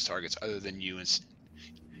rolls against targets other than you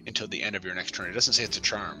until the end of your next turn. It doesn't say it's a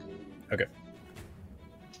charm. Okay.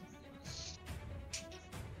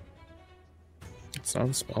 It's not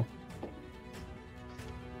a spell.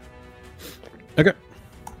 Okay.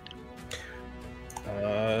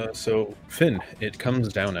 So, Finn, it comes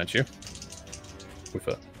down at you. With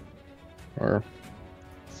a... Or...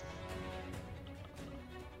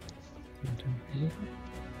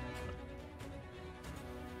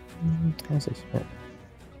 How's this work?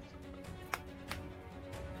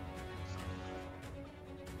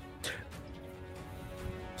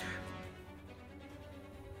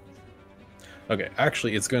 Okay,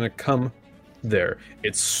 actually, it's gonna come there.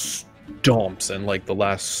 It stomps, and like the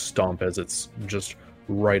last stomp as it's just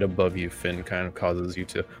right above you, Finn, kind of causes you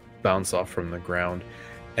to bounce off from the ground.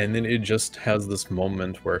 And then it just has this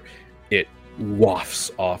moment where it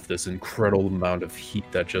wafts off this incredible amount of heat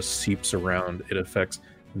that just seeps around. It affects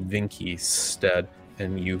Vinky, Stead,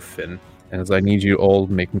 and you, Finn. And as I need you all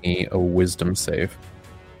to make me a wisdom save.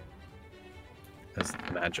 As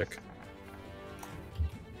magic.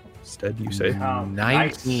 Stead, you say?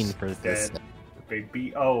 19 for this. Dead.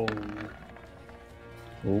 Baby. Oh.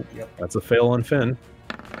 Oh, Yep. that's a fail on Finn.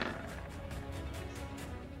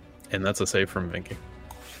 And that's a save from Vinky.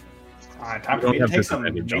 Time You for me to don't have take some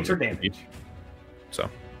disadvantage on major the damage. So,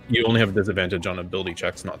 you only have disadvantage on ability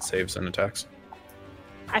checks, not saves and attacks.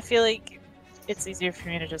 I feel like it's easier for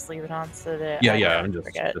me to just leave it on so that Yeah, I yeah, don't I'm just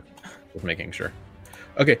forget. making sure.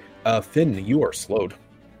 Okay, Finn, you are slowed.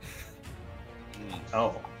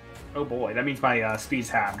 Oh boy, that means my speed's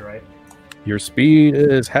halved, right? Your speed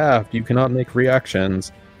is halved. You cannot make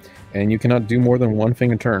reactions, and you cannot do more than one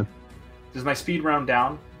thing a turn. Does my speed round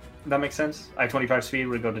down? Does that make sense? I have 25 speed.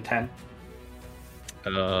 Would it go to 10?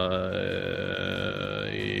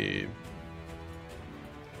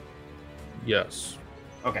 Yes.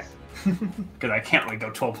 Okay. Because I can't really go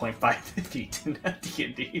 12.5 feet in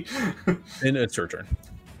D&D. And it's your turn.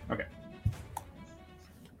 Okay.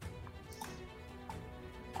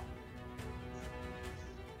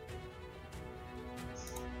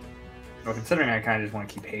 Well, considering I kind of just want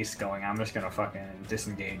to keep haste going, I'm just going to fucking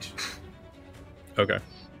disengage. Okay.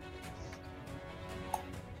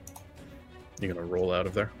 You're gonna roll out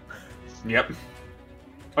of there? Yep.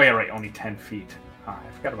 Oh, yeah, right. Only 10 feet. Ah,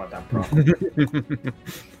 I forgot about that problem.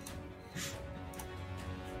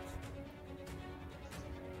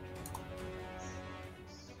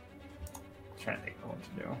 Trying to think of what to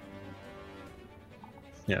do.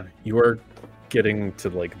 Yeah, you are getting to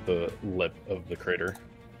like the lip of the crater.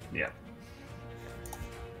 Yeah.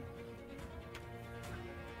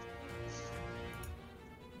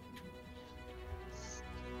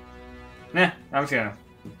 Nah, I'm just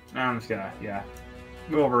gonna, yeah.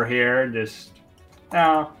 Go over here, just,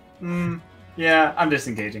 no, yeah, I'm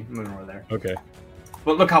disengaging, moving over there. Okay.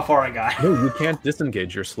 But look how far I got. No, you can't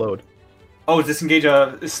disengage. You're slowed. Oh, disengage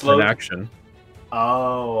is slow? An action.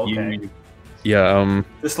 Oh, okay. Yeah,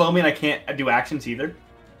 Does slow mean I can't do actions either?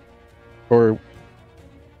 or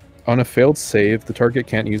on a failed save, the target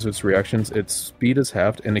can't use its reactions. Its speed is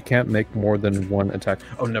halved, and it can't make more than one attack.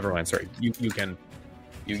 Oh, never mind. Sorry, you can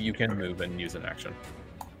move and use an action.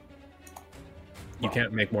 You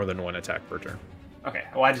can't make more than one attack per turn. Okay,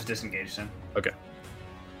 well, I just disengaged him. Okay.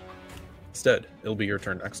 Instead, it'll be your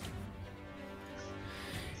turn next.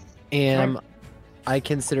 Am I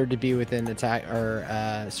considered to be within attack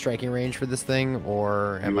or striking range for this thing,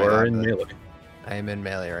 or am You I are not in the- melee. I am in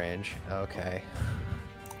melee range. Okay.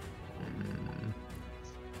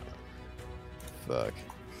 Fuck.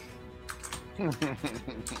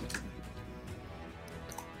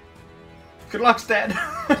 Good luck, Stan.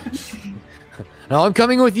 No, I'm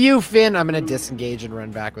coming with you, Finn. I'm gonna disengage and run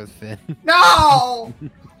back with Finn. No!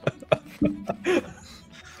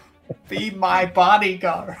 Be my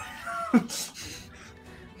bodyguard.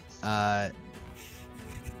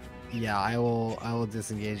 Yeah, I will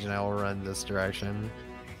disengage and I will run this direction.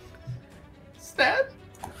 Stan?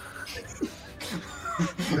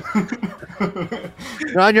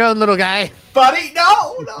 You're on your own, little guy. Buddy,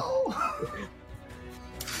 no!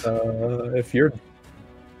 If you're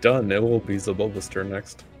done, it will be Zabulba's turn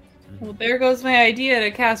next. Well, there goes my idea to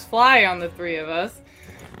cast Fly on the three of us.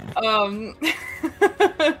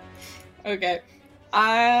 Okay.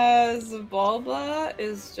 Zabulba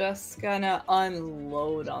is just gonna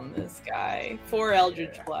unload on this guy. 4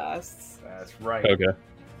 Eldritch Blasts. That's right. Okay.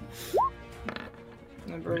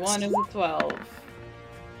 Number 1 is a 12.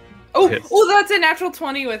 Oh, Hits. oh, that's a natural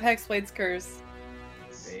 20 with Hexblade's Curse.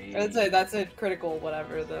 That's a critical,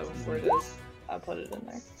 whatever the word is. I'll put it in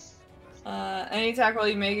there. Any attack roll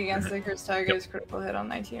you make against the cursed target is critical hit on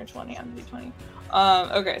 19 or 20 on D20.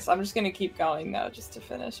 Okay, so I'm just gonna keep going though, just to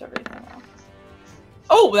finish everything off.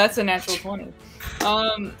 Oh, that's a natural 20.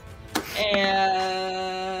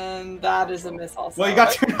 And that is a miss also. Well, you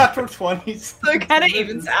got 2 natural 20s. So it kind of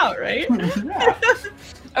evens out, right? Yeah.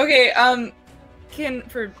 Okay,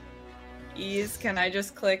 for ease, can I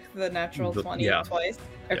just click the natural 20 yeah. twice?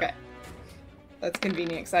 Yeah. Okay. That's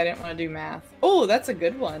convenient because I didn't want to do math. Oh, that's a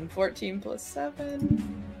good one. 14 plus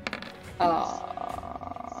 7.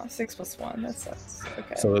 6 plus 1. That sucks.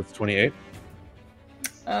 Okay. So that's 28.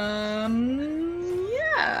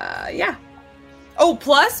 Yeah. Oh,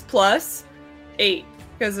 plus 8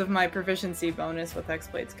 because of my proficiency bonus with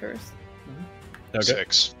Hexblade's Curse. Okay.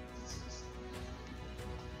 6.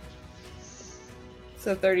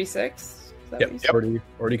 So 36. Is that Yep. what you said?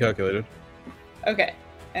 Already calculated. Okay.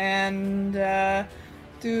 And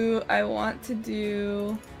do I want to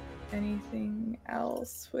do anything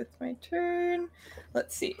else with my turn?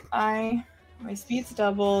 Let's see. My speed's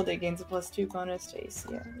doubled. It gains a +2 bonus to AC.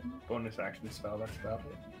 Bonus action spell, that's about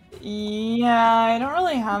it. Yeah, I don't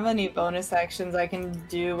really have any bonus actions I can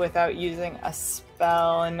do without using a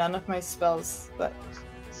spell, and none of my spells that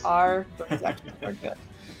are bonus actions are good.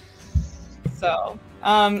 So,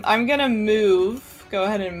 I'm gonna move. Go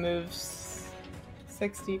ahead and move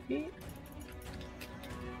 60 feet.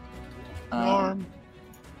 Norm.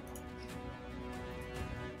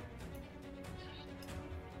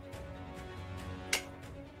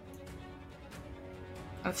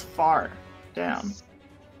 That's far down.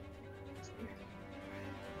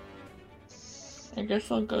 I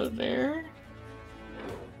guess I'll go there.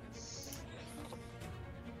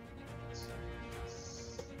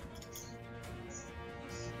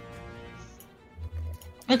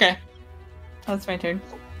 That's my turn.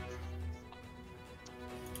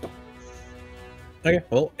 Okay,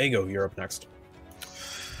 well, Ego, you're up next.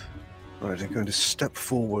 Alright, I'm going to step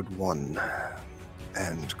forward 1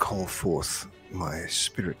 and call forth my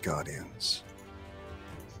spirit guardians,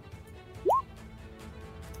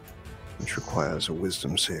 which requires a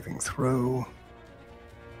wisdom saving throw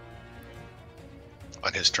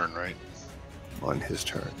On his turn, right? on his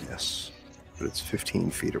turn, yes. But it's 15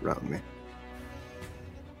 feet around me.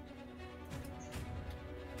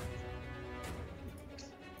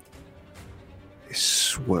 A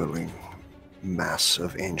swirling mass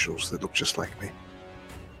of angels that look just like me.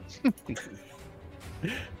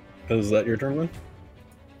 Is that your turn, then?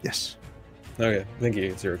 Yes. Okay, Vinky,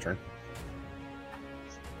 it's your turn.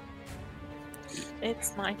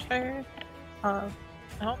 It's my turn. I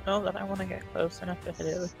don't know that I want to get close enough to hit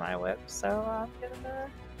it with my whip, so I'm gonna.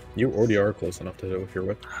 You already are close enough to hit it with your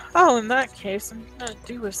whip. Oh, in that case, I'm gonna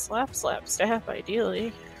do a slap stab,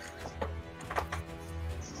 ideally.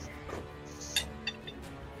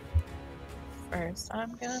 First,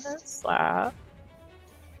 I'm gonna slap.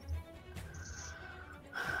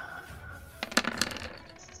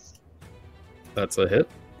 That's a hit.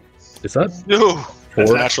 Is that No! That's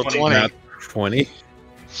four? a natural 20. Nat 20.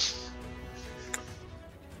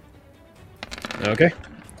 Okay.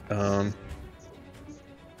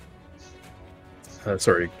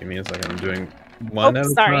 Sorry, give me a second. I'm doing one at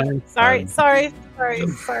a time. Sorry.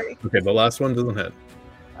 Okay, the last one doesn't hit.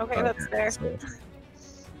 Okay, that's fair. So,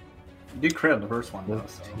 You did crit on the first one though,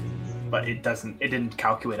 so. But it didn't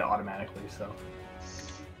calculate it automatically, so.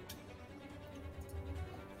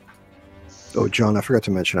 Oh, John, I forgot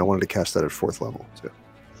to mention, I wanted to cast that at 4th level, too.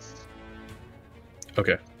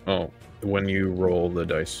 okay. Oh, when you roll the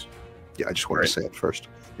dice. Yeah, I just wanted to say it first.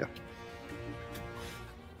 Yeah.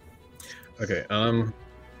 Okay.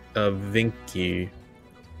 Vinky,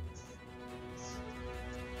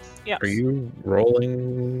 Yes. are you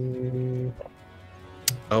rolling?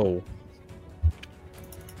 Oh.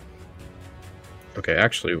 Okay,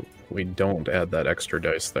 actually, we don't add that extra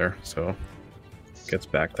dice there, so gets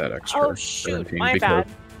back that extra. Oh shoot, 17 my because bad.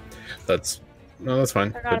 That's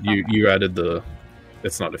fine. Forgot But about you added the.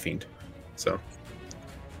 It's not a fiend, so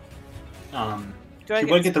Do I She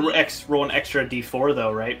would get the speed? roll an extra d4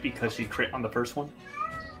 though, right? Because she crit on the first one.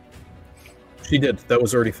 she did. That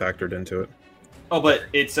was already factored into it. Oh, but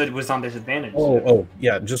it said it was on disadvantage. Oh,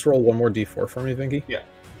 yeah. Just roll one more d4 for me, Vinky.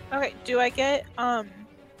 Okay, do I get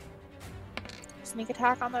sneak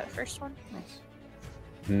attack on that first one?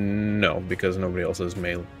 No, because nobody else is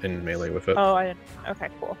in melee with it. Oh, I didn't. Okay,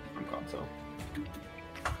 cool. I'm gone, so.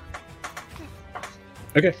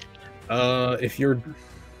 Okay.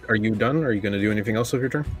 Are you done? Are you going to do anything else with your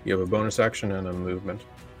turn? You have a bonus action and a movement.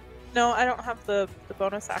 No, I don't have the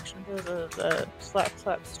bonus action for the slap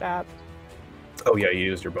stab. Oh yeah, you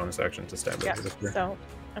used your bonus action to stab Yeah, it. With this so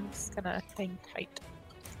I'm just gonna hang tight.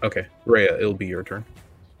 Okay, Rhea, it'll be your turn.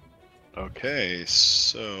 Okay,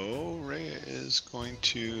 so Rhea is going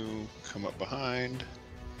to come up behind.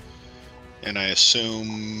 And I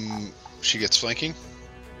assume she gets flanking?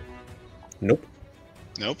 Nope.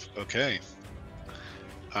 Nope. Okay.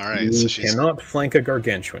 All right. You So she's cannot flank a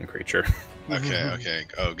gargantuan creature. okay. Okay.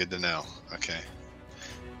 Oh, good to know. Okay.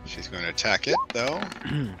 She's going to attack it though.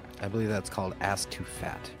 I believe that's called ass too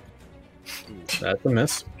fat. That's a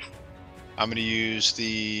miss. I'm going to use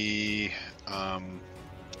the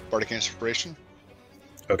Bardic Inspiration,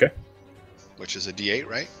 Okay. which is a D8,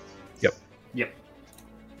 right? Yep.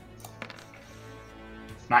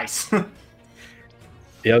 Nice.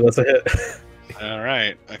 Yeah, that's a hit. All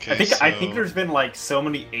right. Okay. I think there's been like so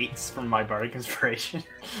many 8s from my Bardic Inspiration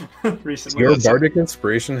recently. Your that's a- bardic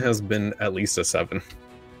inspiration has been at least a 7.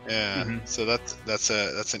 Yeah. Mhm. So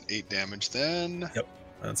that's an 8 damage then,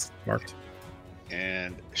 That's marked.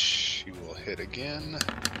 and she will hit again.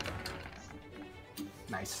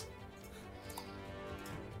 Nice.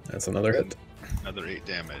 That's another hit. Another 8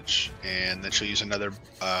 damage, and then she'll use another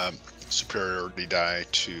superiority die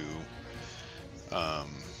to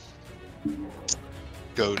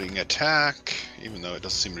goading attack, even though it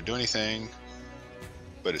doesn't seem to do anything,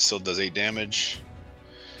 but it still does 8 damage.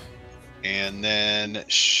 And then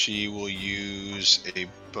she will use a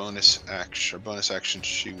bonus action. Bonus action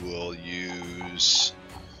she will use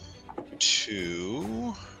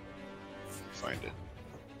to find it.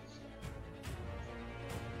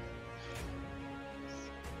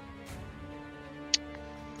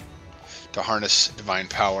 To harness divine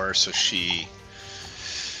power, so she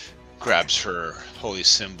grabs her holy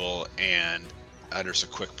symbol and utters a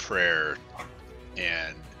quick prayer,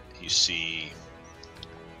 and you see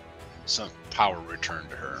some power return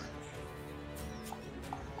to her.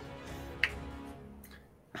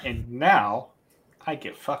 And now I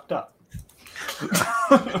get fucked up.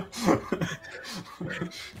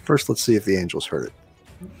 First, let's see if the angels heard it.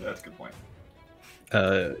 That's a good point.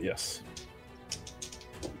 Yes.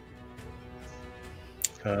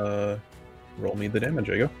 Roll me the damage,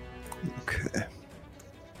 I go. Okay.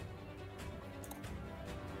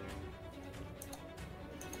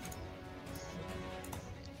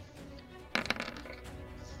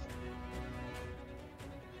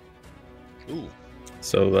 Ooh.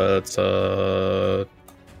 So that's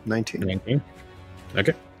 19. 19.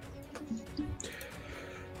 Okay.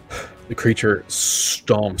 The creature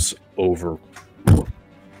stomps over on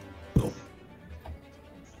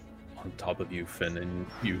top of you, Finn, and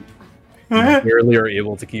you barely are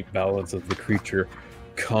able to keep balance as the creature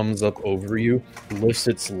comes up over you, lifts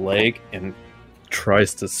its leg, and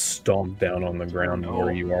tries to stomp down on the ground No.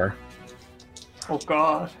 where you are. Oh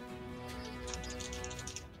god.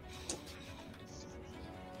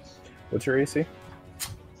 What's your AC?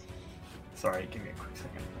 Sorry, give me a quick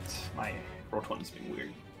second. My roll 20's being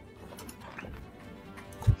weird.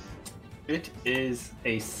 It is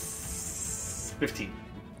a 15.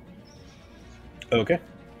 Okay.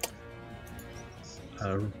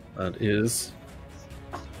 That is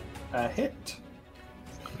A hit.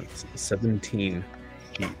 that's 17.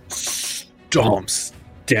 He stomps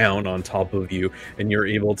down on top of you, and you're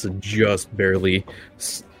able to just barely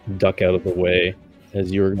duck out of the way as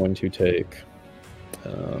you are going to take.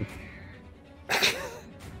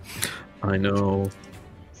 I know.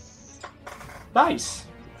 Dice.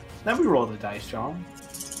 Let me roll the dice, John.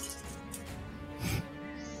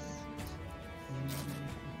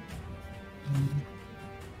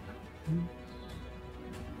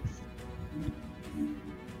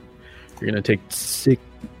 You're going to take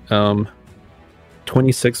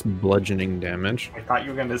 26 bludgeoning damage. I thought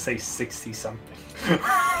you were going to say 60 something.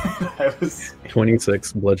 I was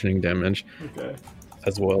 26 bludgeoning damage, okay.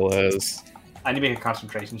 as well as I need to make a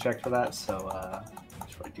concentration check for that, so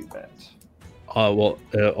should I do that?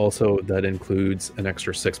 also that includes an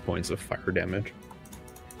extra 6 points of fire damage.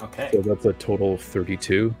 Okay. So that's a total of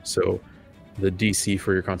 32. So the DC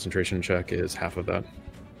for your concentration check is half of that,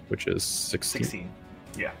 which is 16. 16.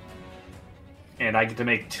 Yeah. And I get to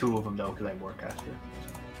make 2 of them though because I work after.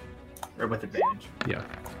 Or with advantage. Yeah.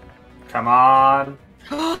 Come on.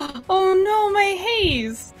 Oh no, my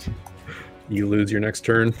haste! You lose your next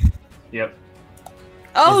turn. Yep.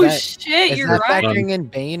 Oh that- shit, Is you're that right. factoring in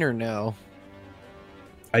Bane or no?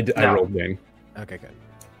 I No. rolled Bane. Okay, good.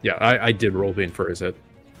 Yeah, I did roll Bane for his hit.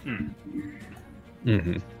 Hmm.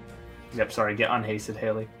 Mm-hmm. Yep, sorry, get unhasted,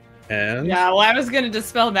 Haley. And Yeah, well, I was gonna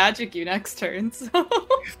dispel magic you next turn, so.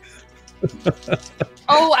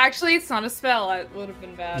 Oh, actually, it's not a spell. It would have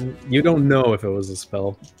been bad. you don't know if it was a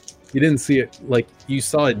spell. You didn't see it, like, you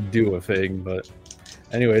saw it do a thing, but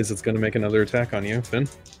anyways, it's going to make another attack on you, Finn.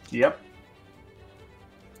 Yep.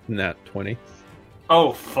 Nat 20.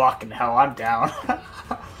 Oh, fucking hell, I'm down.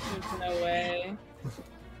 There's no way.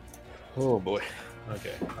 Oh boy.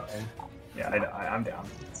 Okay. Yeah, I'm down.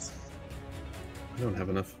 I don't have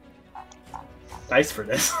enough. Dice for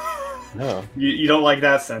this. No. You don't like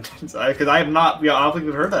that sentence. Because I have not, I don't think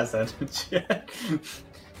we've heard that sentence yet.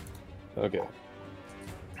 Okay.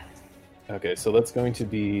 Okay, so that's going to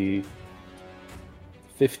be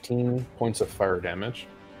 15 points of fire damage.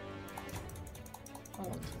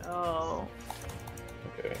 Oh no.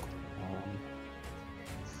 Okay.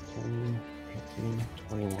 10, 15,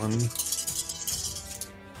 21.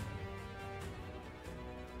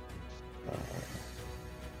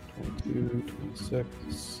 22,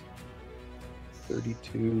 26,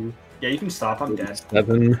 32. Yeah, you can stop. I'm dead.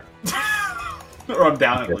 7. Or I'm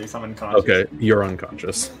down at Okay. least. I'm unconscious. Okay, you're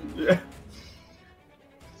unconscious. Yeah.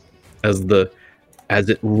 As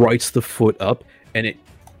it rights the foot up and it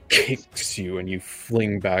kicks you and you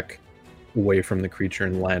fling back away from the creature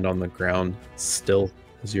and land on the ground still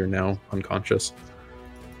as you're now unconscious.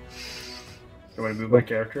 You want to move my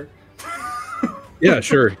character? Yeah,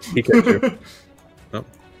 sure. He kicked you. Oh.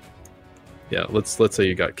 Yeah, let's say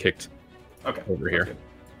you got kicked Okay. over here. Okay.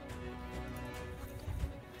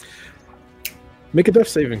 Make a death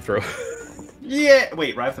saving throw. Yeah.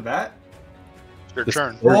 Wait, right off the bat? Your Just-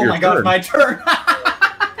 turn. Or Oh your my god, turn. my turn!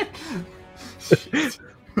 Shit.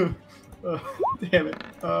 Oh, damn it.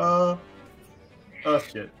 Oh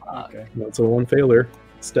shit. Okay. That's a 1 failure.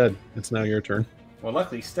 Instead, it's now your turn. Well,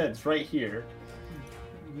 luckily, Stead's right here.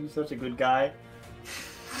 He's such a good guy.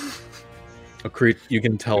 You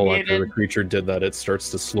can tell after the Muted. creature did that, it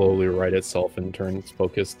starts to slowly right itself and turn its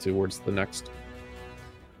focus towards the next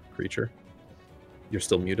creature. You're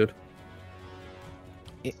still muted.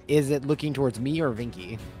 Is it looking towards me or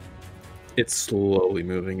Vinky? It's slowly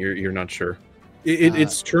moving. You're not sure.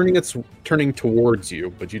 It's turning towards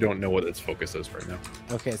you, but you don't know what its focus is right now.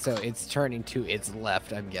 Okay, so it's turning to its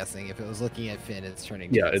left. I'm guessing if it was looking at Finn, it's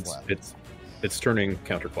turning. Yeah, to its left. it's turning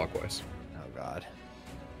counterclockwise. Oh God.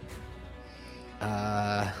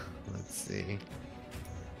 Let's see.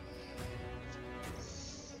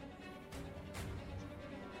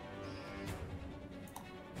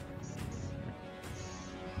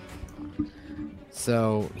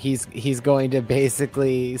 So he's going to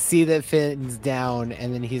basically see that Finn's down,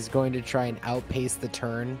 and then he's going to try and outpace the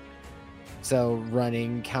turn. So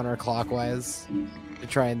running counterclockwise to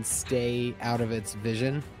try and stay out of its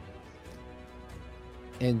vision,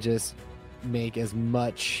 and just make as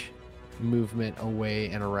much movement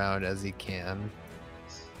away and around as he can.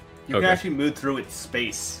 You can actually move through its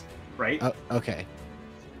space, right? Okay.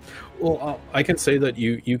 Well, I can say that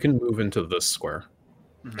you can move into this square.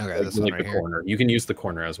 Okay, this one like right the here. corner. You can use the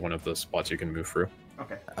corner as one of the spots you can move through.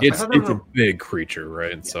 Okay. It's a big creature,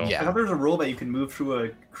 right? So I thought there was a rule that you can move through a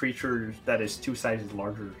creature that is 2 sizes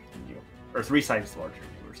larger than you, or 3 sizes larger than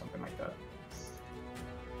you, or something like that.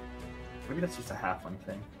 Maybe that's just a halfling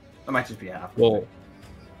thing. That might just be a halfling. Well,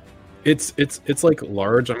 it's like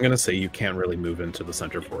large. I'm gonna say you can't really move into the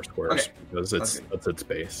center 4 squares because that's its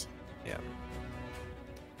base. Yeah.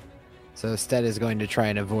 So Stead is going to try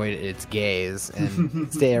and avoid its gaze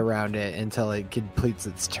and stay around it until it completes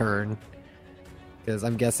its turn. Because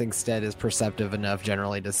I'm guessing Stead is perceptive enough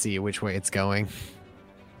generally to see which way it's going.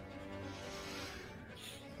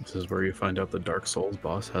 This is where you find out the Dark Souls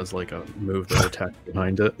boss has like a move that attacks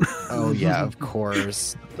behind it. Oh yeah, of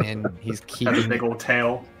course. And he's Has a keeping big old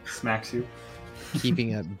tail, smacks you.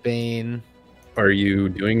 keeping up Bane. Are you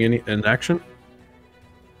doing an action?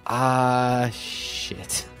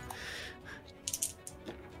 Shit.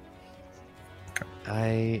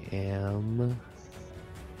 I am...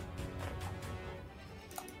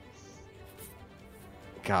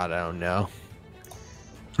 God, I don't know.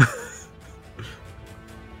 I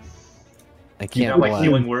can't. You know, like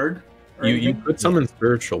healing word. You could summon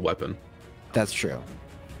spiritual weapon. That's true.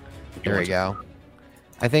 Here we go.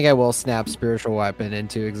 I think I will snap spiritual weapon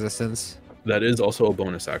into existence. That is also a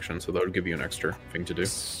bonus action, so that would give you an extra thing to do.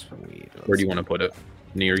 Sweet. Where do you want to put it?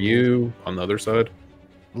 Near you? On the other side?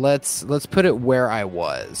 Let's put it where I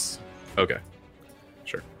was. Okay.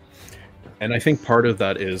 Sure. And I think part of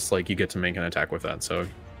that is like you get to make an attack with that, so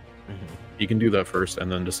you can do that first and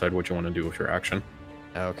then decide what you want to do with your action.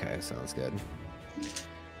 Okay, sounds good.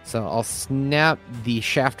 So I'll snap the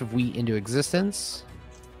Shaft of Wheat into existence.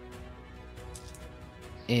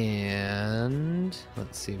 And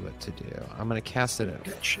let's see what to do. I'm going to cast it at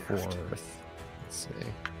 4th. Let's see.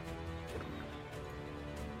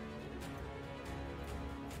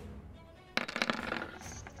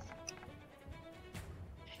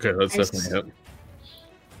 Okay, that's definitely it.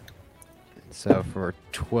 So for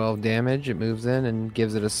 12 damage, it moves in and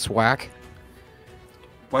gives it a swack.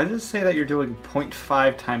 Why does it say that you're doing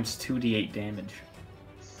 0.5 times 2d8 damage?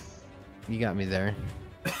 You got me there.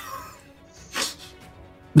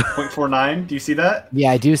 0.49? Do you see that? Yeah,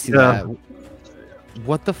 I do see that.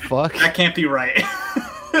 What the fuck? That can't be right.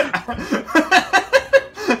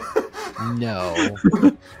 No.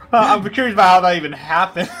 I'm curious about how that even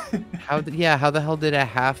happened. How the hell did a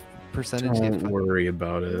half percentage Don't worry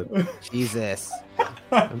about it. Jesus.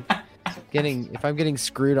 If I'm getting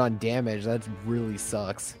screwed on damage, that really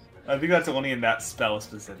sucks. I think that's only in that spell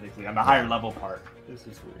specifically, on the higher level part. This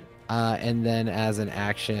is weird. And then as an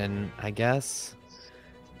action, I guess,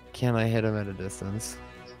 can I hit him at a distance?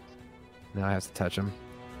 No, I have to touch him.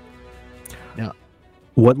 No,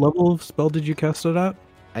 What level of spell did you cast it at?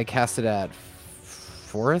 I cast it at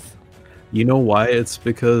 4th. You know why? It's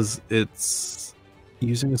because it's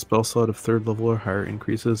using a spell slot of 3rd level or higher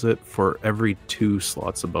increases it for every 2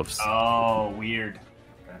 slots above. Oh, weird.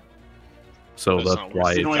 Okay. So That's that's not why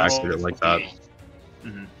worth it it. casted it like that.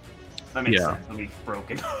 Mm-hmm. That makes Yeah. sense. It'll be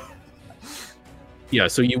broken. Yeah,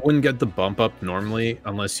 so you wouldn't get the bump up normally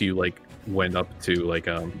unless you like went up to like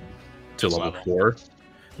to level Level. 4,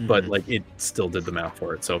 but Mm-hmm. like it still did the math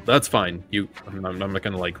for it, so that's fine. I'm not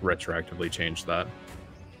gonna like retroactively change that.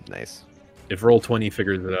 Nice. If Roll20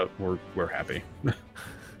 figures it out, we're happy.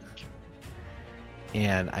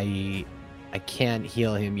 And I can't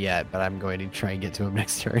heal him yet, but I'm going to try and get to him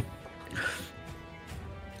next turn.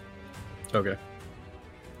 Okay.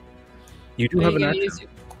 You do have an action.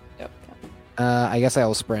 Yep. I guess I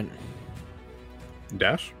will sprint.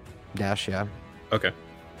 Dash? Dash, yeah. Okay.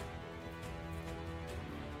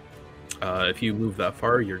 If you move that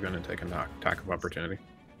far, you're going to take an attack of opportunity.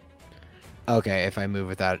 Okay, if I move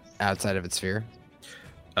with that outside of its sphere.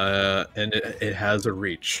 And it has a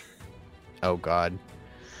reach. Oh God.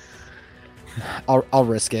 I'll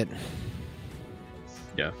risk it.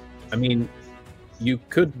 I mean, you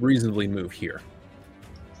could reasonably move here.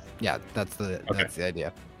 Yeah, that's the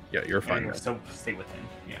idea. Yeah, you're fine. Yeah, so stay within.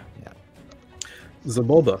 Yeah.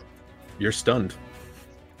 Zabulba, you're stunned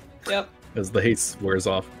Yep. as the haste wears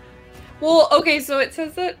off. Well, okay, so it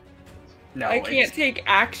says that No, I can't take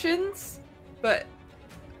actions, but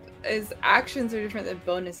actions are different than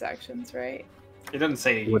bonus actions, right? It doesn't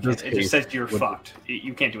say. What does It just haste- says you're what- fucked.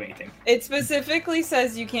 You can't do anything. It specifically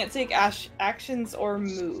says you can't take actions or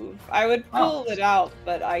move. I would pull it out,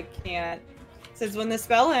 but I can't. It says when the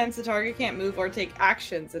spell ends, the target can't move or take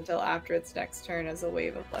actions until after its next turn as a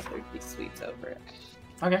wave of lethargy sweeps over it.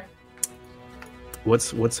 Okay.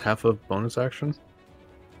 What's half of bonus action?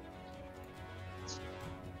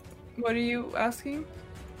 What are you asking?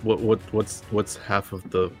 What's half of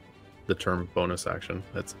the term bonus action?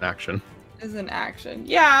 That's action. Is an action.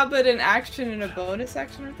 Yeah, but an action and a bonus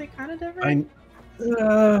action, aren't they kind of different?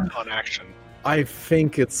 On action. I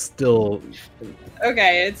think it's still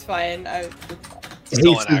Okay, it's fine.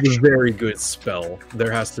 Still haste an is a action. very good spell.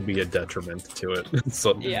 There has to be a detriment to it,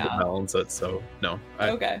 so Yeah. to balance it. So no,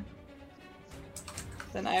 Okay.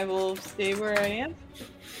 Then I will stay where I am.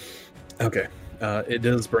 okay. It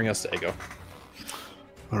does bring us to Ego.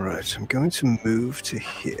 All right, I'm going to move to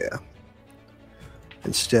here.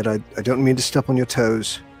 Instead, I don't mean to step on your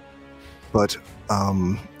toes, but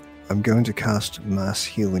I'm going to cast Mass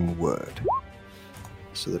Healing Word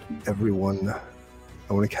so that everyone.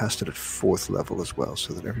 I want to cast it at 4th level as well,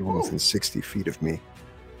 so that everyone within 60 feet of me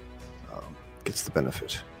gets the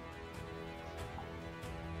benefit.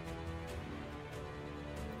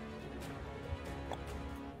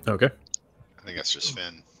 Okay. I think that's just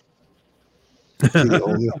Finn.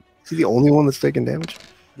 Is he the only one that's taking damage?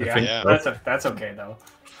 Yeah. think so. That's okay though.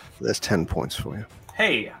 That's 10 points for you.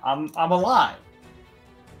 Hey, I'm alive.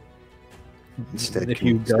 Instead, If can,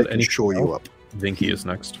 you instead got can any shore you up. Vinky is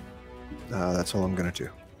next. That's all I'm going to do.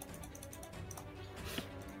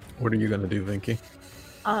 What are you gonna do, Vinky?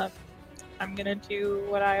 I'm gonna do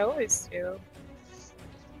what I always do.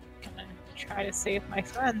 Gonna try to save my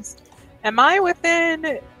friends. Am I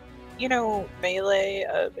within, melee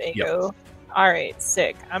of Ego? Alright,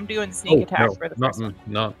 sick. I'm doing sneak attack no, for the not, first one.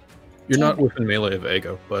 not. You're not within melee of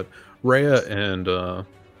Ego, but Rhea and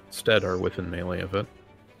Stead are within melee of it.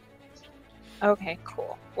 Okay,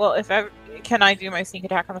 cool. Well, can I do my sneak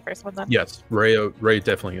attack on the first one then? Yes, Ray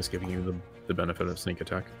definitely is giving you the benefit of sneak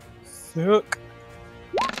attack. Sick.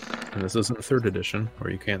 And this isn't 3rd edition,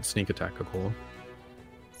 where you can't sneak attack a golem.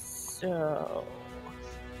 So,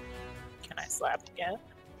 can I slap again?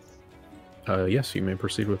 Yes, you may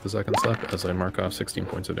proceed with the second slap as I mark off 16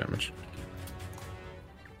 points of damage.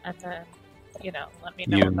 And then, let me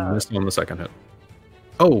know You about. missed on the second hit.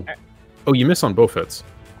 Oh, you miss on both hits.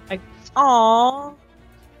 Aww.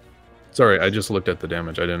 Sorry, I just looked at the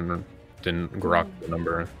damage. I didn't grok the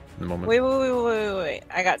number in the moment. Wait.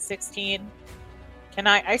 I got 16. Can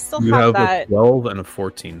I still You have have that. a 12 and a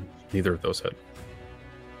 14. Neither of those hit.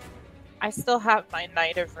 I still have my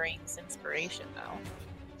Knight of Rings inspiration though.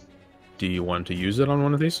 Do you want to use it on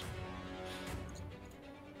one of these?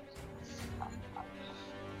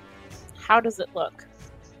 How does it look?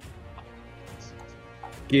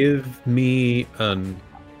 Give me an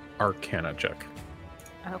Arcana check.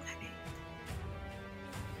 Okay.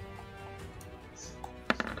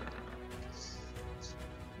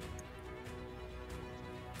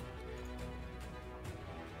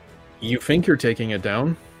 You think you're taking it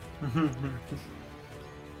down?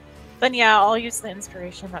 Then yeah, I'll use the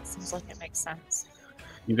inspiration. That seems like it makes sense.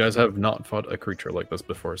 You guys have not fought a creature like this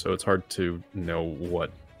before, so it's hard to know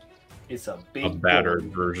what It's a big a battered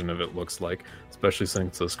boy. version of it looks like, especially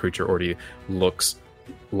since this creature already looks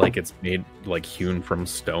like it's made like hewn from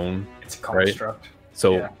stone. It's a construct.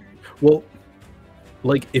 So, Yeah. well,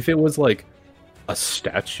 like if it was like a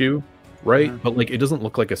statue, right? Mhm. But like it doesn't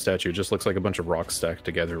look like a statue; it just looks like a bunch of rocks stacked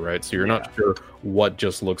together, right? So you're not Yeah. sure what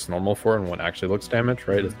just looks normal for and what actually looks damaged,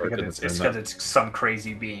 right? It's hard to Because it's discern because that. it's some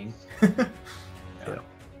crazy being. Yeah.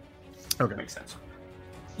 Okay. Makes sense.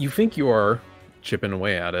 You think you are chipping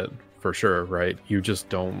away at it for sure, right? You just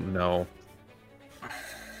don't know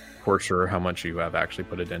for sure how much you have actually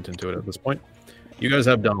put a dent into it at this point. You guys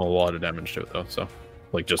have done a lot of damage to it though, so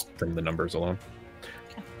like just from the numbers alone.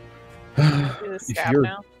 Do the scab you're-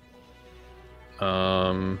 now.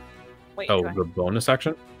 Wait. Oh, do I- the bonus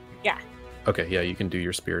action? Yeah. Okay, yeah, you can do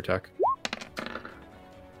your spear attack.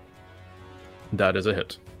 That is a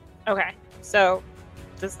hit. Okay. So,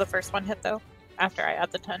 does the first one hit though? After I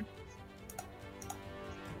add the 10.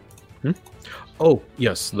 Oh,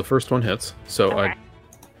 yes, the first one hits. So Okay.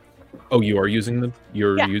 Oh, you are using them?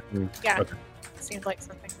 You're Yeah. using... Yeah. Okay. Seems like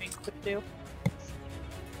something we could do.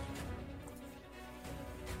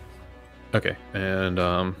 Okay, and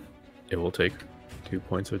it will take 2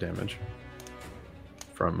 points of damage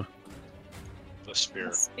from The spear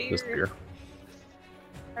A spear. the spear.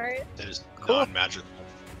 All right, that is Cool. non-magical.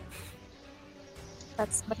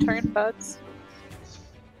 that's my turn, buds.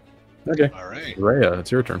 Okay, All right. Rhea,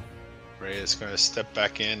 it's your turn. Ray is going to step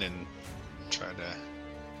back in and try to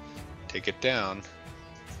take it down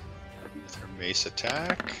with her mace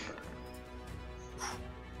attack.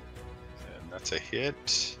 And that's a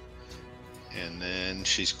hit. And then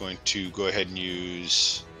she's going to go ahead and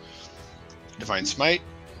use Divine Smite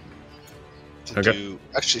to Okay. do.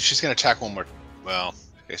 Actually, she's going to attack one more. Well,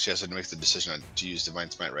 I guess she has to make the decision on to use Divine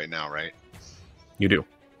Smite right now, right? You do.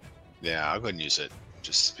 Yeah, I'll go ahead and use it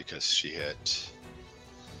just because she hit.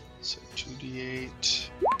 So 2d8.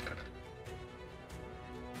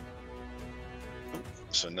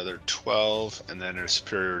 So another 12, and then her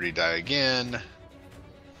superiority die again.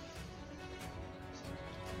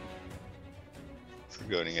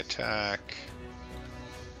 Forgoing attack.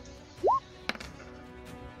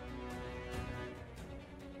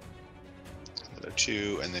 Another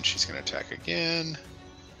 2, and then she's going to attack again.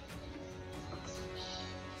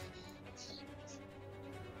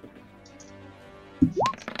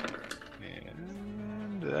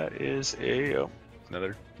 And that is a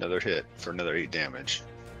another hit for another 8 damage.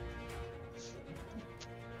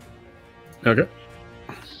 Okay.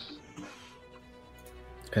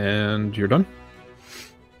 And you're done?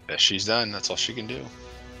 Yeah, she's done. That's all she can do.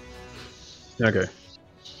 Okay.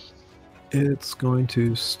 It's going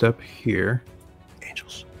to step here.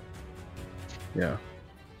 Angels. Yeah.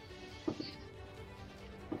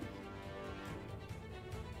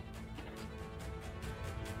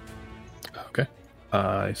 Okay.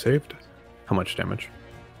 I saved. How much damage?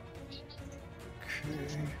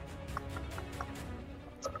 Okay.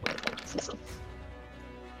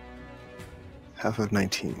 Half of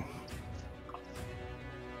 19.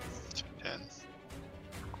 10.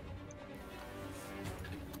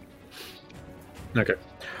 Okay.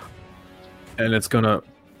 And it's gonna.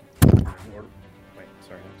 Wait,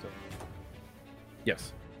 sorry.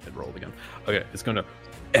 Yes, it rolled again. Okay, it's gonna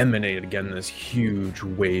emanate again this huge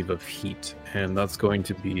wave of heat, and that's going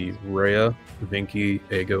to be Rhea, Vinky,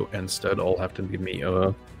 Ego, and Stead all have to give me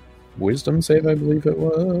a wisdom save, I believe it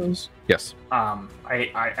was. Yes. I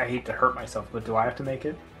hate to hurt myself, but do I have to make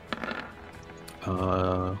it?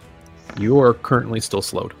 You are currently still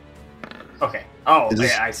slowed. Okay. Oh, Is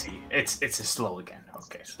this- yeah, I see. It's a slow again.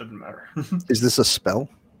 Okay, so it doesn't matter. Is this a spell?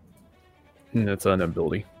 It's an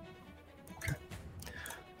ability.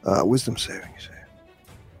 Wisdom saving, you say?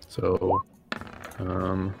 So,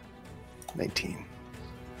 19.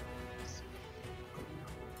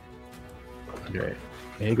 okay.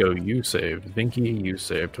 Ego, you saved. Vinky, you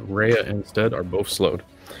saved. Rhea and Stead are both slowed.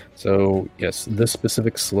 So, yes, this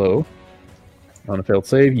specific slow. On a failed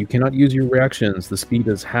save, you cannot use your reactions. The speed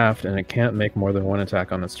is halved and it can't make more than one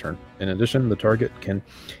attack on its turn. In addition, the target can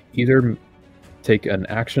either take an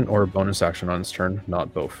action or a bonus action on its turn,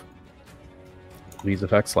 not both. These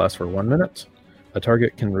effects last for 1 minute. A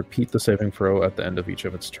target can repeat the saving throw at the end of each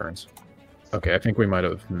of its turns. Okay, I think we might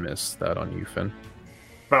have missed that on you, Finn.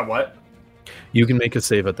 About what? You can make a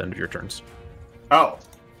save at the end of your turns. Oh,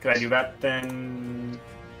 could I do that then?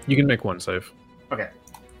 You can make one save. Okay.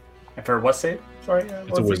 And for what save? Sorry, It's a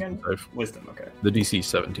what's wisdom again? save. Wisdom, okay. The DC is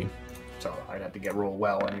 17. So I'd have to get roll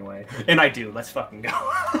well anyway. And I do. Let's fucking go.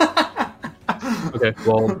 Okay,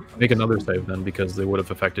 well, make another save then, because they would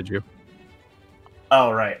have affected you.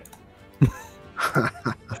 Oh, right.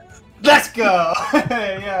 Let's go!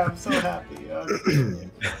 Yeah, I'm so happy.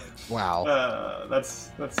 Wow.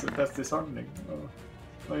 That's disheartening.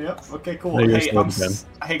 Oh, yep. Okay, cool. No, you're Hey, slowed again.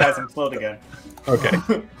 Hey guys, I'm slowed again. Okay,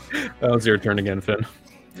 that was your turn again, Finn.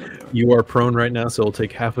 You are prone right now, so it'll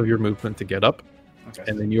take half of your movement to get up, Okay.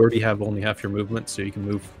 and then you already have only half your movement, so you can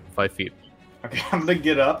move 5 feet. Okay, I'm gonna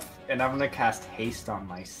get up and I'm gonna cast haste on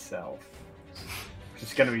myself.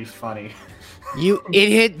 It's gonna be funny. You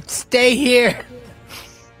idiot! Stay here.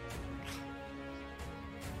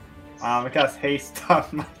 I cast haste on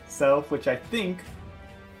myself, which I think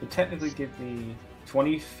would technically give me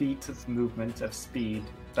 20 feet of movement of speed,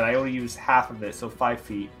 but I only use half of it, so 5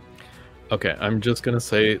 feet. Okay, I'm just gonna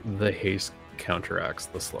say the haste counteracts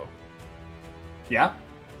the slow. Yeah?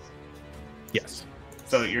 Yes.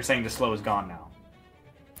 So you're saying the slow is gone now?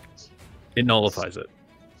 It nullifies it.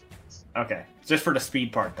 Okay. Just for the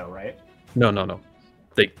speed part, though, right? No.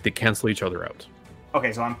 They cancel each other out.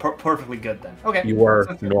 Okay, so I'm perfectly good then. Okay. You are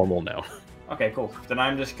Sounds good. normal now. Okay, cool. Then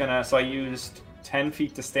I'm just gonna. So I used 10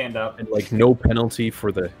 feet to stand up. And like no penalty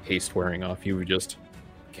for the haste wearing off. You just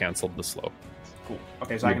canceled the slow. Cool.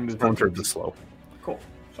 Okay, so I can move 15 countered the feet. slow. Cool.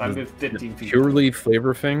 So I move 15 feet. Purely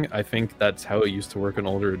flavor thing. I think that's how it used to work in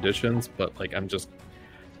older editions, but like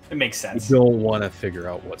It makes I sense. don't want to figure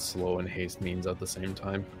out what slow and haste means at the same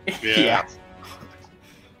time. Yeah.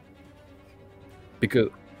 Because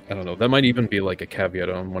I don't know, that might even be like a caveat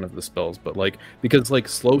on one of the spells, but like because like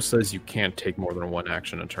slow says you can't take more than one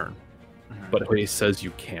action a turn, Mhm. but haste says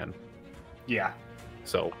you can. Yeah.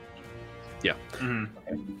 So Mhm.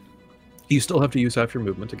 you still have to use half your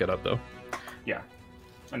movement to get up though.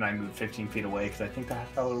 And I move 15 feet away because I think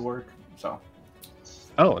that's how it would work. So.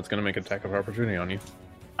 Oh, it's gonna make attack of opportunity on you.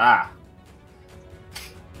 Ah.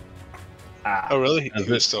 Oh, really? Is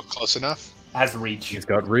He was it- still close enough? Has reach. He's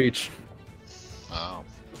got reach. Oh.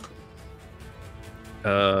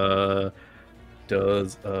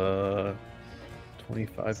 Does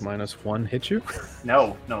 25 minus 1 hit you?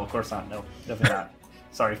 No, of course not. No, definitely not.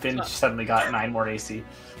 Sorry, Finn suddenly got 9 more AC.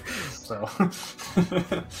 So.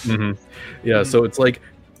 Mm-hmm. Yeah, so it's like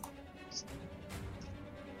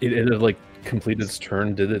it had like completed its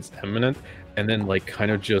turn, did its eminent, and then like kind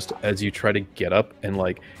of just as you try to get up and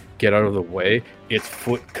like get out of the way, its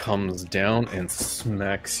foot comes down and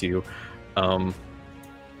smacks you.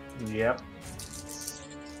 Yep.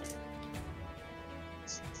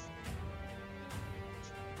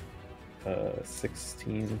 Uh,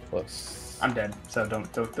 16 plus. I'm dead, so don't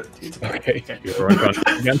it's Okay, you're unconscious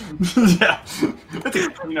again.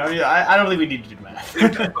 Yeah. I don't think we need to do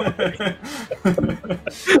that.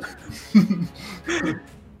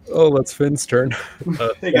 Oh, that's Finn's turn.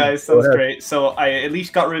 Hey guys, go sounds ahead. great. So I at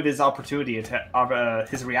least got rid of his opportunity of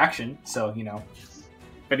his reaction. So if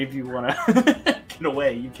any of you want to get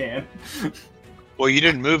away, you can. Well, you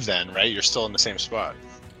didn't move then, right? You're still in the same spot.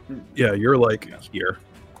 Yeah, you're like here.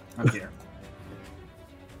 I'm here.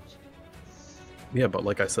 Yeah, but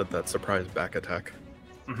like I said, that surprise back attack.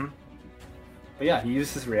 Mm-hmm. But yeah, he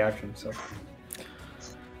used his reaction. So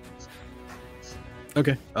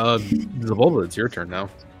Okay. Zavolva, it's your turn now.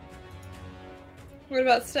 What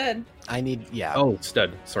about Stead? I need, yeah. Oh,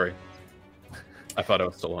 Stead. Sorry. I thought I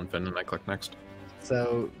was still on Finn, and I clicked next.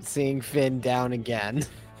 So seeing Finn down again,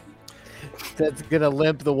 Stead's gonna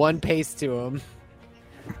limp the one pace to him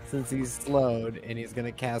since he's slowed, and he's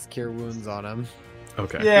gonna cast Cure Wounds on him.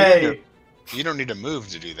 Okay. yay! You don't need to move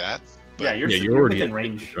to do that. But Yeah, you're you're already within at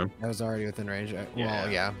range. I was already within range. Well, Yeah.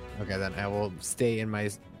 yeah. Okay, then I will stay in my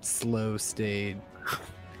slow state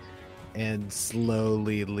and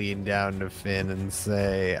slowly lean down to Finn and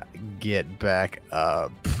say, "Get back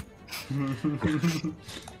up."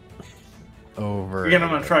 Over. Again, I'm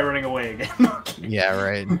gonna try running away again. Yeah,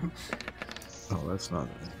 right. Oh, that's not.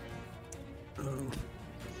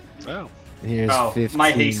 Oh. Here's Oh, 15.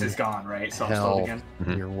 my haste is gone, right? So I'm Hell. slowed again.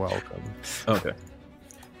 Mhm. You're welcome. Okay.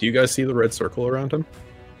 Do you guys see the red circle around him?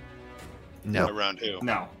 No. Around who?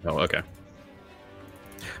 No. Oh, okay.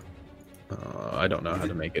 I don't know how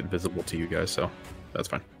to make it visible to you guys, so that's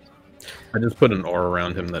fine. I just put an aura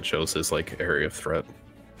around him that shows his like area of threat.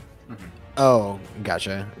 Oh,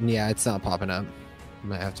 gotcha. Yeah, it's not popping up.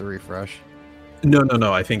 Might have to refresh. No.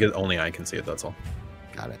 I think only I can see it. That's all.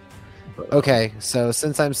 Got it. But, Okay, so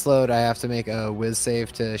since I'm slowed, I have to make a whiz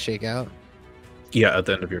save to shake out. Yeah, at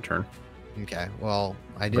the end of your turn. Okay, well,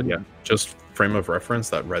 I But didn't. yeah, just frame of reference.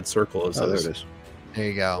 That red circle is. Oh, there his- it is. There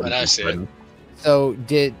you go. But I see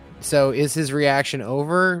it. So is his reaction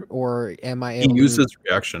over, or am I He able? used to, his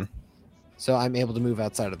reaction. So I'm able to move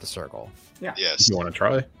outside of the circle. Yes. You want to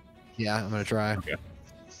try? Yeah, I'm gonna try. Okay.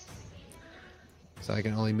 So I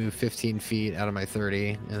can only move 15 feet out of my 30,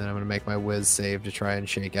 and then I'm gonna make my whiz save to try and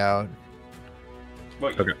shake out.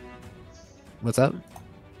 What? Okay. What's up?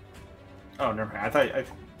 Oh, never mind.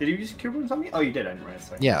 Did you use cure wounds on me? Oh, you did. I didn't realize.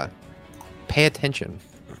 Sorry. Yeah. Pay attention.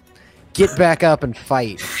 Get back up and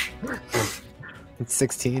fight. It's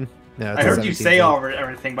 16. No, it's I a heard you 17, say so-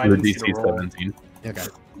 everything, but I Your didn't see DC the roll. 17. Okay.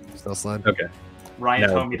 Still slowed. Okay. Ryan No,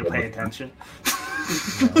 told me to pay no. attention.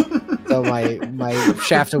 So my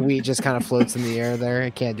shaft of wheat just kind of floats in the air there. I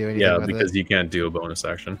can't do anything Yeah, with because it. you can't do a bonus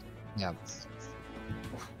action. Yeah.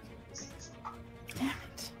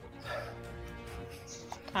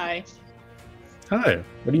 Hi. Hi.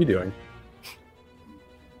 What are you doing?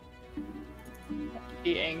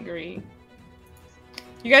 Be angry.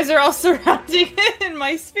 You guys are all surrounding it, and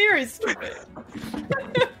my sphere is stupid.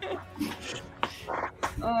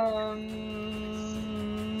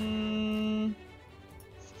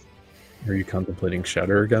 Are you contemplating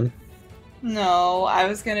Shatter again? No, I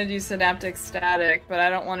was gonna do synaptic static, but I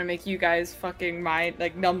don't want to make you guys fucking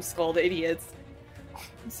numbskulled idiots.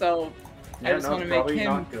 So I just want to make probably him.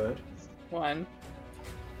 not good. one.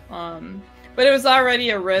 But it was already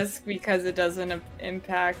a risk because it doesn't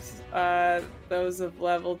impact those of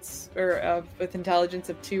levels or with intelligence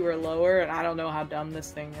of 2 or lower, and I don't know how dumb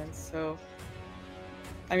this thing is. So,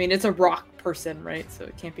 I mean, it's a rock person, right? So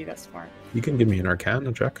it can't be that smart. You can give me an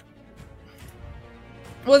Arcana check.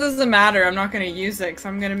 Well, it doesn't matter. I'm not going to use it because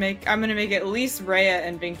I'm gonna make at least Rhea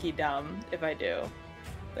and Vinky dumb if I do.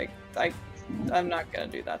 I'm not gonna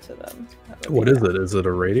do that to them. What is it? Is it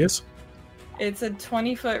a radius? It's a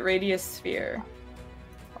 20-foot radius sphere.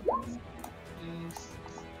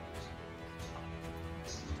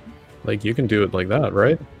 Like, you can do it like that,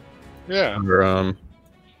 right? Yeah. Or,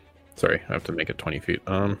 sorry, I have to make it 20 feet.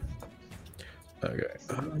 Okay.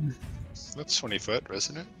 That's 20 foot,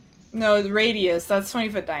 isn't it? No, the radius. That's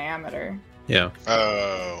 20-foot diameter. Yeah.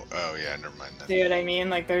 Oh, yeah. Never mind that. See what I mean?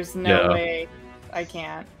 Like, there's no way I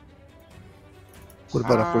can't. What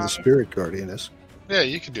about up where the spirit guardian is? Yeah,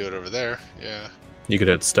 you can do it over there. Yeah. You could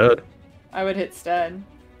hit stud. I would hit stud.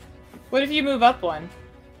 What if you move up one?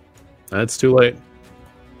 That's too late.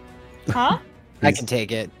 Huh? I can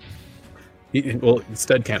take it. Well,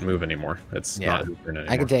 stud can't move anymore. It's Yeah. not his turn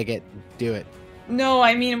anymore. I can take it. Do it. No,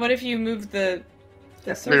 I mean, what if you move the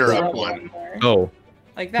Mirror circle up up one. more? Oh,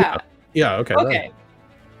 Like that. yeah, okay. Okay.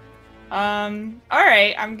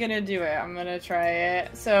 Alright, I'm gonna do it. I'm gonna try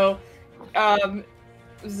it. So,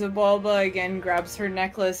 Zabalba again grabs her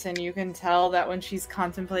necklace, and you can tell that when she's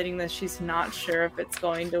contemplating this, she's not sure if it's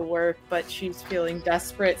going to work, but she's feeling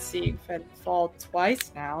desperate, seeing Fed fall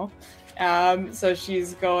twice now. So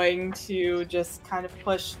she's going to just kind of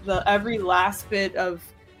push every last bit of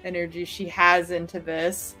energy she has into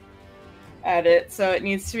this at it. So it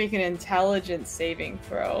needs to make an intelligence saving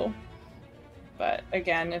throw. But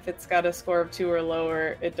again, if it's got a score of 2 or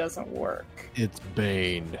lower, it doesn't work. It's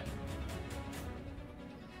Bane.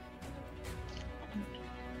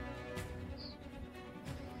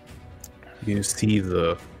 You see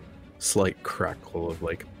the slight crackle of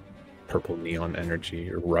like purple neon energy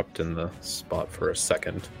erupt in the spot for a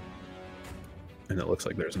second, and it looks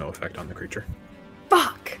like there's no effect on the creature.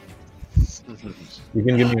 Fuck! You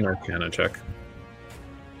can give me an Arcana check.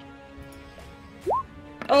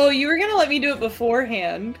 Oh, you were gonna let me do it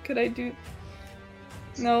beforehand. Could I do...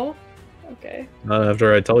 No? Okay.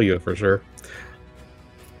 After I tell you for sure.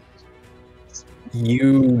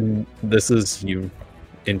 This is you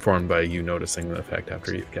informed by you noticing the effect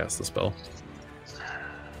after you've cast the spell.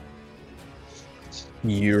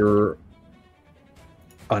 You're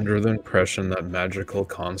under the impression that magical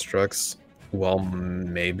constructs, while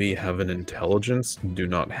maybe have an intelligence, do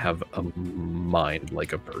not have a mind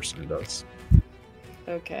like a person does.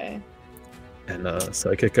 Okay. And a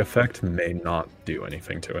psychic effect may not do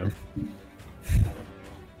anything to him.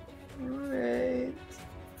 Alright.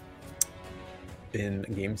 In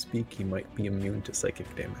game speak, he might be immune to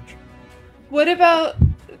psychic damage. What about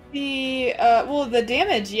the, the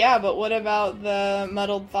damage, yeah, but what about the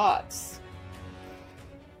muddled thoughts?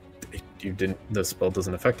 The spell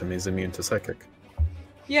doesn't affect him, he's immune to psychic.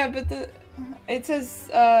 Yeah, but it says,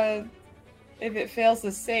 if it fails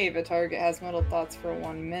to save, a target has muddled thoughts for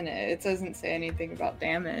 1 minute. It doesn't say anything about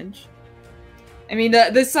damage. I mean,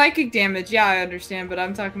 the psychic damage, yeah, I understand, but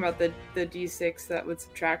I'm talking about the d6 that would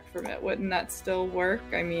subtract from it. Wouldn't that still work?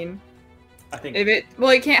 I mean, I think if it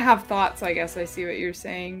can't have thoughts, I guess I see what you're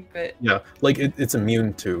saying, but Yeah, like it's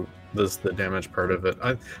immune to the damage part of it.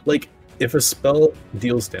 If a spell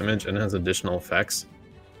deals damage and has additional effects,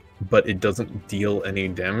 but it doesn't deal any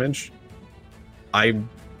damage, I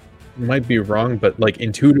might be wrong, but like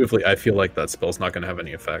intuitively, I feel like that spell's not going to have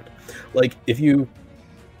any effect. Like if you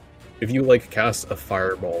like cast a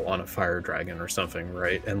fireball on a fire dragon or something,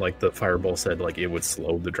 right? And like the fireball said like it would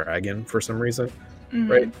slow the dragon for some reason,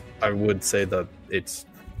 right? I would say that it's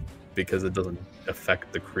because it doesn't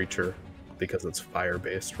affect the creature because it's fire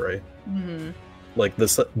based, right? Mm-hmm. Like the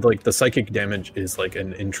psychic damage is like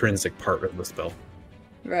an intrinsic part of the spell,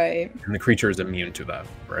 Right. and the creature is immune to that,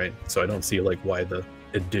 right? So I don't see like why the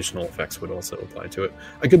additional effects would also apply to it.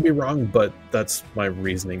 I could be wrong, but that's my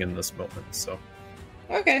reasoning in this moment. So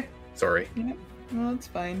Okay. sorry. Well, that's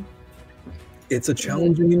fine. It's a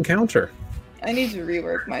challenging encounter. I need to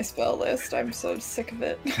rework my spell list. I'm so sick of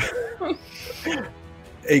it.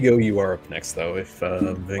 Ego, you are up next though. If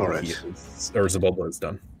Vinky Alright. or Zabalba is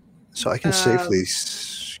done. So I can safely...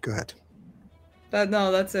 Go ahead.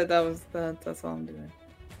 That's it. That's all I'm doing.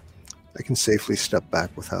 I can safely step back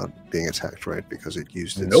without being attacked, right? Because it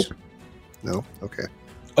used its... Nope. No? Okay.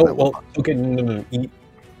 Oh That will- well, okay. No.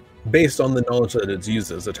 Based on the knowledge that it's used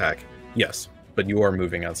as attack, yes, but you are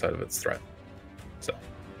moving outside of its threat. So,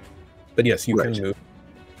 but yes, you Right. can move.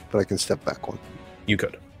 But I can step back one. You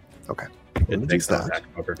could. Okay. It takes an attack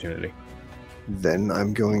of opportunity. Then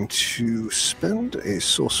I'm going to spend a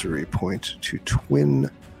sorcery point to twin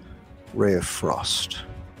Ray of Frost.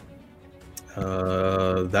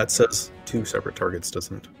 That says 2 separate targets,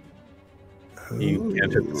 doesn't? You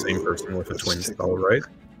can't hit the same person with a twin spell, right?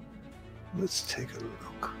 Let's take a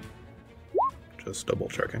look. Just double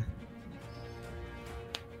checking.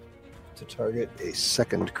 To target a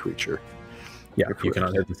second creature. Yeah, you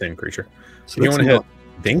cannot hit the same creature. So if you want to hit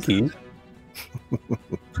Dinky,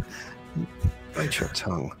 bite your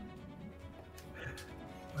tongue.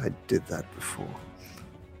 I did that before.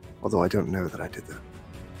 Although I don't know that I did that.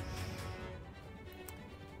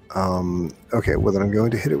 Okay, well then I'm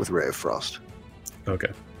going to hit it with Ray of Frost.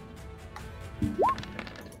 Okay.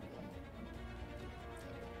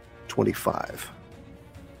 25.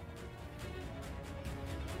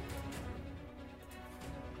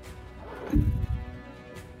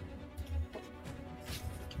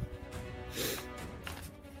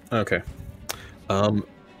 Okay.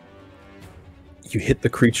 You hit the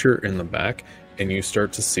creature in the back, and you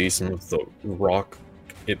start to see some of the rock.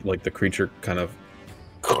 Like the creature kind of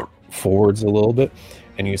forwards a little bit,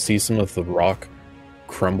 and you see some of the rock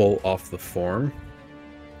crumble off the form.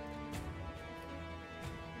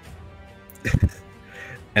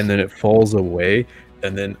 And then it falls away,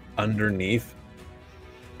 and then underneath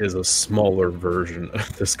is a smaller version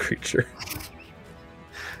of this creature.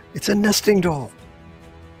 It's a nesting doll.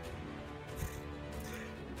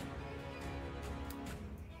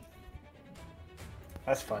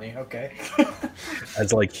 That's funny. Okay.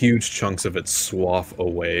 As like huge chunks of it swath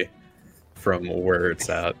away from where it's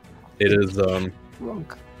at. It is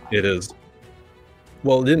Shrunk. It is.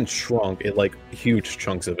 Well, it didn't shrunk. It like huge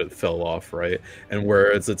chunks of it fell off, right? And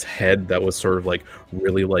whereas its head that was sort of like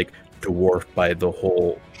really like dwarfed by the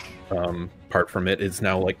whole part from it is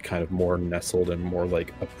now like kind of more nestled and more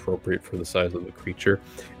like appropriate for the size of the creature.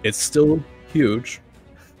 It's still huge,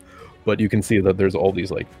 but you can see that there's all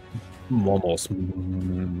these like almost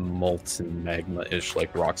molten magma-ish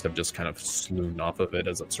like rocks have just kind of sloughed off of it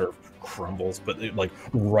as it sort of crumbles, but it like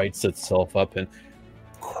rights itself up and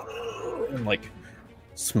like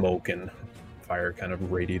smoke and fire kind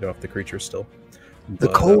of radiate off the creature still. The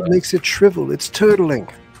cold makes it shrivel. It's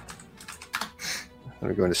turtling.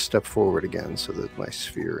 I'm going to step forward again so that my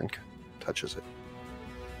sphere touches it.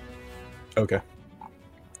 Okay.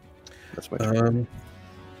 That's my turn.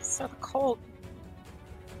 So cold.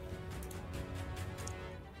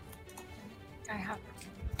 I have.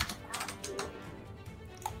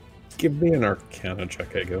 Give me an Arcana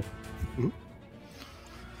check, Ego.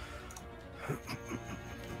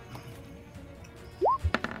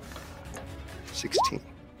 16.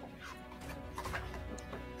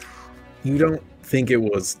 You don't think it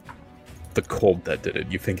was the cold that did it.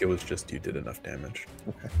 You think it was just you did enough damage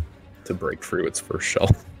to break through its first shell.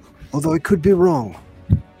 Although I could be wrong.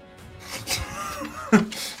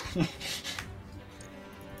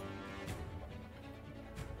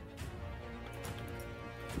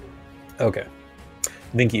 Okay.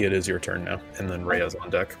 Vinky, it is your turn now, and then Rhea's on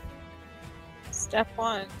deck. Step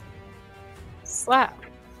 1. Slap.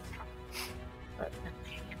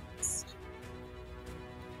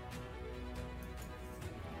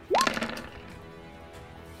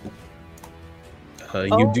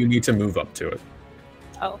 You do need to move up to it.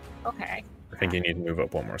 Oh, okay. I think you need to move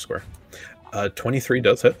up one more square. 23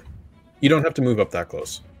 does hit. You don't have to move up that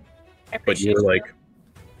close. But you're like...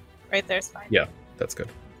 Right there's fine. Yeah, that's good.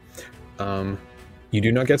 You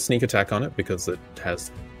do not get sneak attack on it because it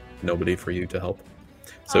has nobody for you to help.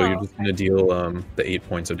 So you're just going to deal the 8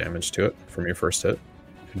 points of damage to it from your first hit.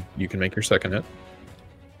 You can make your second hit.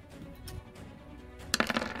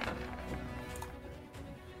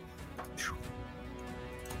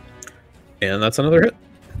 And that's another hit.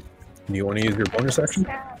 Do you want to use your bonus action?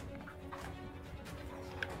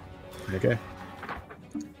 Okay.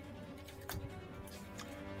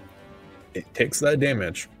 It takes that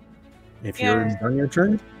damage. If you're done your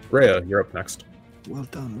turn, Rhea, you're up next. Well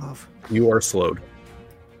done, love. You are slowed.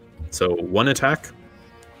 So 1 attack,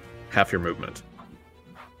 half your movement.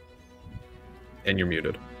 And you're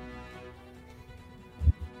muted.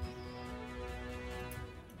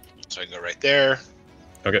 So I go right there.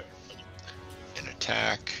 Okay. An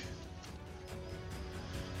attack.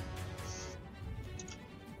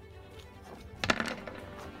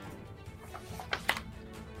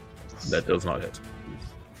 That does not hit.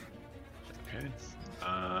 Okay.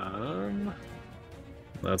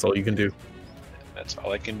 That's all you can do. That's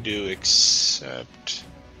all I can do except...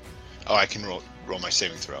 Oh, I can roll my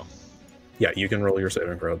saving throw. Yeah, you can roll your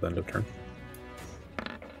saving throw at the end of turn.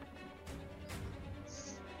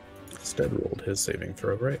 Stead rolled his saving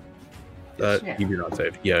throw, right? That Yeah. he did not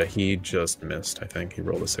save. Yeah, he just missed. I think he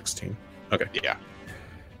rolled a 16. Okay. Yeah.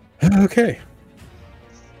 Okay.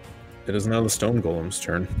 It is now the stone golem's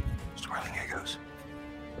turn. Swirling echoes.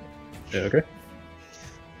 Yeah, okay.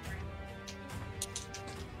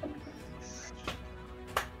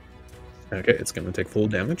 Okay, it's going to take full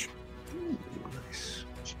damage. Ooh, nice.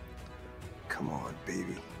 Come on,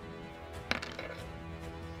 baby.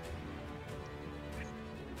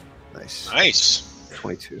 Nice. Nice.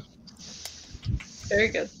 22. Very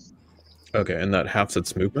good. Okay, and that halves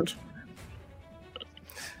its movement.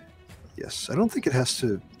 Yes, I don't think it has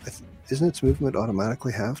to. Isn't its movement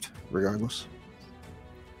automatically halved, regardless?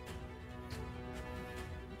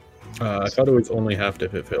 I thought it was only halved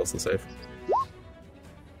if it fails the save.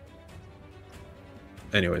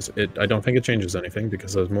 Anyways, I don't think it changes anything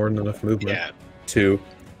because there's more than enough movement Yeah. to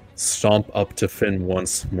stomp up to Finn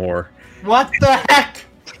once more. What the heck?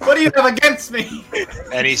 What do you have against me?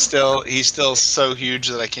 And he's still so huge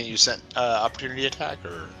that I can't use opportunity attack,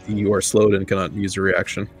 or You are slowed and cannot use a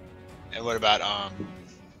reaction. and what about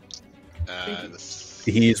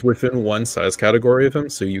He's within one size category of him,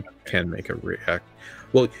 so you can make a react.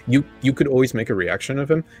 Well, you could always make a reaction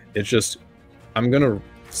of him. It's just I'm gonna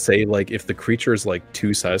say like if the creature is like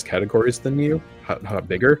 2 size categories than you, how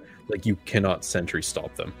bigger, like you cannot sentry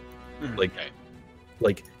stop them. Like Okay.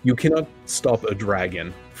 like you cannot stop a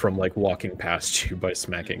dragon from like walking past you by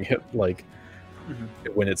smacking it like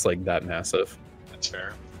when it's like that massive. That's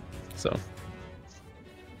fair. So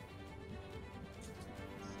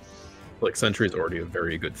like sentry is already a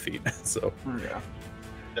very good feat. So Yeah.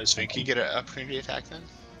 Does Vinky get an opportunity attack then?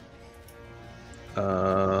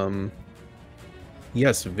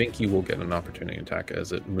 yes, Vinky will get an opportunity attack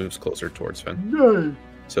as it moves closer towards Finn.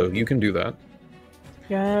 So you can do that.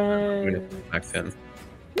 When Yay. it attack Finn.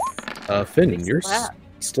 Finn, Thanks you're for that.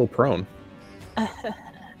 still prone.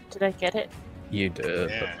 Did I get it? You did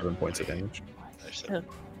Yeah. 7 points of damage. Oh.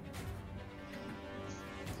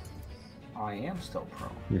 I am still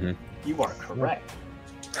prone. Mhm. You are correct.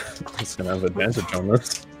 He's gonna have advantage on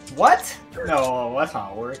this. What? No, that's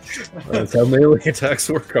not work. That's how melee attacks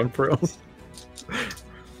work on prone.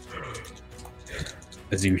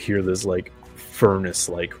 As you hear this like furnace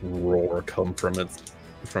like roar come from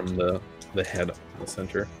the head of the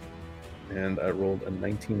center. And I rolled a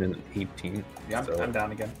 19 and an 18. Yeah, so I'm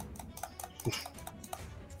down again.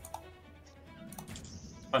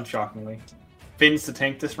 Unshockingly. Finn's the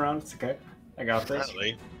tank this round. It's okay. I got this.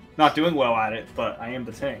 Apparently. Not doing well at it, but I am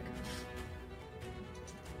the tank.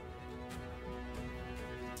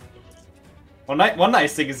 One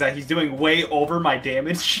nice thing is that he's doing way over my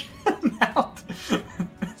damage amount. Yeah,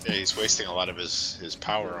 he's wasting a lot of his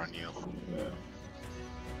power on you. Yeah.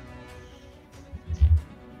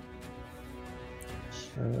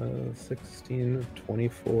 16,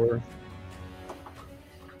 24,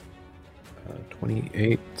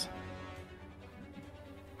 28.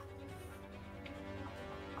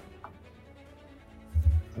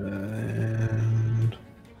 And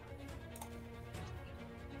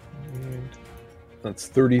that's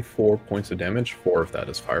 34 points of damage. 4 of that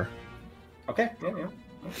is fire. Okay, yeah.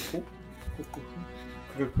 Cool.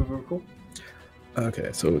 Cool. Okay,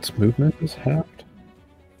 so its movement is halved.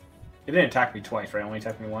 It didn't attack me twice, right? It only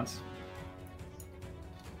attacked me once.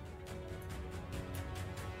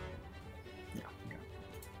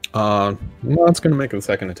 No, it's going to make a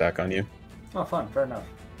second attack on you. Oh, fun. Fair enough.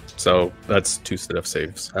 So that's 2 death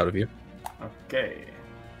saves out of you. Okay.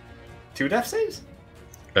 2 death saves?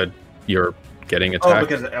 You're getting Oh, attacked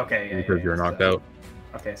because okay, yeah, because yeah, you're so- knocked out.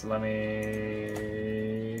 Okay, so let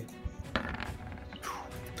me.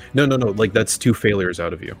 No. Like that's 2 failures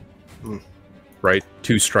out of you. Hmm. Right?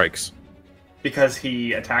 2 strikes. Because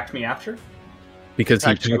he attacked me after? Because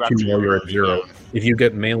he Attacked you attacked after you while you you're were at 0. down. If you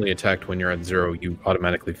get melee attacked when you're at 0, you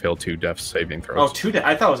automatically fail 2 death saving throws. Oh, 2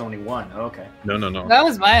 I thought it was only 1. Okay. No. That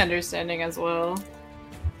was my understanding as well.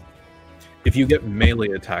 If you get melee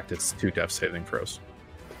attacked, it's 2 death saving throws.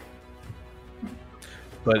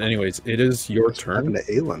 But anyways, it is your Happened turn.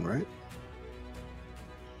 to Aelin, right?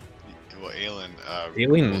 Well, Aelin,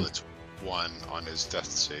 Aelin- rolled a 1 on his death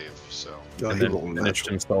save, so Oh, And he then rolled finished natural.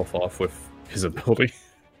 himself off with his ability.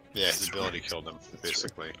 yeah, his ability killed him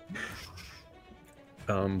basically.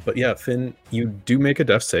 But yeah, Finn, you do make a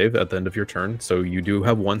death save at the end of your turn, so you do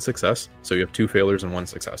have 1 success. So you have 2 failures and 1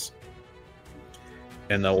 success.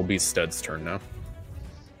 And that will be Stead's turn now.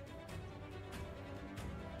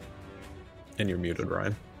 And you're muted,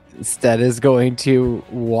 Ryan. Stead is going to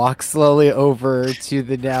walk slowly over to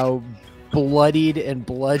the now bloodied and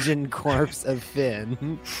bludgeoned corpse of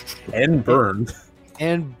Finn And burned.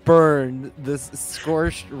 and burn this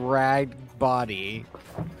scorched, ragged body.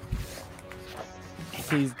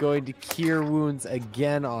 he's going to cure wounds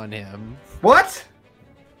again on him. What?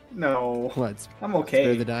 No. What? I'm Spare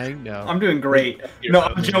okay. the dying? No. I'm doing great. You're No,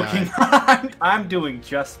 not. I'm joking. I'm doing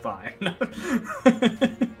just fine.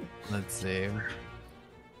 Let's see.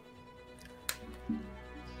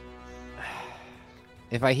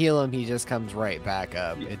 If I heal him, he just comes right back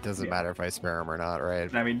up. It doesn't matter if I spare him or not,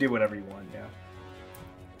 right? I mean, do whatever you want. Yeah.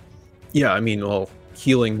 Yeah, I mean, well,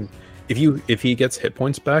 healing. If he gets hit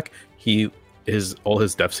points back, all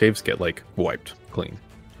his death saves get like wiped clean.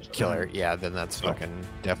 Killer. Yeah, then that's fucking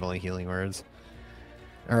definitely healing words.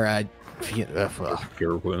 All right. Well,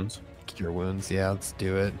 Cure wounds. cure wounds. Yeah, let's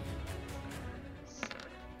do it.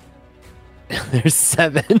 There's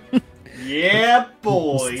 7. Yeah,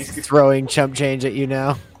 boys. Throwing chump change at you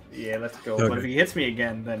now. Yeah, let's go. But Okay. if he hits me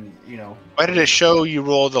again, then Why did it show you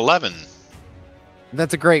rolled 11?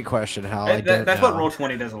 That's a great question, Hal. I don't that's know. what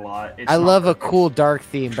Roll20 does a lot. It's I not love a perfect. cool dark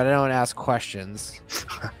theme, but I don't ask questions.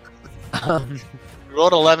 You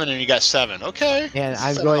rolled 11 and you got 7. Okay. And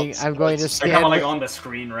I'm So- going so to it's- They're kind stand. of like on the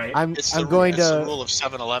screen, right? I'm It's going it's the to rule of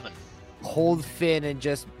 7-11. hold Finn and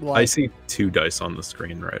just I like see 2 dice on the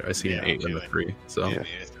screen, right? I see an Yeah, 8 and a two. 3. So Yeah, yeah,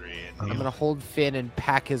 3 and I'm gonna hold Finn and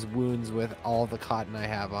pack his wounds with all the cotton I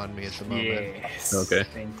have on me at the moment. Yes. Okay.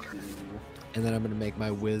 Thank you. And then I'm gonna make my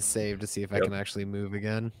whiz save to see if I Yep. can actually move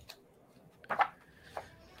again.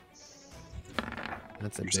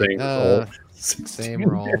 That's a you're big, saying roll same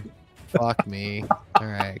roll. Fuck me.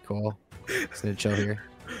 Alright, cool. Just gonna chill here.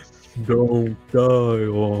 Don't die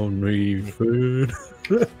on me, Finn.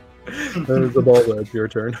 There's the ball. That's your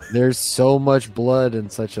turn. There's so much blood in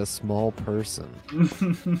such a small person.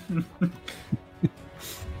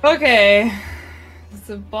 Okay.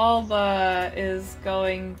 Zabalba is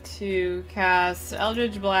going to cast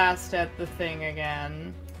Eldritch Blast at the thing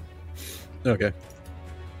again. Okay.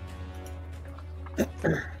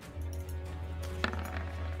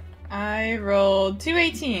 I rolled 2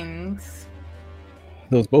 18s.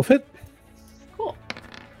 Those both hit. Cool.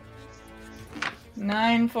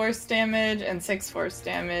 9 force damage and 6 force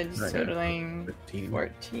damage, Right. totaling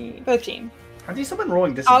 15. 15. Have you still been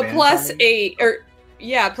rolling Oh, disadvantage? plus on me? 8, or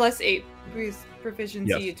yeah, plus 8 boost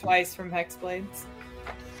proficiency Yes. twice from Hexblades.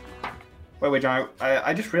 Wait, John.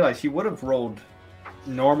 I just realized he would have rolled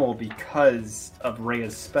normal because of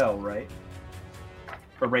Rhea's spell, right?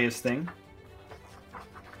 Or Rhea's thing.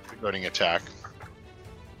 Regarding attack.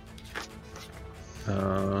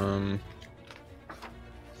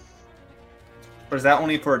 Or is that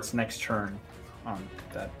only for its next turn? On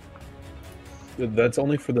that. That's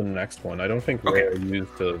only for the next one. I don't think Okay. Rhea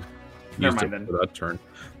used to Never used mind it then. for that turn.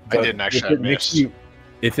 I But didn't actually if it makes miss.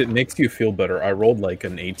 if it makes you feel better, I rolled like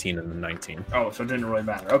an 18 and a 19. Oh, so it didn't really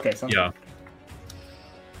matter. Okay, so Yeah.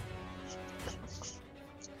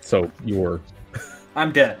 So you were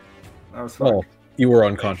I'm dead. That was fun. well, you were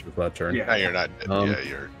unconscious that turn. Yeah. No, you're not. Um, Yeah,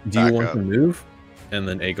 you're. Do you back want up. to move? And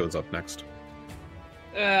then A goes up next.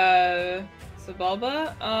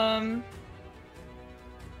 Zabalba?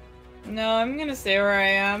 No, I'm gonna stay where I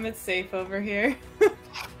am. It's safe over here.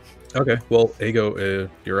 Okay. Well, Ago,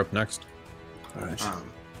 you're up next. All right.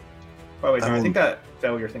 By the way, John, I Um, think that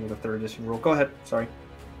failure thing was a 3rd edition rule. Go ahead. Sorry.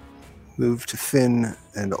 Move to Finn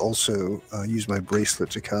and also use my bracelet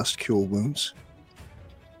to cast Cure Wounds.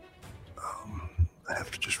 I have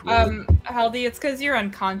to just roll. Haldy, it's because you're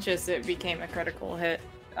unconscious. It became a critical hit.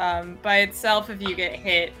 By itself, if you get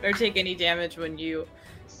hit or take any damage when you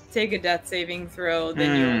take a death saving throw,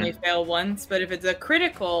 then you only fail once. But if it's a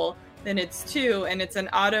critical, then it's 2, and it's an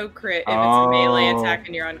auto crit if it's a melee attack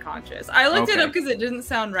and you're unconscious. I looked it Okay. up because it didn't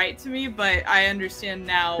sound right to me, but I understand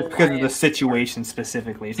now. It's because why of the it- situation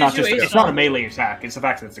specifically. It's not just it's not a melee attack. It's the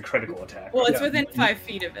fact that it's a critical attack. Well, it's Yeah. within 5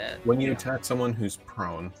 feet of it. When you Yeah. attack someone who's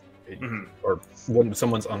prone, Mhm. or when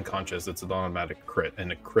someone's unconscious, it's an automatic crit,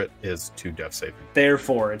 and a crit is 2 death saving.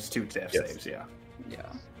 Therefore, it's 2 death Yes. saves. Yeah. Yeah.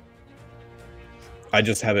 I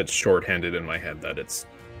just have it shorthanded in my head that it's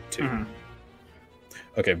 2. Mhm.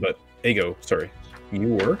 Okay, but Ago, sorry, you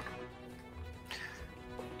were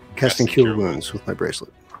Casting Casting Cure Cure Wounds with my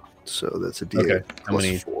bracelet. So that's a D8 Okay, how plus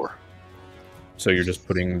many- 4. so you're just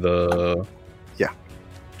putting the Yeah.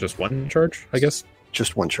 just one charge, I guess.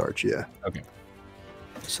 Just one charge, yeah. Okay.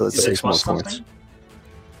 So that's Is it 6 more plus points. something?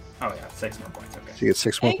 Oh yeah, 6 more points. Okay. So you get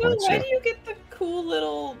 6 more Aegon, points, why yeah. do you get the cool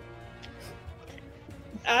little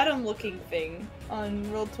Atom-looking thing on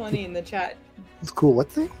Roll20 in the chat? It's cool. What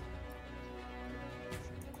thing?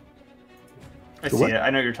 I The see what? it. I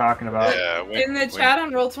know what you're talking about. Yeah, In the chat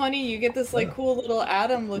on Roll20, you get this like cool little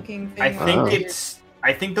Atom-looking thing. I on think your- it's.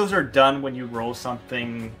 I think those are done when you roll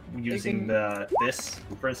something using can- this,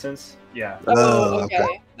 for instance. Yeah. Oh, okay.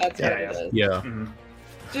 okay. That's Yeah, what yeah. it is. Yeah. Mhm.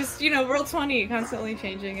 Just, roll 20, constantly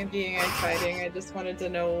changing and being exciting. I just wanted to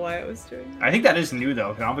know why it was doing that. I think that is new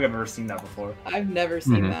though. 'Cause I don't think I've ever seen that before. I've never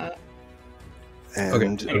seen Mhm. that. And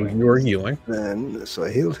Okay, so you're healing. then, so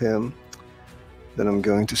I healed him. Then I'm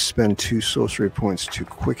going to spend 2 sorcery points to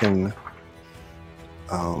quicken.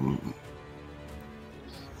 What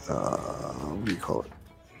do you call it?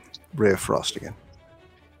 Ray of Frost again.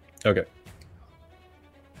 Okay.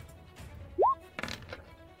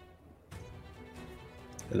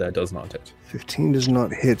 That does not hit. 15 does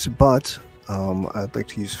not hit, but I'd like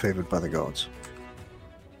to use Favored by the Gods.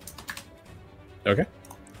 Okay.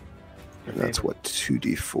 And that's what,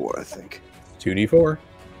 2d4, I think. 2d4.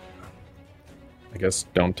 I guess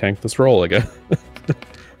don't tank this roll again.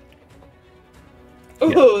 Ooh.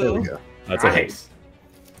 Yeah, there we go. That's a hit. Nice.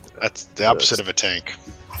 That's the opposite of a tank.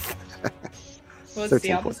 What's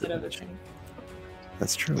 13 the opposite points of of a damage. tank?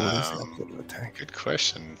 That's true. What is the Um, opposite of a tank? Good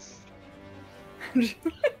question.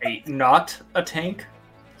 Not a tank.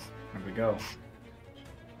 There we go.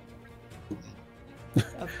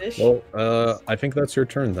 A fish? Well, I think that's your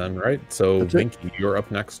turn then, right? So, That's it. Vinky, you're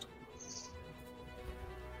up next.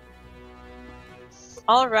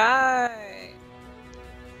 All right.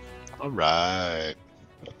 All right.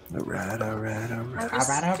 Alright. I just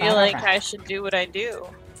Alright, feel like alright. I should do what I do.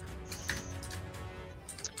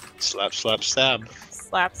 Slap, slap, stab.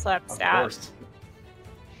 Slap, slap, Of stab. course.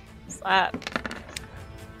 Slap.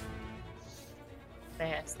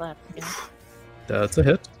 There, slap. Yeah. That's a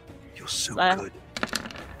hit. You're so Slap. good.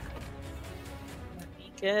 Let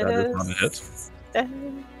me get That is not a hit.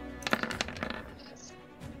 stab.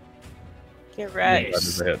 Get right. That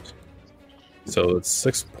is a hit. So it's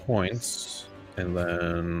 6 points, and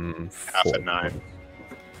then Half a 4 9. points.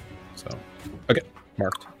 So, okay,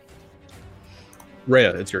 marked.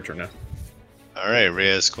 Rhea, it's your turn now. All right,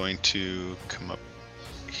 Rhea's going to come up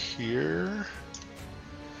here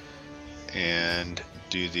and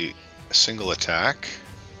do the single attack.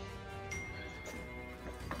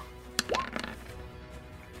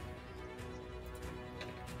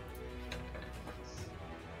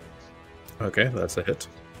 Okay, that's a hit.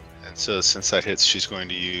 And so since that hits, she's going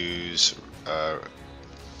to use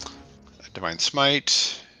Divine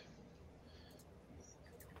Smite,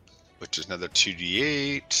 which is another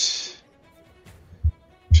 2d8,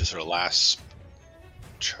 which is her last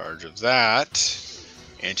charge of that.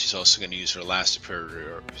 And she's also going to use her last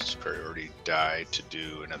superiority die to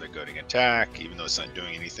do another goading attack, even though it's not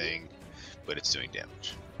doing anything, but it's doing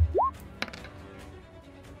damage.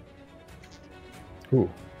 Ooh,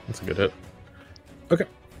 that's a good hit. Okay.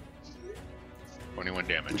 21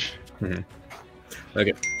 damage. Okay,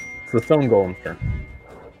 it's the Stone Golem's turn.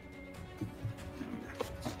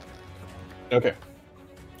 Okay.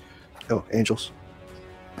 Oh, angels.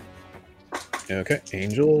 Okay,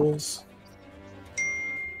 angels.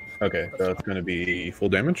 Okay, that's going to be full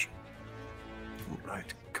damage.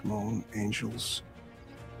 Alright, come on, angels.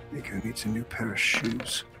 Nico needs a new pair of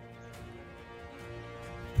shoes.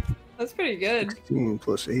 That's pretty good. 16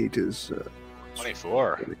 plus 8 is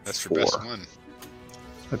 24. That's your best 4. one.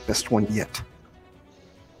 my best one yet.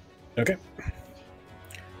 Okay.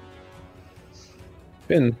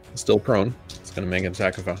 Finn is still prone. It's going to make an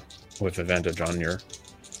attack with advantage on your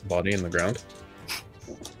body in the ground.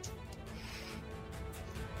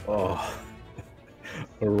 Oh.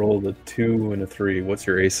 I rolled a 2 and a 3. What's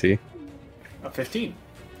your AC? 15.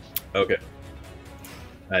 Okay.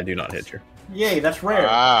 I do not hit you. Yay, that's rare.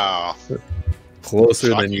 Wow. Closer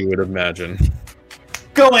than Shocking. you would imagine.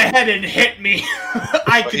 Go ahead and hit me.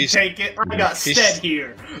 I can he's- take it. I got he's- Stead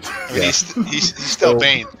here. I mean, he's still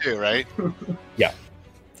Bane too, right?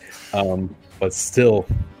 But still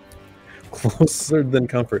closer than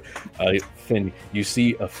comfort. Finn, you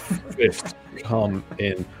see a fist come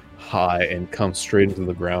in high and come straight into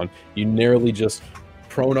the ground. You narrowly just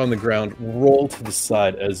prone on the ground, roll to the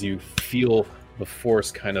side as you feel the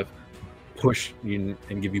force kind of push you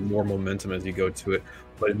and give you more momentum as you go to it.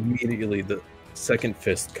 But immediately the second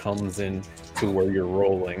fist comes in to where you're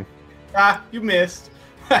rolling, Ah, you missed.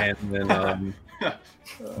 and then that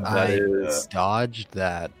I is dodged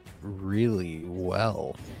that really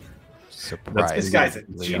well. This Surprisingly. guy's a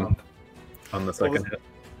jump. on the second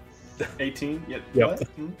hit. 18. Yep. Yep. What?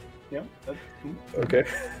 Yep. Okay.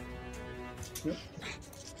 Yep.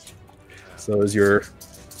 So as you're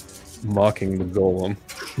mocking the golem,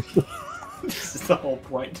 This is the whole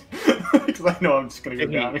point. Because I know I'm just gonna go Did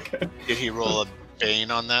he- down again. Did he roll a Bane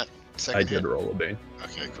on that second I did hit? roll a bane.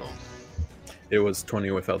 Okay, cool. It was 20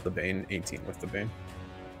 without the bane, 18 with the bane.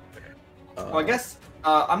 Well, I guess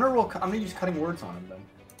I'm gonna use cutting words on him then.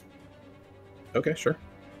 Okay, sure.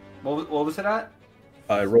 What was it at?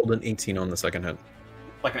 I rolled an 18 on the second hit.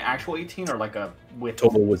 Like an actual 18 or like a with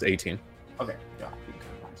Total was 18. Okay, yeah.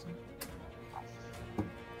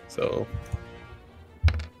 So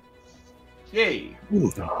Yay!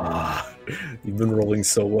 ah, you've been rolling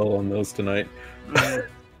so well on those tonight.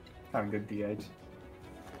 Having good DH.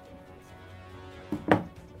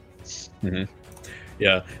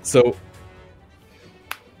 Yeah. So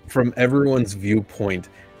from everyone's viewpoint,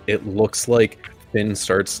 it looks like Finn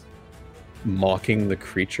starts mocking the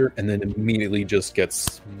creature and then immediately just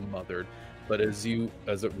gets smothered. But as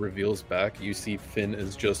it reveals back, you see Finn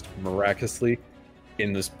is just miraculously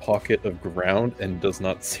in this pocket of ground and does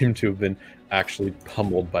not seem to have been actually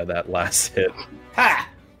pummeled by that last hit. Ha!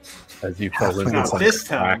 As you fall into Not some this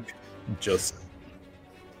time. crack, just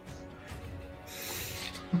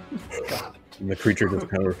and the creature just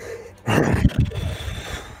kind of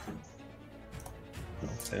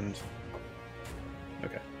and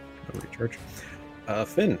okay, no recharge.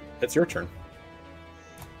 Finn, it's your turn.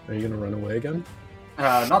 Are you gonna run away again?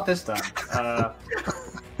 Not this time.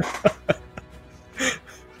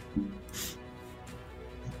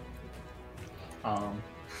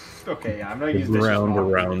 Okay, yeah, I'm gonna The use this. ground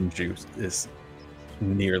around you is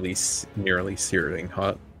nearly searing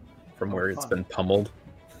hot from where it's been pummeled.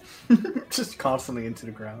 Just constantly into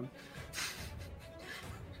the ground.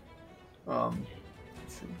 Let's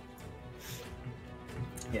see.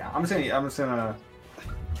 Yeah, I'm just gonna.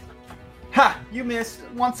 Ha! You missed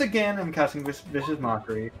once again. I'm casting vicious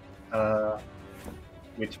mockery,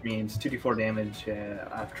 which means 2d4 damage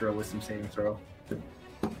after a wisdom saving throw.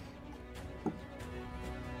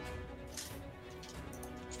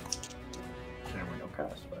 Generally no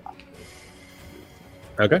cast, but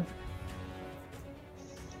Okay.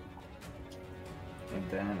 and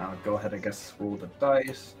then I'll go ahead. I guess roll the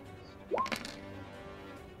dice.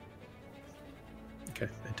 Okay.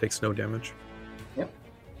 It takes no damage.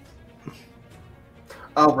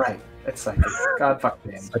 Oh right, it's psychic. God fuck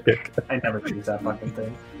damn. Psychic. I never choose that fucking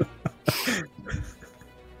thing.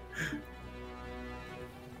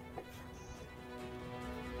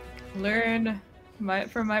 Learn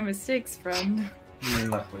from my mistakes, friend.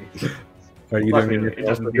 Luckily, Are you Luckily doing it anything else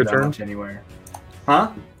doesn't with do your that turn? much anywhere.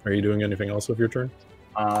 Huh? Are you doing anything else with your turn?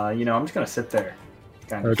 I'm just gonna sit there,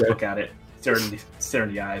 kind of Okay. look at it, stare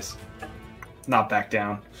in the eyes, not back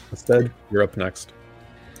down. Instead, you're up next.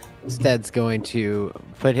 Stead's going to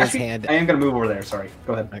put his Actually, hand. I am gonna move over there. Sorry.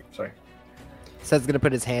 Go ahead. Sorry. Stead's going to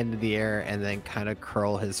put his hand in the air and then kind of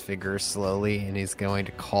curl his fingers slowly, and he's going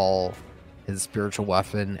to call his spiritual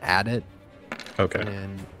weapon at it, Okay.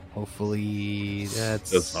 and hopefully that's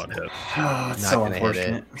Does not hit. Oh, it's not so going to hit it.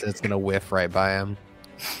 unfortunate. So it's going to whiff right by him.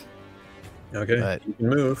 Okay. But- You can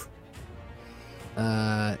move.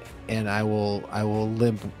 And I will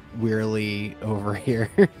limp wearily over here,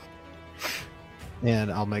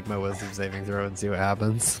 and I'll make my wisdom saving throw and see what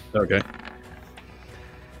happens. Okay.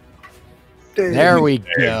 There we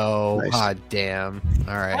go. Nice. God damn.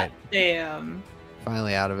 All right, Damn.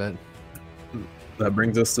 finally out of it. That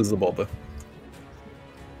brings us to Zabulba.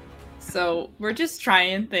 So we're just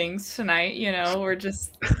trying things tonight, we're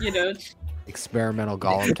just, Experimental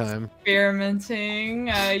golem time. experimenting,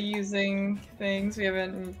 using things we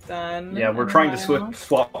haven't done. Yeah, we're in a trying to while.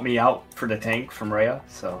 swap me out for the tank from Rhea,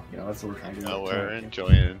 so that's what we're trying to do. No, we're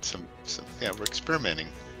enjoying some. Yeah, we're experimenting.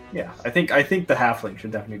 Yeah, I think the halfling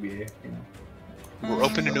should definitely be. We're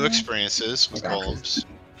open to new experiences with Okay. golems.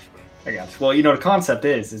 I guess. Well, the concept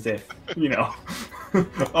is if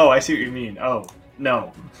Oh, I see what you mean. Oh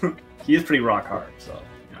no, he is pretty rock hard. So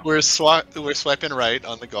We're swiping right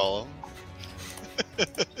on the golem.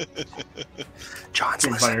 John's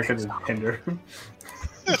seems funnier listening. because it's Tinder.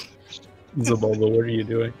 Zabulba, what are you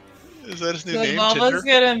doing? Is that his new So name? Bulba's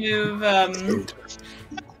Tinder? gonna move,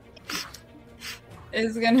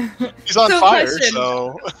 is gonna... He's on So fire, question.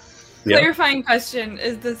 so Yeah. Clarifying question,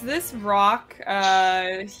 does this rock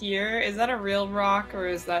here, is that a real rock or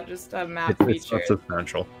is that just a map It's feature? not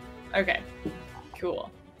substantial. Okay, cool.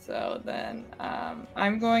 So then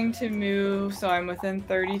I'm going to move so I'm within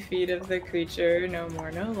 30 feet of the creature, no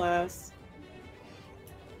more, no less.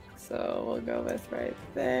 So we'll go with right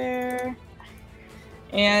there.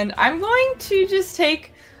 And I'm going to just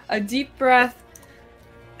take a deep breath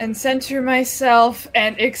and center myself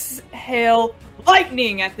and exhale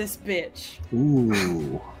lightning at this bitch.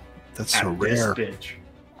 Ooh, that's so At this rare. bitch.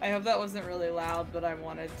 I hope that wasn't really loud, but I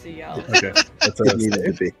wanted to yell. Okay. That's It a needed to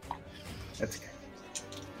save. be. That's okay.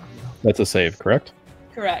 That's a save, correct?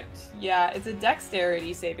 Correct. Yeah, it's a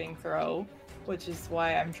dexterity saving throw, which is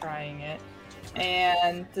why I'm trying it.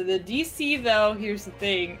 And the DC, though, here's the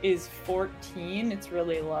thing, is 14. It's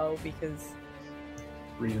really low because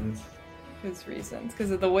Reasons. his reasons.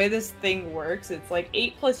 Because of the way this thing works, it's like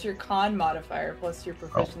 8 plus your con modifier plus your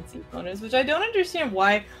proficiency bonus, which I don't understand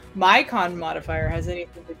why my con modifier has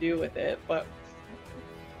anything to do with it, but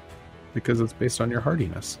Because it's based on your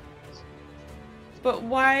hardiness.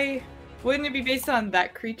 why wouldn't it be based on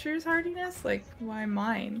that creature's hardiness? Like, why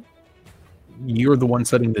mine? You're the one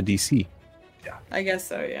setting the DC. I guess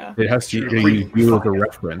so, yeah. It has to use you as a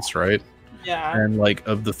reference, right? Yeah. And like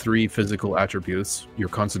of the 3 physical attributes, your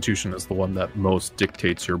constitution is the one that most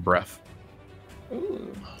dictates your breath.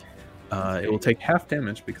 Ooh. It will take half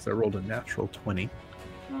damage because I rolled a natural 20.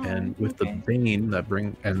 Oh, And with the Bane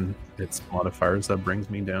and its modifiers, that brings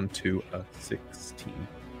me down to a 16.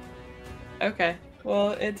 Okay.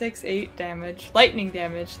 Well, it takes 8 damage. Lightning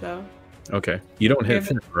damage, though. Okay. You don't hit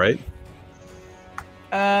Finn, right?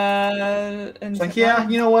 And It's like, yeah,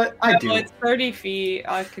 you know what? I do. Well, it's 30 feet.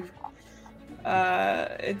 I could.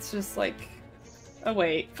 It's just like. Oh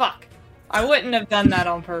wait, fuck! I wouldn't have done that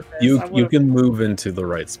on purpose. I You would've- can move into the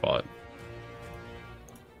right spot.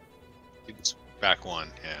 It's back one,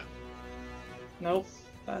 yeah. Nope,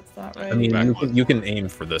 that's not right. I mean, Back you can aim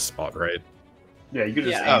for this spot, right? Yeah, you could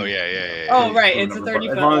just. Yeah. Oh yeah. Oh, right, it's a 30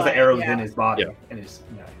 As foot long as the line, arrow's yeah. in his body, Yeah. and it's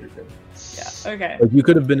you're good. Yeah. Okay. Like you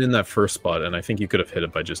could have been in that first spot, and I think you could have hit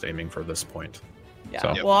it by just aiming for this point. Yeah.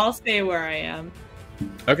 So- Yep. Well, I'll stay where I am.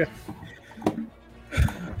 Okay.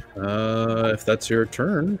 If that's your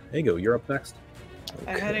turn, Ego, you're up next.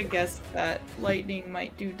 I had a guess that lightning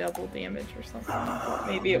might do double damage or something.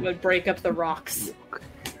 Maybe it would break up the rocks.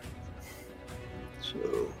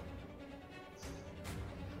 So,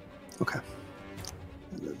 okay.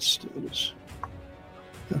 Let's do this.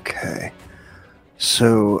 Okay.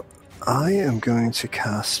 So, I am going to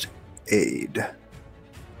cast Aid.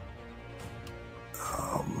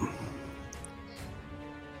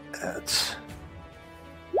 At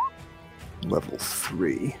level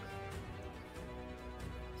 3.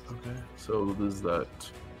 Okay. So is that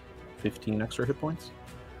 15 extra hit points?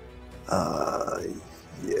 Yeah,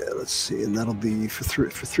 let's see, and that'll be for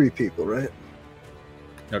three people, right?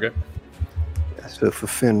 Okay. Yeah, so for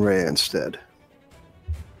Finn Ray instead.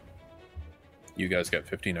 You guys get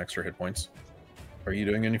 15 extra hit points. Are you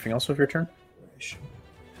doing anything else with your turn?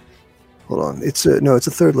 Hold on, it's a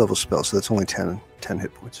third level spell, so that's only 10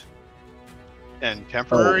 hit points. And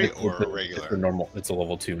temporary it's or a regular? normal. It's a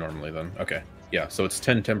level 2 normally then. Okay. Yeah, so it's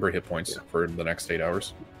 10 temporary hit points for the next 8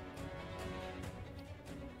 hours.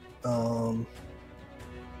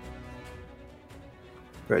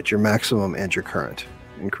 Right, your maximum and your current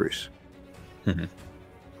increase. Mhm.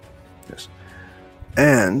 Yes.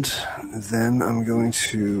 And then I'm going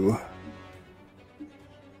to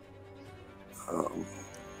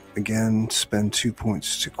again spend 2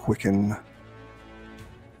 points to quicken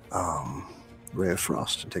Ray of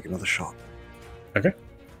Frost and take another shot. Okay.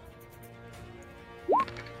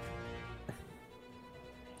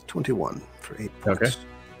 21 for 8 points. Okay.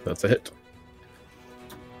 That's a hit.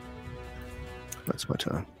 That's my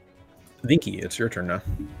turn. Vinky, it's your turn now.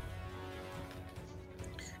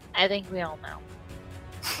 I think we all know.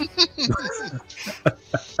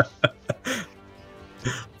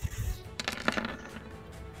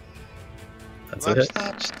 That's a hit.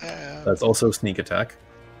 Not stab. That's also sneak attack.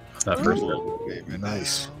 That first hit. Ooh, baby,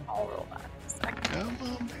 Nice. now. I'll roll that in a second. Come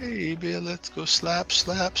on, baby, let's go slap,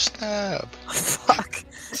 slap, stab. Fuck.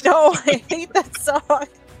 No, I hate that song.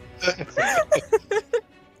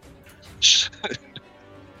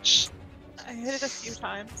 I hit it a few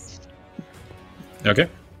times. Okay.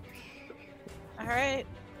 Alright.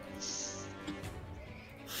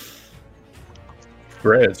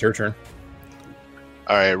 Rhea, it's your turn.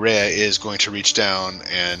 All right, Rhea is going to reach down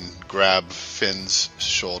and grab Finn's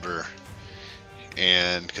shoulder,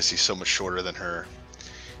 and because he's so much shorter than her,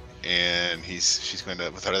 and she's going to,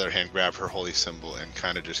 with her other hand, grab her holy symbol and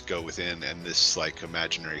kind of just go within, and this like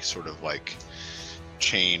imaginary sort of like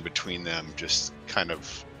chain between them just kind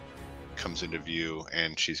of comes into view,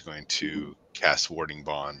 and she's going to cast Warding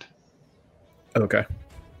Bond. Okay.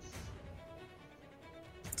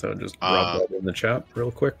 So just drop that in the chat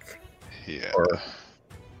real quick. Yeah. Or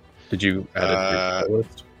did you add it to your spell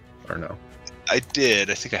list? Or no? I did.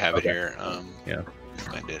 I think I have Okay. it here. Yeah. Let me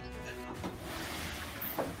find it.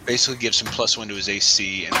 Basically gives him +1 to his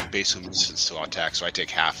AC, and it basically moves his to attack, so I take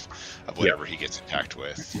half of whatever he gets attacked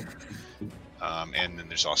with. And then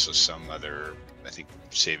there's also some other, I think,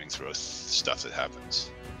 saving throw stuff that happens.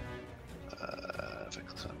 If I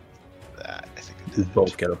click on that, I think it You did.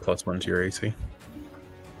 both get a +1 to your AC.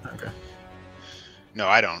 Okay. No,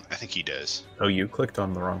 I don't. I think he does. Oh, you clicked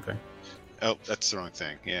on the wrong thing. Oh, that's the wrong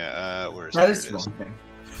thing. Yeah, where is That it? is the Here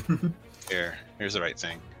it wrong thing. Here's the right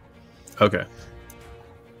thing. Okay.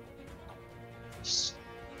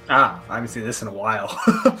 I haven't seen this in a while.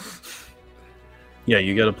 Yeah,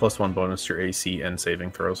 you get a +1 bonus to your AC and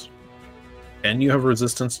saving throws. And you have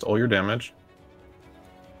resistance to all your damage.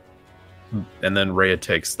 And then Rhea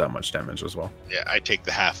takes that much damage as well. Yeah, I take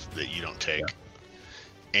the half that you don't take.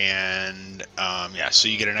 And so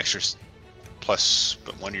you get an extra plus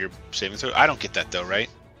one of your saving throw. I don't get that though, right?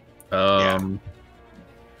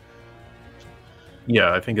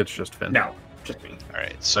 Yeah, I think it's just Finn. No, just me. All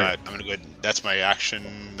right, so I'm gonna go ahead. That's my action.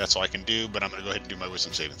 That's all I can do. But I'm gonna go ahead and do my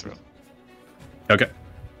wisdom saving throw. Okay.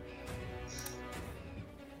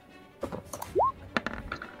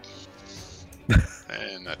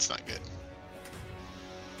 And that's not good.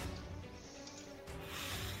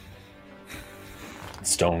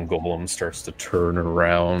 Stone Golem starts to turn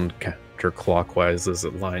around counterclockwise as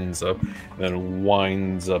it lines up, and then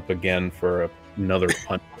winds up again for another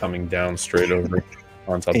punch coming down straight over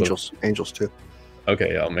on top Angels too.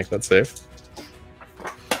 Okay, I'll make that save.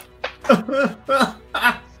 I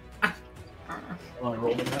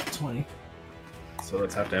rolled a nat 20. So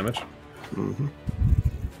that's half damage. Mm-hmm.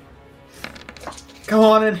 Come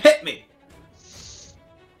on and hit me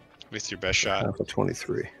With your best shot. Half of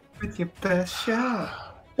 23. with your best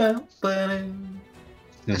shot.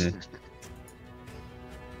 Mm-hmm.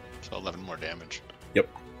 So 11 more damage.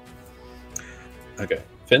 Okay,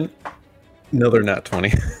 Finn, another nat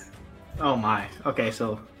 20. Oh my. Okay,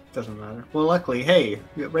 so it doesn't matter. Well, luckily, hey,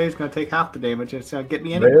 Ray's gonna take half the damage. It's gonna get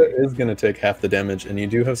me anyway. Rhea is going to take half the damage, and you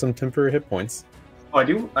do have some temporary hit points. Oh, I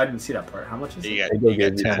do. I didn't see that part. How much is it? You They got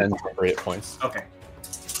gave you 10. 10 temporary hit points. Okay.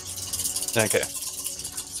 Okay.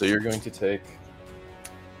 So you're going to take.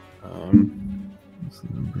 What's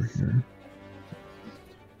the number here?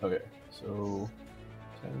 Okay, so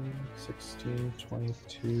 10, 16,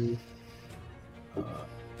 22,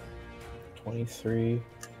 23,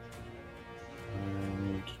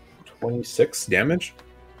 and 26 damage.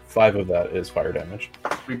 5 of that is fire damage.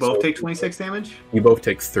 We both So- take 26 damage? You both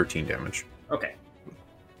take 13 damage. Okay.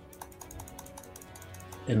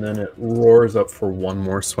 And then it roars up for one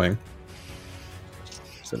more swing.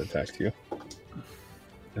 So it attacks you.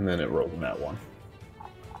 And then it rolls in that one.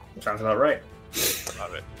 Sounds about right.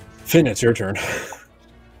 Love it. Finn, it's your turn.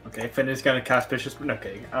 Okay, Finn is gonna cast Vicious... No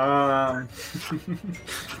kidding. In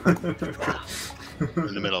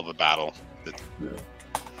the middle of a battle.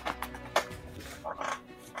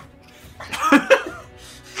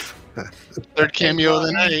 Third cameo of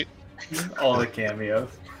the night. All the cameos.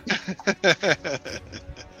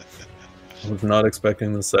 I was not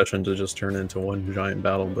expecting this session to just turn into one giant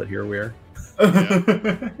battle, but here we are.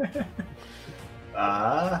 Random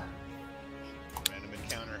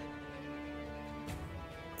encounter.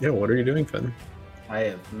 Yeah, what are you doing, Finn? I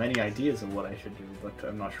have many ideas of what I should do, but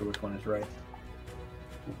I'm not sure which one is right.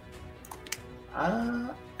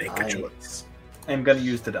 Make a choice. I'm gonna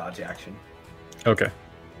use the dodge action. Okay.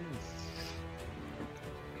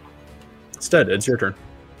 Stead, it's your turn.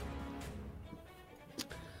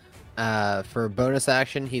 For a bonus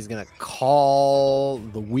action, he's gonna call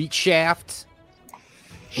the wheat shaft.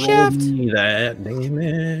 Roll Shaft. me that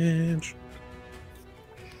damage.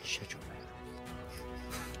 Shut your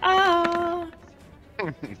Ah.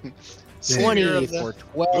 mouth. Savior 20 of the- for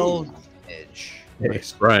 12 damage. Hey,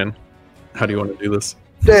 Brian, how do you want to do this?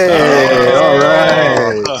 Hey, all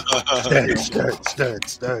right. Oh.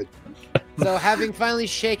 Stud. So, having finally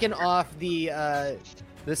shaken off the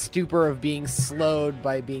stupor of being slowed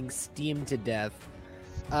by being steamed to death,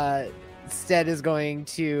 Stead is going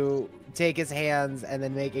to take his hands and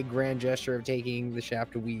then make a grand gesture of taking the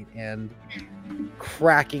shaft of wheat and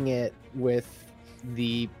cracking it with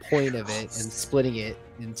the point of it and splitting it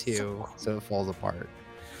in two so it falls apart.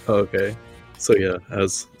 Okay. So yeah,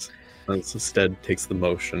 as Stead takes the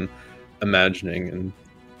motion, imagining and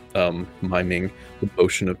miming the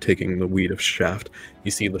motion of taking the wheat of shaft,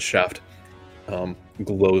 you see the shaft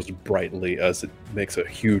glows brightly as it makes a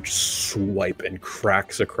huge swipe and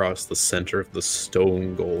cracks across the center of the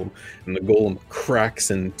stone golem, and the golem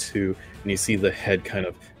cracks in two, and you see the head kind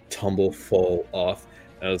of fall off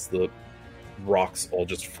as the rocks all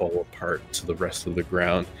just fall apart to the rest of the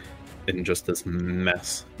ground in just this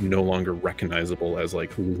mess, no longer recognizable as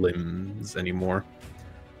like limbs anymore.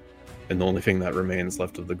 And the only thing that remains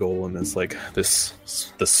left of the golem is like the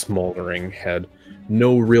smoldering head.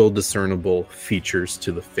 No real discernible features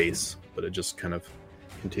to the face, but it just kind of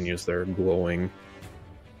continues there glowing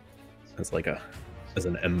as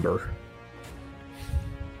an ember.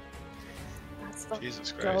 That's the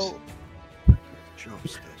Jesus Christ. dope.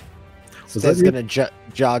 Was Stead's that, gonna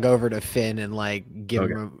jog over to Finn and like give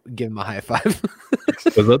him a high five. was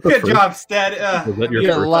that the Good first, job, Stead. was that your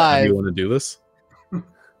You're first time alive. you want to do this?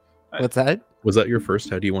 What's that? Was that your first?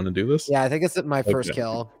 How do you want to do this? Yeah, I think it's my first Okay.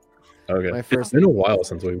 kill. Okay. My It's first. been a while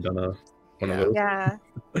since we've done one of those. Yeah.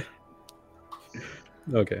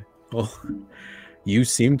 Okay. Well, you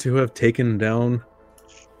seem to have taken down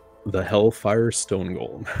the Hellfire Stone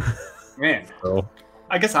Golem. Man, So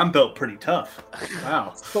I guess I'm built pretty tough.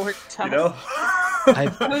 Wow. Sword tough. You know?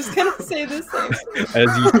 I, I was gonna say the same.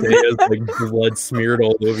 as you say, as like blood smeared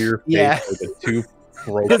all over your face, Yeah. like the tooth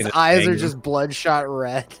broken. his and eyes are hanging. just bloodshot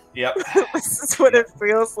red. Yep. This is what it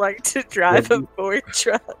feels like to drive a Ford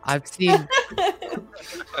truck. I've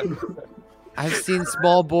seen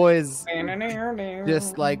small boys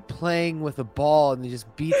just like playing with a ball and they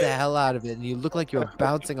just beat the hell out of it, and you look like you're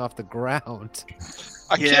bouncing off the ground.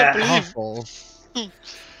 I Yeah. can't believe Awful.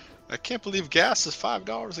 I can't believe gas is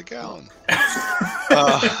 $5 a gallon.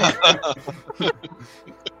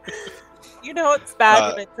 You know it's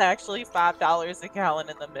bad when it's actually $5 a gallon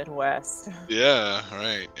in the Midwest. Yeah,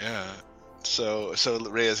 right. Yeah. So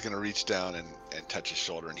Rhea's gonna reach down and touch his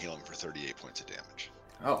shoulder and heal him for 38 points of damage.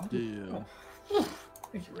 Oh. Yeah.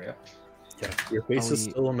 Thank you, Rhea. Yeah, your face is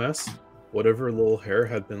Oh, still a mess. Whatever little hair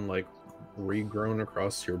had been like regrown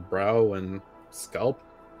across your brow and scalp,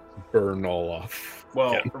 burn all off.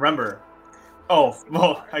 Well, Yeah. remember. Oh,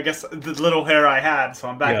 well, I guess the little hair I had, so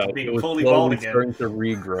I'm back to it being was fully slowly bald again. starting to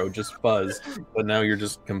regrow, just fuzz, but now you're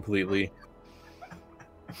just completely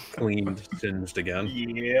cleaned, singed again.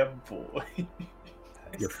 Yeah, boy.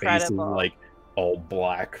 Your face is Incredible. like all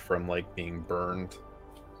black from like being burned.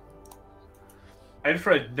 I'm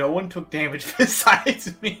afraid no one took damage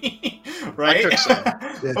besides me, right? took some.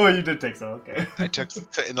 Oh, you did take some. Okay. I took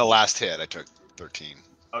in the last hit. I took 13.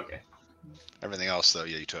 Okay. Everything else, though,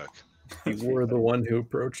 yeah, you took. You were the one who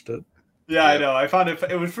approached it. Yeah, I Yep. know. I found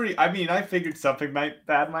it was pretty. I mean, I figured something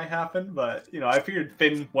bad might happen, but I figured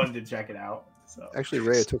Finn wanted to check it out. So Actually,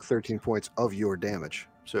 Rhea took 13 points of your damage,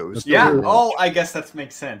 so it was still yeah. your Oh, damage. I guess that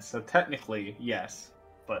makes sense. So technically, yes,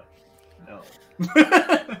 but no.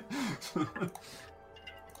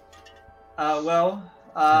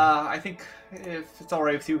 I think if it's all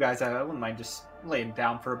right with you guys, I wouldn't mind just laying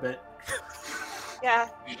down for a bit. Yeah.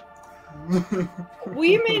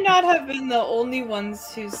 We may not have been the only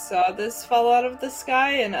ones who saw this fall out of the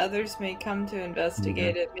sky, and others may come to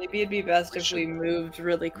investigate it. Maybe it'd be best if we moved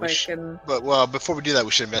really quick should- and. But well, before we do that,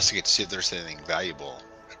 we should investigate to see if there's anything valuable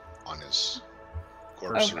on his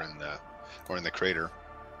corpse Okay. or in the crater.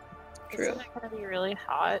 True. Isn't it gonna be really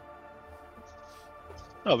hot?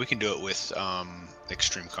 Oh, we can do it with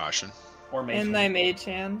extreme caution. Or maybe In thy mage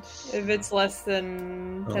hand, if it's less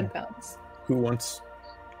than 10 pounds. Who wants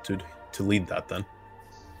to lead that then?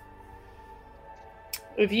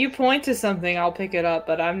 If you point to something, I'll pick it up,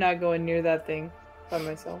 but I'm not going near that thing by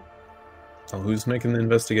myself. Oh, who's making the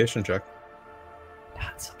investigation check?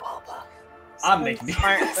 Not Zabalba. I'm making the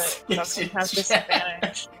smart, but something has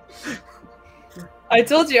disadvantage. I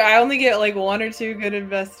told you I only get like 1 or 2 good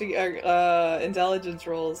intelligence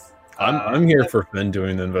rolls. I'm here for Finn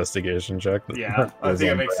doing the investigation check. Yeah, I Goes think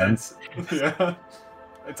it on makes brand. sense. Yeah.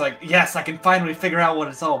 It's like, yes, I can finally figure out what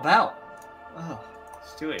it's all about. Oh,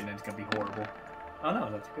 let's do it, and it's gonna be horrible. Oh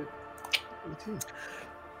no, that's good.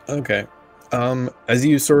 Okay. As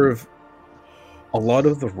you sort of, a lot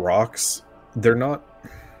of the rocks, they're not.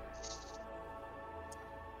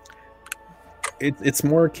 It's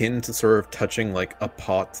more akin to sort of touching like a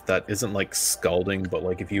pot that isn't like scalding, but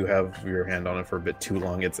like if you have your hand on it for a bit too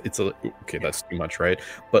long, it's a okay. That's too much, right?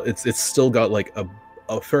 But it's still got like a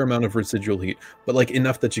fair amount of residual heat, but like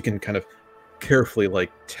enough that you can kind of carefully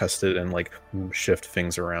like test it and like shift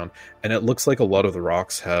things around. And it looks like a lot of the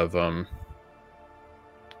rocks have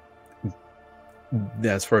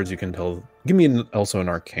as far as you can tell, give me also an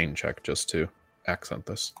arcane check just to accent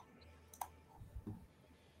this.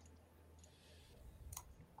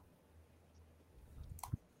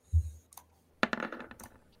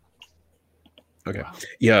 Okay.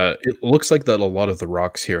 Yeah, it looks like that a lot of the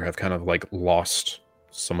rocks here have kind of like lost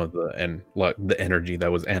some of the energy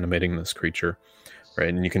that was animating this creature, right?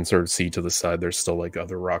 And you can sort of see to the side there's still like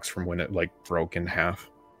other rocks from when it like broke in half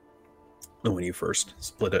when you first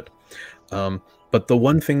split it. But the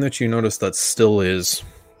one thing that you noticed that still is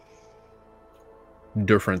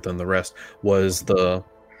different than the rest was the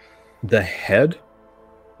head.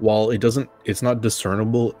 While it's not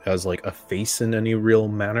discernible as like a face in any real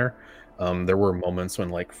manner. There were moments when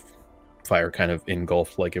like fire kind of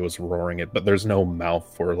engulfed, like it was roaring it, but there's no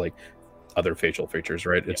mouth for like other facial features,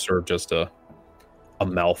 right? It's sort of just a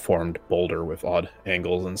malformed boulder with odd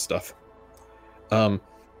angles and stuff.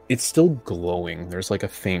 It's still glowing. There's like a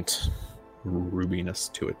faint rubiness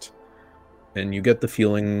to it, and you get the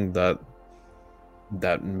feeling that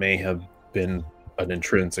may have been an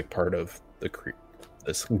intrinsic part of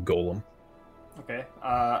this golem. Okay.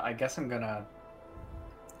 I guess I'm gonna.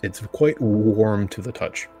 It's quite warm to the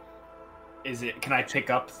touch. Is it? Can I pick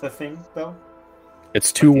up the thing though?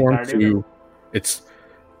 It's too the warm entirety of to. It's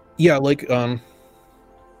yeah, like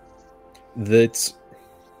that's.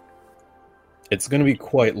 It's going to be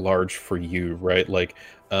quite large for you, right? Like,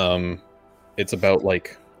 it's about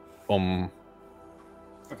like, Okay.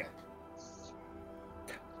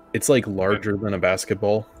 It's like larger than a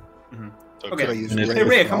basketball. So Okay. Could I use And it's, Ray Hey, of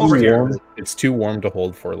Ray, come Frost? over here. warm, it's too warm to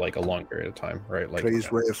hold for like a long period of time, right? Like, Could I use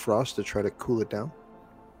Ray of Frost to try to cool it down?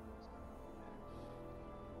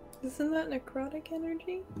 Isn't that necrotic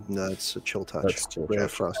energy? No, it's a chill touch. That's chill Ray of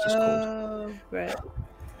touch. Frost is cold. Oh, right.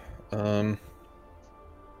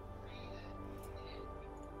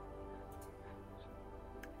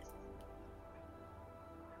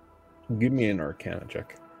 Give me an Arcana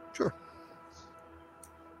check. Sure.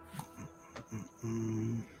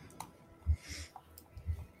 Mm,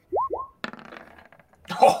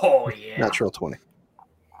 Oh yeah. Natural 20.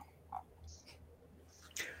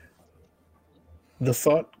 The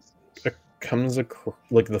thought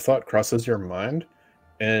the thought crosses your mind,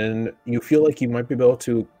 and you feel like you might be able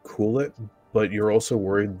to cool it, but you're also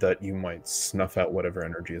worried that you might snuff out whatever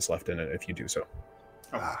energy is left in it if you do so.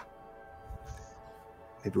 Ah.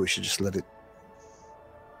 Maybe we should just let it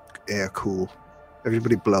air cool.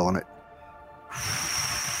 Everybody blow on it.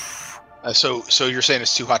 So you're saying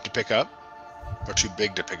it's too hot to pick up, or too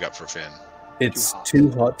big to pick up for Finn? It's hot.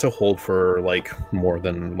 too hot to hold for like more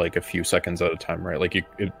than like a few seconds at a time, right? Like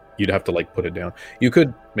you'd have to like put it down. You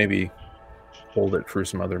could maybe hold it through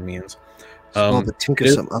some other means. Well, but think of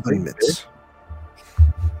it- some oven mitts.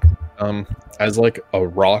 As like a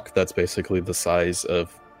rock that's basically the size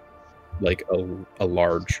of like a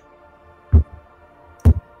large,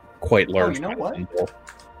 quite large. you know what? medicine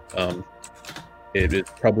ball. It is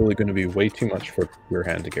probably going to be way too much for your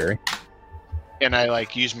hand to carry. And I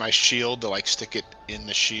like use my shield to like stick it in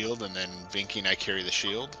the shield, and then Vinking I carry the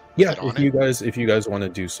shield. with Yeah, it on if you guys want to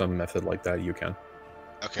do some method like that, you can.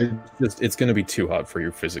 Okay. It's going to be too hot for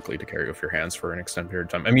you physically to carry with your hands for an extended period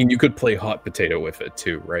of time. I mean, you could play hot potato with it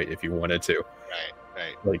too, right? If you wanted to.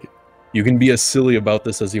 Right. Like, you can be as silly about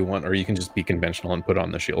this as you want, or you can just be conventional and put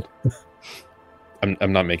on the shield.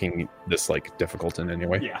 I'm not making this like difficult in any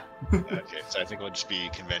way. Yeah. Okay. So I think we'll just be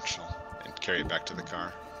conventional and carry it back to the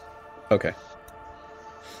car. Okay.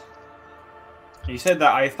 You said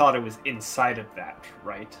that I thought it was inside of that,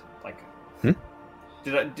 right? Like,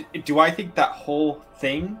 do I think that whole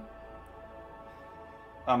thing?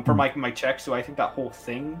 For my checks, do I think that whole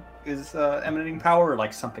thing is emanating power, or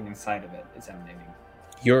like something inside of it is emanating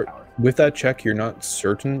power? With that check, you're not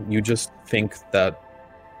certain. You just think that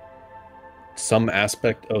some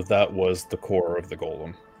aspect of that was the core of the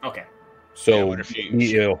golem. Okay. So Yeah, what if you-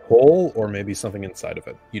 maybe a hole, or maybe something inside of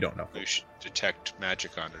it. You don't know. We should detect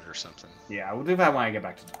magic on it or something. Yeah, we'll do that when I get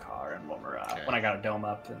back to the car and when we're Okay. when I got a dome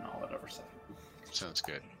up and all that other stuff. Sounds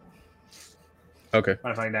good. Okay.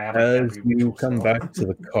 When I find out As you come back to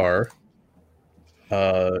the car,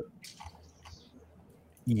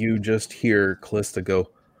 you just hear Callista go,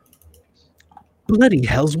 "Bloody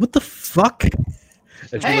hells, what the fuck?"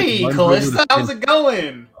 And she, Hey, runs over Callista, to how's Finn. it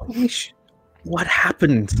going? Holy what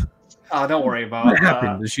happened? Oh, don't worry about What it.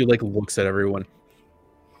 happened? And she like looks at everyone.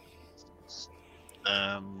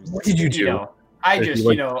 What did you do? You know, I As just, you,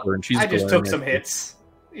 like, you know, turn, she's I just glaring took at some you. hits.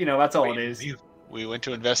 You know, that's all it is. We went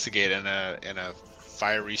to investigate, and a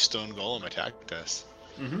fiery stone golem attacked us.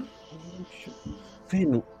 Mm-hmm.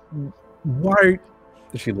 Finn, why?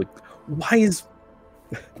 She looked. Why is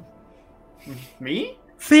Me?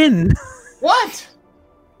 Finn? What?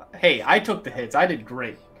 Hey, I took the hits. I did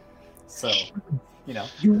great. So, you know.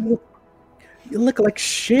 You look like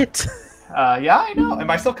shit. Yeah, I know. Am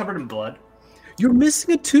I still covered in blood? You're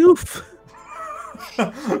missing a tooth.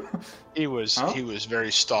 He was Huh? he was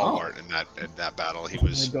very stalwart in that battle. He Oh my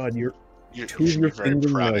was. god, You two of should your be very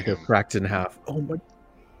fingers proud of like are him. cracked in half. Oh my!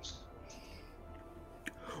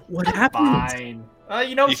 What happened? Fine.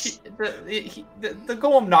 You know, the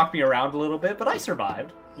golem knocked me around a little bit, but I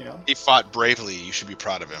survived. You know. He fought bravely. You should be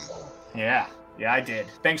proud of him. Yeah, I did.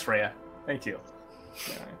 Thanks, Freya. Thank you.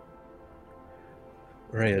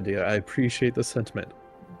 Raya, dear, I appreciate the sentiment,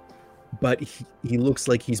 but he looks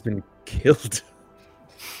like he's been killed.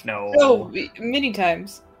 No. Oh, many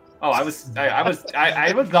times. Oh, I was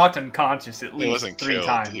knocked unconscious at He least wasn't 3 killed.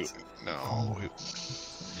 times. No.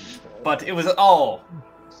 But it was all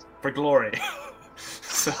for glory.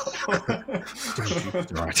 So.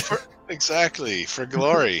 Exactly, for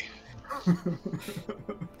glory.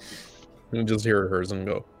 You just hear hers and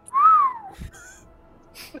go.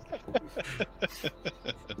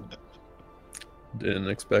 Didn't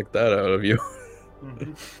expect that out of you.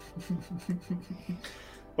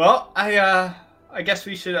 Well, I guess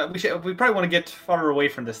we probably want to get farther away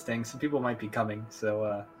from this thing. Some people might be coming,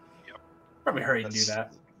 so probably hurry and do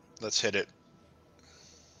that. Let's hit it.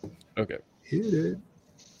 Okay. Hit it.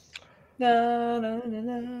 No, no, no,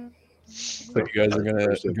 no. So you guys are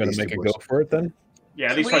gonna make a go for it then?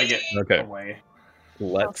 Yeah, at least try to get Okay. away.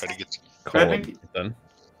 Let's Try to get. call I it think- then.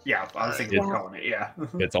 Yeah, I was thinking of calling it. Yeah,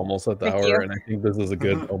 It's almost at the Thank hour, you. and I think this is a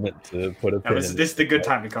good moment to put a pin this in. is the good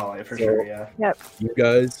time to call it for So- sure. Yeah. You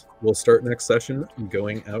guys will start next session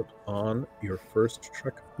going out on your first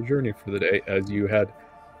trek of the journey for the day, as you had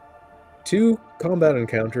 2 combat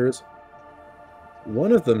encounters.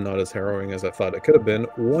 One of them not as harrowing as I thought it could have been.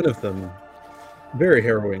 One of them very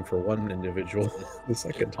harrowing for one individual. The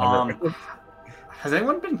second time around. Has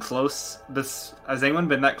anyone been close? Has anyone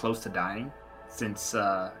been that close to dying since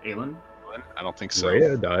Aelin? I don't think so.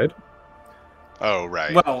 Rhea died. Oh,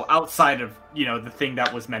 right. Well, outside of the thing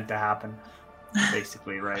that was meant to happen,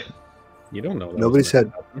 basically, right? You don't know. That Nobody's was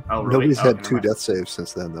had Oh, really? nobody's Oh, had never 2 mind. death saves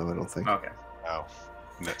since then, though. I don't think Okay. Wow.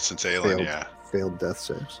 Since Aelin, Failed. yeah. failed death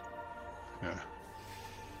saves.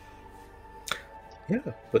 Yeah,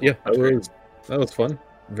 but yeah, that was fun.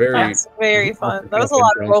 Very That's very fun. That was a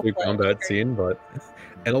lot of impromptu roleplay. combat scene,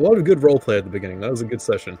 and a lot of good roleplay at the beginning. That was a good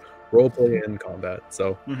session. Roleplay and combat.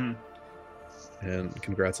 So, Mm-hmm. and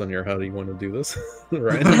congrats on your how do you want to do this,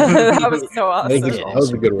 Ryan? That was so That was, awesome. that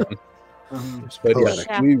was a good one. It's But poetic.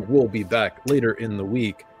 yeah, we will be back later in the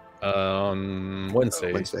week on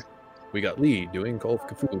Wednesday. Wednesday. We got Lee doing Call of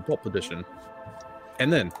Cthulhu Pulp Edition.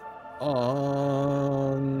 And then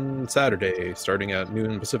on Saturday, starting at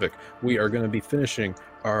noon Pacific, we are going to be finishing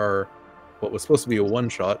our, what was supposed to be a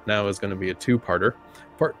one-shot, now is going to be a 2-parter.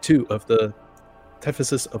 Part 2 of the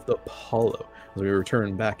Typhosis of the Apollo, as we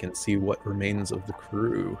return back and see what remains of the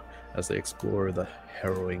crew as they explore the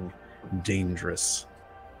harrowing, dangerous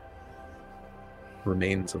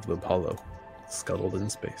remains of the Apollo, scuttled in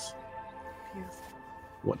space.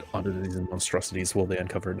 What oddities and monstrosities will they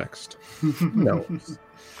uncover next? No.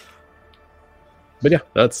 But yeah,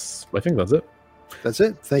 I think that's it. That's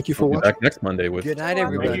it. Thank you for We'll be watching. back next Monday with Good night, Thank Thank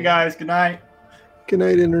everybody. you guys. Good night. Good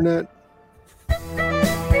night, Internet.